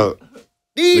also talk.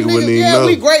 these Nigga wouldn't niggas, even yeah, know.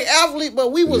 we great athletes,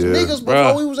 but we was niggas before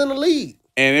Bruh. we was in the league.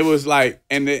 And it was like,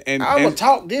 and I'ma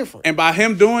talk different. And by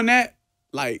him doing that,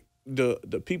 like the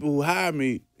people who hired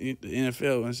me, the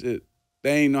NFL and shit,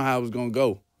 they ain't know how it was gonna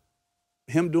go.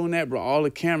 Him doing that, bro, all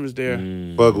the cameras there,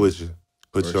 Fuck with you.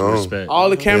 Put you on. Respect. all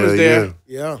the cameras there.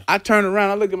 Yeah. I turned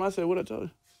around, I looked at him, I said, what I told you?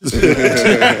 The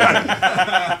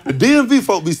DMV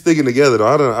folk be sticking together though.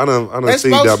 I don't They see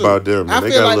that supposed to. about them. Man. I They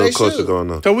feel got like a they little culture should.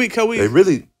 going on. Can we? They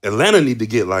really Atlanta need to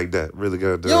get like that. Really got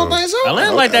You don't think so?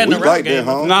 Atlanta like that in we the rap like game.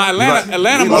 that, huh? Nah,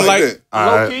 Atlanta we more like like that. low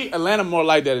Alright. key. Atlanta more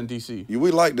like that in DC. Yeah, we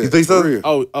like that. You think so? For real.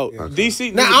 Oh,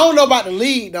 DC. Now, I don't know about the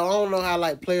league, though. I don't know how,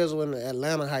 like, players in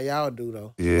Atlanta, how y'all do,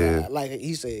 though. Yeah. Like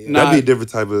he said. Nah. That'd be a different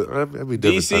type of. That'd be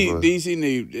different type of. DC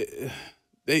need.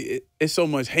 It's so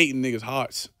much hate in niggas'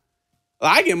 hearts.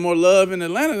 Like, I get more love in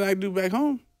Atlanta than I do back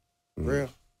home. Real.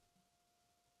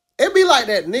 It be like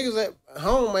that. Niggas at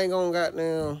home ain't gonna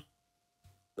goddamn.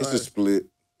 It's a split.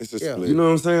 It's a split. You know what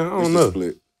I'm saying? I don't It's a know.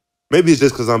 split. Maybe it's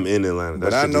just because I'm in Atlanta.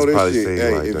 But That I shit know just this probably shit. say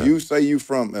Hey, like if that. you say you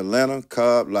from Atlanta,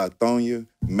 Cobb, Lithonia,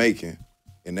 Macon,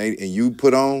 and you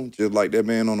put on just like that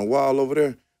man on the wall over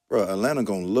there, bro, Atlanta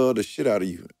gonna love the shit out of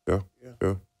you. Yeah.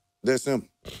 That simple.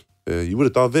 Yeah, you would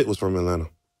have thought Vic was from Atlanta.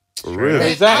 For real.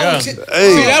 Exactly. Hey,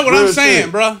 See, that's what real I'm saying,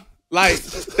 shit. bro. Like,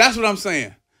 that's what I'm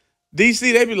saying.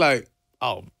 DC, they be like,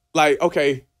 oh, like,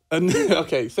 okay,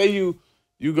 okay. Say you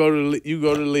go to the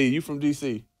league. You from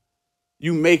DC.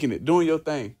 You making it, doing your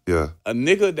thing. Yeah. A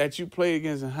nigga that you played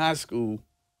against in high school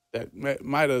that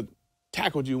might have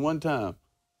tackled you one time.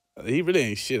 He really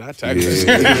ain't shit. I tackled him.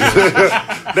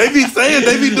 They be saying,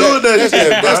 they be doing that shit.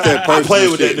 That's that I personal play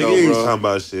with that shit, nigga. though, He ain't bro. talking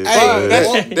about shit. Hey,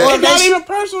 Yeah. It's not even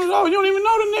personal, though. You don't even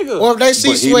know the nigga. Or if they see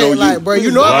But he Sweat, know like, you. bro,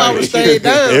 you know if I would have stayed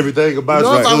down. Everything about You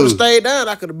know if I would you. have stayed down,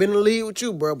 I could have been in the league with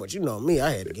you, bro. But you know me,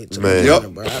 I had to get to Man. the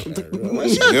Yep. bro.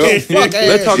 Shut Yep. the fuck Let's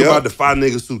ass. talk Yep. about the 5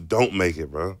 niggas who don't make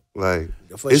it, bro. Like,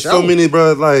 For it's sure. so many,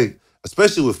 bro. Like,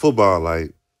 especially with football,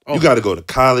 like, you got to go to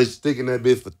college, stick in that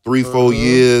bitch for 3-4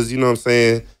 years. You know what I'm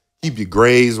saying? Keep your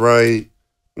grades right.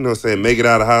 You know what I'm saying? Make it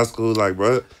out of high school. Like,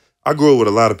 bro, I grew up with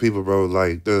a lot of people, bro.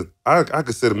 Like, I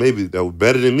consider maybe that were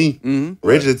better than me. Mm-hmm.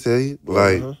 Reggie will tell you,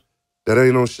 like, that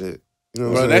ain't no shit. You know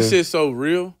what Bro, I'm that saying? shit's so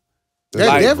real. That's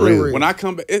Like, definitely real. When I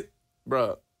come back,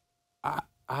 bro,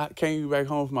 I came back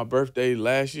home for my birthday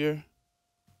last year.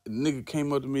 A nigga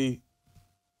came up to me,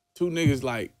 2 niggas,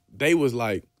 like, they was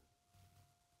like,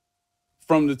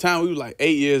 from the time we was like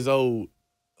 8 years old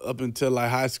up until like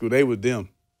high school, they was them.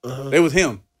 They was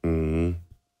him. Mhm.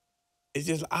 It's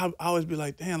just, I always be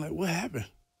like, damn, like, what happened?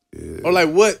 Yeah. Or like,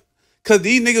 what? Because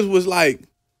these niggas was like,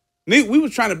 we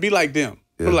was trying to be like them.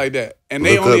 Put it like that. And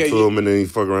they Look only up to them and then you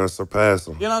fuck around and surpass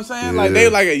them. you know what I'm saying? Yeah. Like, they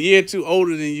like a year or 2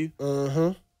 older than you.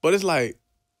 Mm-hmm. But it's like,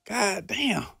 God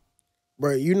damn.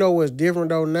 Bro, you know what's different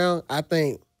though now? I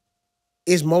think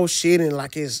it's more shit and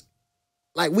like it's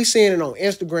like we seeing it on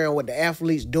Instagram what the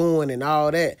athletes doing and all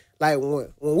that. Like when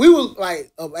we was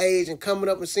like of age and coming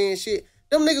up and seeing shit,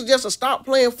 them niggas just to stop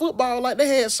playing football like they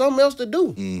had something else to do.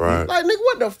 Right. Like nigga,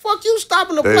 what the fuck you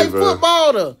stopping to Hey, play bro.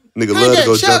 football to? Nigga hang love to at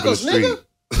go jump in the checkers,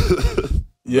 nigga. street.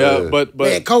 Yeah, Man. but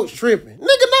Man, coach tripping. Nigga,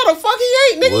 no the fuck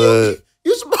he ain't, nigga. What?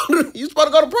 You supposed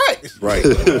to go to practice. Right.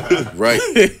 Right.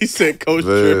 he said coach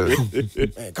Man.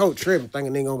 tripping. Man, coach tripping,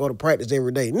 thinking they gonna go to practice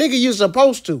every day. Nigga, you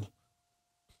supposed to.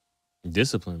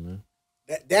 Discipline, man.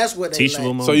 That's what they Teachable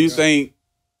lack. moment. So you think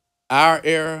our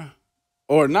era,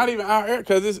 or not even our era,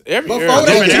 because it's every Before era. that- I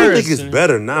Different eras. think it's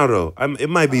better now, though. It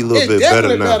might be a little It's bit better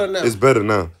definitely now. better now. It's better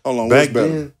now. Hold on, Back what's better?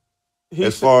 then, He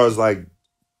as said- far as like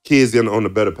kids getting on the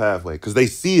better pathway, because they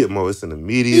see it more. It's in the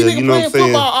media. These niggas You know what playing I'm saying?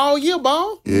 football all year,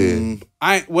 ball. Yeah.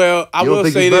 I You don't will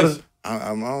think say it's this. better?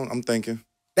 I'm thinking.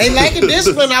 They lacking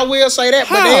discipline, I will say that,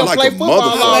 but How? they don't Like play a football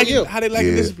motherfucker. all year. How they like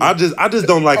Yeah. discipline? I just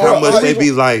don't like how much they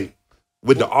be like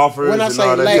with the offers When I and say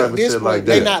all that lack type of shit discipline, like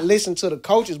they that. not listen to the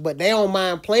coaches, but they don't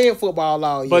mind playing football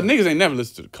all year. But niggas ain't never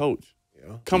listen to the coach.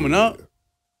 Coming up,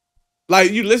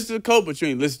 like you listen to the coach, but you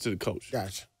ain't listen to the coach.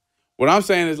 Gotcha. What I'm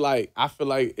saying is like, I feel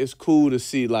like it's cool to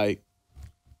see like,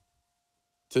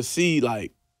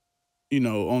 you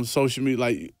know, on social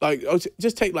media, like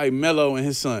just take like Melo and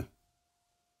his son.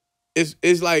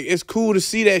 It's like it's cool to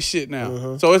see that shit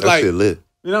now. So it's That like shit lit.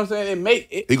 You know what I'm saying? It make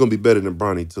it. He gonna be better than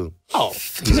Bronny too. Oh,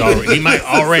 He might be. Hey, He might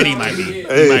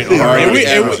already.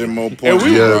 Averaging more points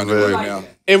than Bronny right now.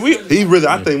 If we He really,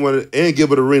 I think and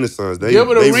Gilbert Arenas' sons. They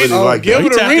Gilbert really like that.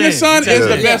 Gilbert tapped Arenas' in. son He is tapped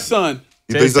the in. best son.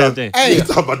 You think so? Hey, You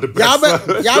talking about the y'all best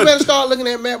better, y'all better start looking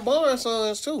at Matt Barnes'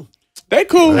 sons too. They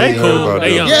cool. They cool.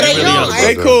 They young. Yeah, they really young.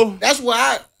 They cool. That's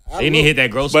why They need to hit that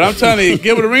growth. But I'm telling you,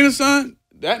 Gilbert Arenas' son,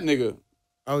 that nigga.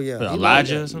 Oh yeah, he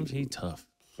Elijah like or something. He tough.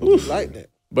 that. He like that.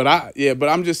 But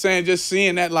I'm just saying, just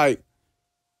seeing that, like,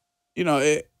 you know,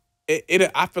 it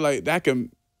I feel like that can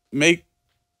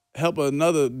help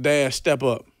another dad step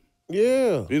up.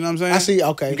 Yeah, You know what I'm saying? I see.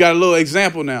 Okay, You got a little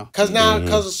example now. because now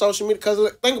because of social media. Because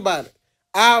think about it.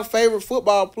 Our favorite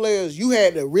football players, you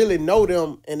had to really know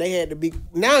them, and they had to be.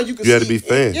 Now you can. You had to see- be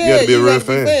fan. Yeah, You had to be a real had to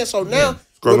be fan. So now,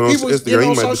 Scrolling when on people Instagram, get you on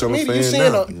might social become a media, you fan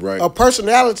seeing now. Right. a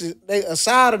personality, a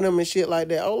side of them and shit like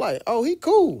that. Oh, he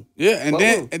cool. Yeah, and Well,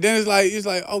 then it's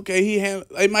like okay,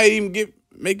 they might even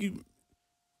make you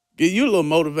get you a little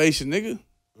motivation, nigga.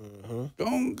 Go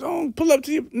on, pull up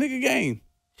to your nigga game.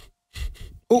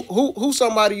 Who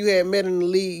somebody you had met in the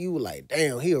league? You were like,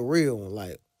 damn, he a real one.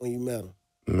 Like when you met him.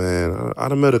 Man, I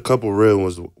done met a couple real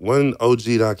ones. One OG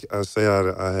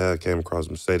that I had came across,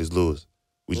 Mercedes Lewis.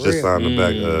 We just Real. signed him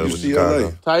back with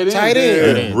Chicago. Tight end. Tight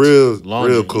end. Yeah, real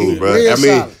Long- cool, he bro. real I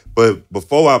mean, solid. but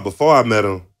before I met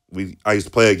him, I used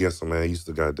to play against him, man. He used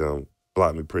to goddamn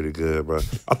block me pretty good, bro.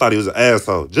 I thought he was an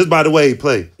asshole just by the way he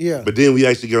played. Yeah. But then we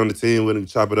actually get on the team with him,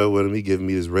 chop it up with him. He giving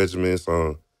me his regiments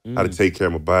on how to take care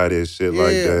of my body and shit like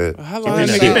that. How He long been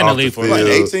that in nigga? the league for Like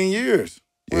like 18 years.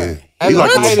 Yeah. As He a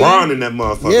like tight LeBron end? in that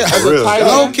motherfucker. Yeah, for as a real. tight end.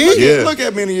 Low key. Yeah. Look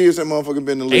at many years that motherfucker been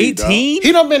in the league. 18.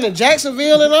 He done been to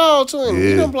Jacksonville and all too. And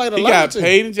he Yeah. done played a He lot got too.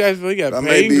 paid in Jacksonville. He got I paid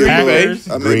may in be, Green Bay. Packers.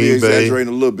 I may Green be Bay.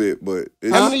 exaggerating a little bit, but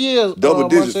it's How many years? double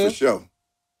digits Montez? for sure.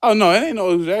 Oh no, it ain't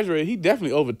no exaggerate. He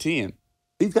definitely over 10.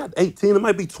 He got 18. It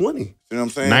might be 20. You know what I'm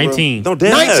saying? 19. No,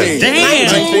 damn. 19. Damn.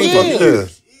 19 fucking years.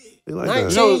 years. He like 19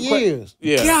 that. No, years.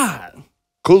 Yeah. God.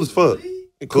 Cool as fuck.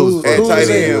 Cool as fuck. At tight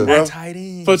Yeah, end, yeah. bro. That tight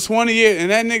end. For 20 years,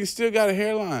 and that nigga still got a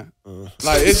hairline.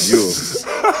 Like it's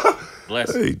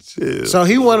Bless. Hey, chill. So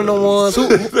he one of the ones.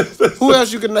 Who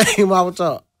else you can name off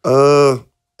the top?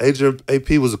 Adrian AP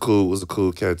was a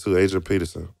cool cat too. Adrian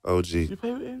Peterson, OG. You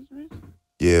play with Andrew?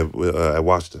 Yeah, at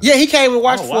Washington. Yeah, he came and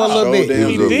watched Oh, for a wow. little Oh, bit. damn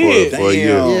He good did. For a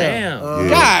year. Damn. Damn. Yeah.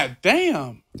 God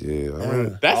damn. Yeah, I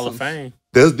mean, That's Hall of some- Fame.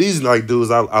 there's these like dudes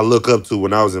I look up to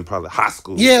when I was in probably high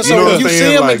school. Yeah, so know when what you I'm see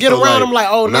saying? him and get around them like,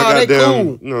 oh, when nah, I they got down,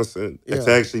 cool. You know what I'm saying? Yeah.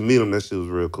 To actually meet them, that shit was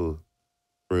real cool.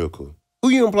 Real cool. Who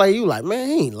you gonna play? You like, man,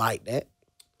 he ain't like that.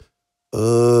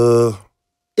 Uh,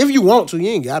 If you want to, you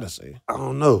ain't gotta say. I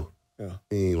don't know. Yeah.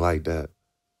 He ain't like that.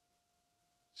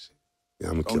 Yeah,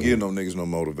 I'm Don't gonna give no niggas no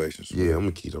motivation. Yeah, I'm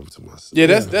gonna keep them to myself. Yeah,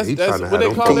 that's He that's tryna what have they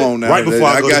them call Come it. on now. Right before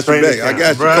I go to got you training back. I camp,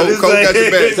 got you. bruh. Coach This got you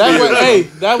ain't-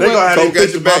 back. That was They gonna what have Coach their got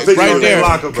picture your my back. picture Right on their there.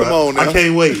 locker, bro. Come on now. I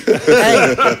can't wait.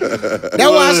 That's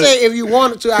why I say if you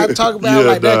wanted to, I'd talk about it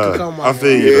like that could come out. I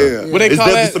feel you. Yeah. though. What they It's call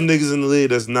definitely that? some niggas in the league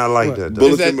that's not like that. Though.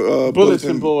 Bulletin, that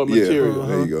bulletin board yeah, material.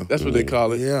 There you go. That's what they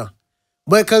call it. Yeah.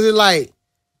 But cause it's like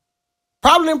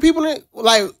probably them people that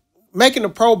like making the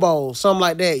Pro Bowl, something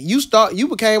like that. You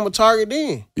became a target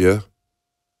then. Yeah.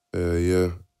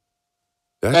 Yeah.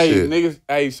 That Hey, shit. niggas.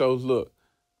 Hey, so look,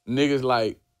 niggas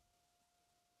like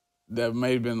that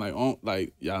may have been like on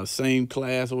like y'all same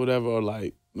class or whatever, or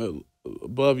like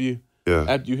above you. Yeah.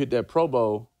 After you hit that Pro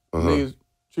Bowl, niggas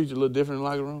treat you a little different in the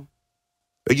locker room.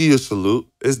 They give you a salute.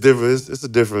 It's different. It's a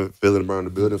different feeling around the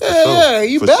building for Yeah, sure.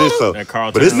 you for better. shit, so. That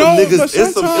Carl But it's some No, niggas. but It's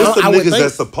some sometimes- I would niggas think-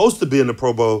 that's supposed to be in the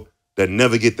Pro Bowl that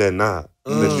never get that nod.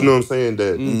 That you know what I'm saying?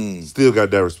 That still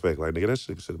got that respect. Like nigga, that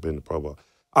shit should have been in the Pro Bowl.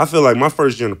 I feel like my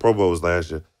first year in the Pro Bowl was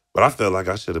last year, but I felt like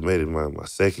I should have made it my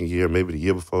second year, maybe the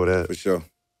year before that. For sure.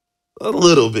 A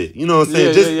little bit. You know what I'm saying?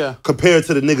 Yeah, Just yeah. compared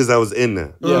to the niggas that was in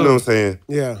there. You know what I'm saying?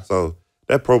 Yeah. So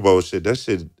that Pro Bowl shit, that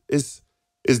shit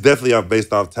it's definitely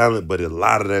based off talent, but a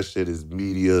lot of that shit is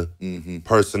media,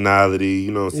 personality,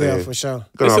 you know what I'm saying? Yeah, for sure.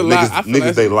 It's a lot. I feel Niggas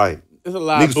like they like. It's a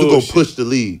lot Niggas of who gonna bullshit. push the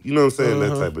league. You know what I'm saying?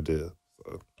 That type of deal.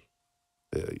 So,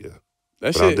 yeah. That But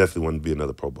I shit. definitely want to be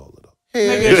another Pro Bowler though. Hell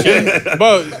yeah.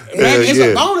 But Man, it's yeah.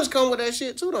 a bonus come with that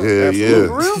shit too though. Yeah, yeah.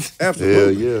 For real? Yeah,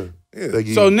 Absolutely. yeah. Yeah. They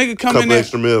give so you nigga a come in couple there.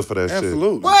 extra mil for that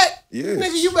Absolutely. What? Yes.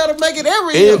 Nigga, you better make it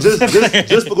every year. shit. And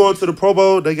just for going to the Pro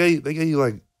Bowl, they gave you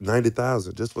like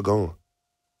 90,000 just for going.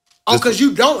 Oh, because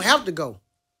you don't have to go.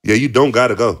 Yeah, you don't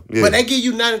gotta go. Yeah. But they give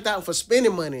you 90,000 for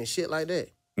spending money and shit like that.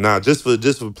 Nah, just for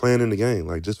playing in the game,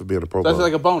 like just for being a Pro That's Bowl.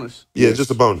 like a bonus. Yeah,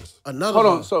 just a bonus. Another Hold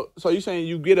on. one. So you saying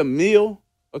you get a meal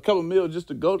a couple mil just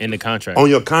to go in the contract. On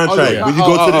your contract, yeah. when you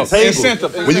go to the table,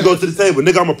 Incentive. when you go to the table,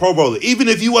 nigga, I'm a Pro Bowler. Even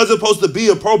if you wasn't supposed to be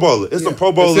a Pro Bowler, it's some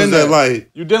Pro Bowlers that like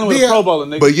you dealing with a Pro Bowler,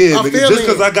 nigga. But yeah, I'm nigga, just because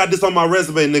feeling- I got this on my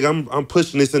resume, nigga, I'm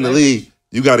pushing this in the league.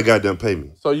 You got to goddamn pay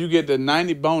me. So you get the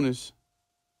 90 bonus.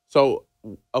 So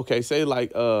okay, say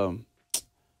like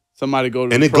somebody go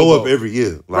to And the it Pro go Bowl. up every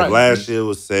year. Like Right. last year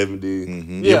was 70.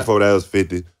 Year before that was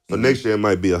 50. So next year it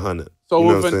might be 100. So you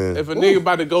know if, what I'm saying? if a nigga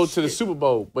about to go to the Super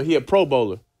Bowl, but he a Pro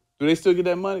Bowler, do they still get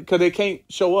that money? Because they can't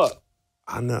show up.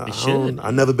 I know. should.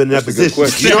 I never been in that That's a good position.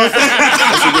 question. You know what I'm saying?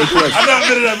 That's a good question. I never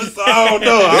been in that position. I don't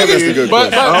know. Yeah, that's a good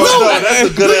question. I don't know. That's a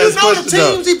good Do you ass know the question.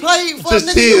 though. teams he played for? Just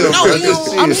nigga? chill, No, bro. he Just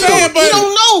don't- chill. I'm saying, but he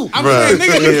don't know. I'm Bruh, saying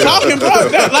nigga be chill. talking, bro.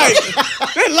 That like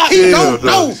He Chill, don't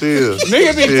know. though. Chill.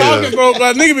 nigga be Chill. talking, bro.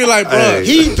 But nigga be like, bro, Hey.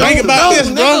 He think don't about know, this,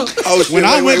 bro. nigga. Oh, shit, When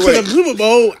I went wait. to the Super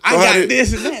Bowl, I So how got did-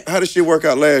 this and that. How did shit work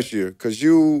out last year? Because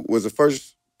you was the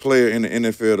first player in the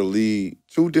NFL to lead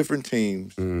 2 different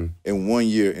teams in 1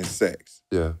 year in sacks.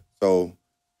 Yeah. So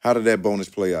how did that bonus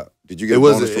play out? Did you get It a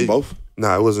wasn't- bonus from it- both?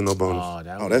 Nah, it wasn't no bonus.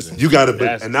 Oh, that's You got to,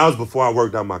 That's- and that was before I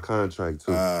worked out my contract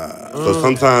too. So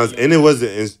sometimes, and it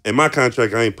wasn't in my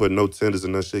contract. I ain't putting no tenders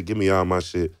and no shit. Give me all my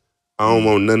shit. I don't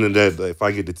want none of that. Like, if I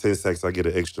get the 10 sacks, I get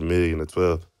an extra million or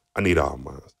 12. I need all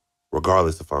mine,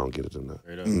 regardless if I don't get it or not.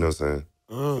 You know what I'm saying?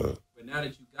 But now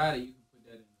that you got it, you can put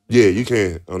that in. Yeah, you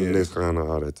can on the next round and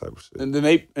all that type of shit. And then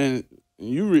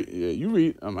you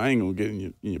read. I ain't gonna get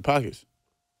in your pockets,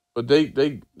 but they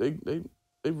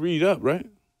read up, right?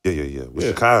 Yeah. With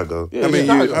Chicago. Yeah, How many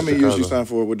Chicago. years you signed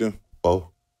for it with them? Four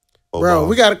Bro, balls.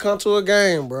 we got to come to a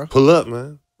game, bro. Pull up,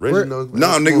 man. Reggie knows. No,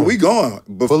 nigga, we going.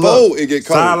 Pull Before up. it get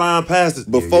cold. Sideline passes.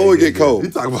 Before it get cold. You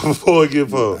talking about before it get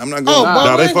cold. I'm not Oh, going. bro,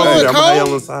 Nah, they ain't fuck going with you. I'm gonna cold.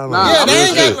 on the sideline. Nah, Yeah, they I'm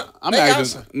ain't just- got. I'm they got acting,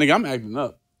 some- nigga. I'm acting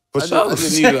up. For I sure.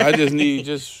 just need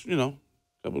you know,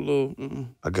 a couple little.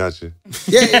 I got you.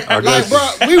 Yeah, got like, you. bro,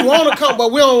 we want to come, but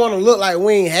we don't want to look like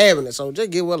we ain't having it. So just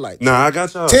give us like Nah, I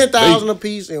got y'all. 10,000 a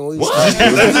piece, and we. What? I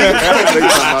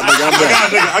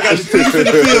got you. Tickets in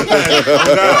the field pass. Oh,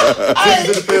 God. Tickets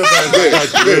in the field pass. I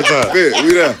got you. Real talk. We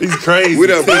there. He's crazy. We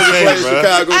there. Tickets, Playing bro.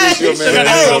 Chicago this year, man.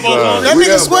 That We nigga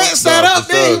there, sweat bro. sat Nah, up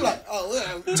for there. sure. He like,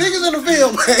 oh, tickets in the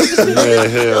field, man. Yeah,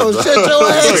 hell, Yo, no. shut your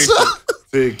ass up.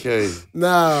 10K.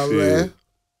 Nah, man.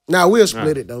 Nah, we'll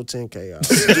split it though, 10K off.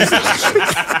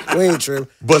 We ain't tripping.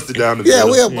 Bust it down the Yeah,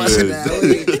 middle. we'll bust it down.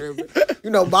 We ain't tripping. You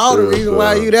know, but all the reason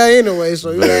why you there anyway,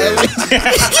 so you know. Hell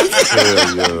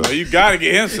yeah. You gotta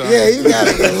get him some. Yeah, you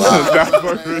gotta get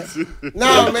locked.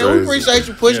 Nah, man, we crazy. appreciate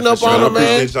you pushing Yeah, up for on sure. him,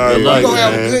 man. Appreciate y'all We inviting gonna me,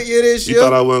 have a man. good year this You year.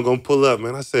 thought I wasn't gonna pull up,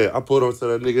 man. I said, I pulled on to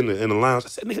that nigga in the lounge. I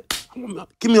said, nigga,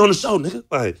 get me on the show, nigga.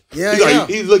 Like, Yeah, he, like, yeah.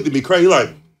 he looked at me crazy. He like,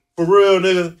 for real,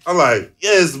 nigga? I'm like,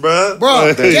 yes, bro. Bro,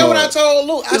 Like, get what I told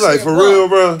Luke. I He's like, said, for real,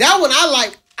 bro? That one I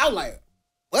was like,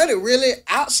 what it really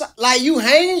outside? Like you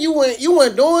hanging, you weren't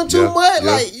doing too much.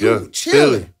 Like you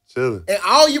chilling. Chilling. And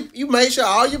all you made sure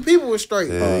all your people were straight.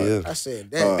 Yeah. I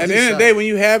said that. At the end of the day, when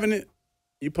you having it,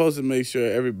 you supposed to make sure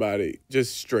everybody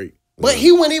just straight. But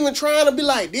he wasn't even trying to be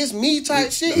like this me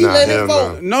type shit. He Nah, letting hell it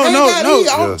fall. No. He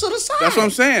Yeah. off to the side. That's what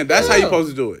I'm saying. That's how you Yeah. supposed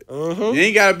to do it. You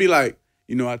ain't gotta be like,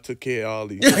 you know, I took care of all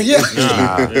these. Yeah. You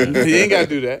ain't gotta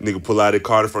do that. Nigga pull out the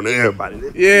card in front of everybody.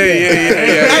 Yeah.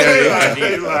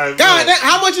 Like, God,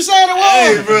 how much you said it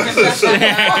was?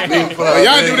 Nigga pull out Y'all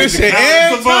that do this nigga. shit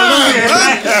every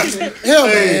time. Hell,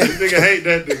 man. Nigga hate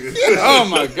that nigga. Oh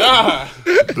my God.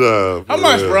 Duh, How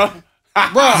much, bro?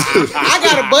 Bro, I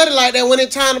got a buddy like that when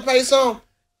it's time to pay some.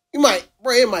 It might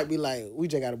be like, we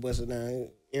just got to bust it down.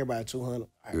 Everybody 200.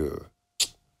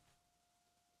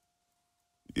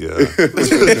 Yeah.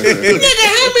 Nigga,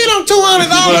 hand me them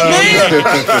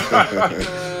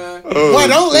 $200, man. Boy,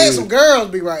 don't let some girls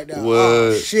be right there. What?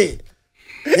 Oh, shit.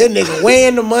 That nigga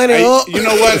weighing the money up. You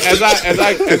know what? As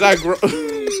I grow.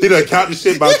 He done count the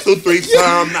shit about 2-3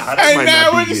 times. Nah, that Hey, might now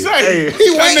not what be you it. say?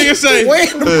 Hey, That nigga say.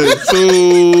 weighing the money.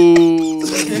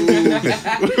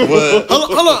 what?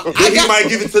 Hold on. He might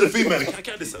give it to the female. Can I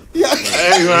count this up? Yeah.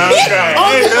 Hey, man. Hey,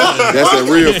 That's a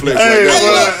real flex. hey,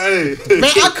 Right there. hey.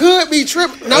 Man, I could be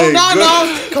tripping. No.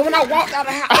 Cause when I walked out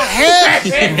of the house, I had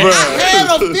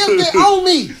a 50 on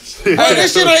me. Boy,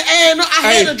 this shit ain't adding up. I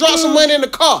had to drop some money in the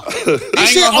car. This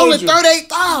shit gonna only hold you.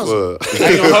 38,000. What? I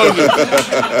ain't gonna hold you.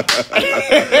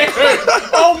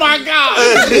 Oh my God.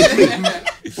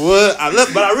 What?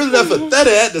 But I really left a 30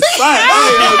 at the spot.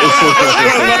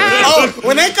 Oh,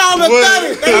 when they call it a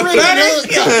 30, they really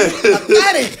do. A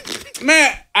 30.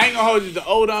 Man, I ain't gonna hold you. The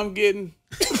older I'm getting,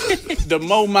 the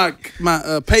more my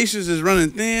patience is running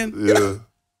thin. Yeah.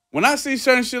 When I see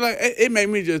certain shit like it make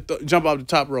me just jump off the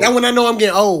top rope. That's when I know I'm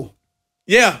getting old.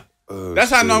 Yeah.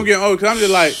 That's how I know I'm getting old, because I'm just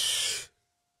like,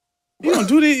 You gonna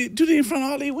do this in front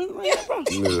of all these women right now, bro?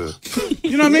 Yeah.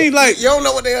 You know what I mean? Like, You don't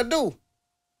know what they'll do.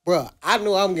 Bro, I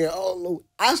knew I'm getting old.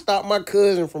 I stopped my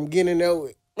cousin from getting in there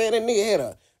with, man, that nigga had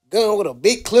a gun with a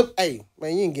big clip. Hey,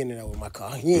 man, you ain't getting in there with my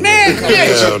car. You ain't man,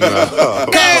 Hell no.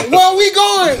 where we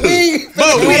going?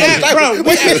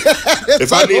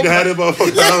 If I need to have that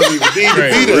motherfucker, I don't even need to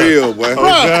be there. Real, boy. Oh,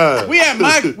 God. we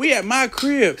at my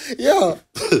crib. Yeah.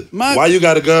 Why you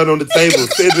got a gun on the table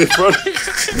sitting in front of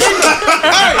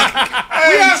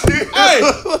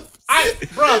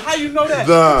Bro, how you know that?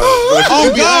 Nah, Oh,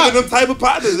 you be God. having them type of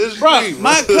partners. It's Bro, free,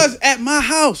 my cousin at my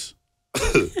house.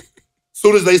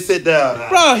 Soon as they sit down,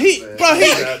 Bro, he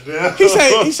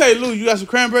say, Lou, you got some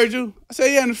cranberry juice? I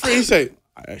say, yeah, in the fridge. He say,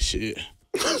 that shit.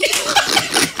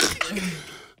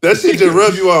 that shit just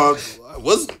rub you off.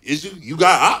 What's is you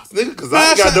got ops, nigga? Because I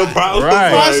ain't got no problem.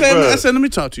 Right. I said, let me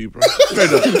talk to you, bro.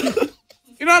 Straight up.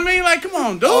 You know what I mean? Like, come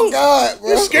on, dude. Oh, God, bro.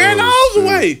 You're scaring the hoes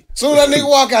away. Soon as that nigga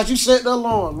walk out, you set the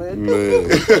alarm, man.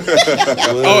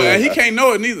 Oh, and he can't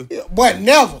know it neither. But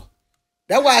never.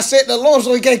 That's why I set the alarm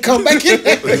so he can't come back in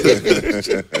there.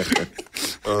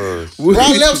 Bro,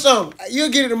 I left something. You'll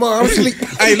get it tomorrow. I'm sleeping.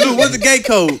 Hey, Lou, what's the gate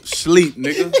code? Sleep,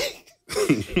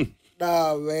 nigga.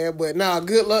 Nah, man. But nah,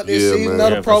 good luck this Yeah, season. man.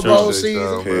 Another Yeah, Pro for Bowl sure.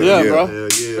 season. Hell Yeah, bro. Hell yeah,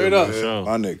 Straight up. man. Sure.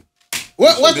 My nigga.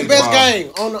 What's the best Wow.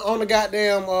 game on the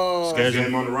goddamn Schedule.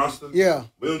 Game on the roster? Yeah.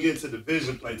 We don't get into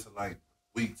division play till like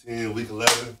week 10, week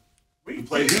 11. We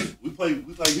play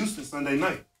Houston Sunday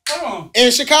night. Hold on.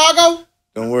 In Chicago?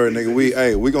 Don't worry,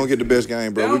 nigga. We gonna get the best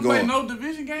game, They bro. We don't play going. no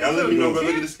division games. Y'all let me know, bro.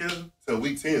 Look at the schedule. Till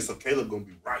week 10, so Caleb gonna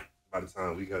be right by the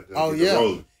time we got Oh, the yeah.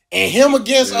 rolling. And him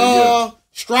against Yeah.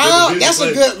 Stroud, Good that's a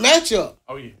division good matchup.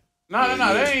 Oh, yeah.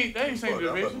 No, they ain't saying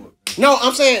division. No,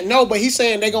 I'm saying no, but he's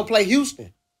saying they gonna play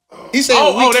Houston. He said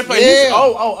They play Houston.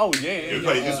 Oh, yeah. We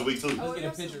play Houston week 2.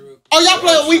 Oh, y'all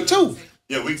playing week 2.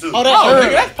 Yeah, week 2. Oh, that's Oh, early.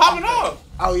 nigga, that's popping off.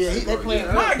 Oh yeah, they playing.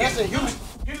 That's in Houston.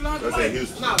 Get it out the That's way. in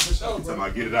Houston. Nah, for sure, Talking bro.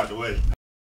 about get it out the way.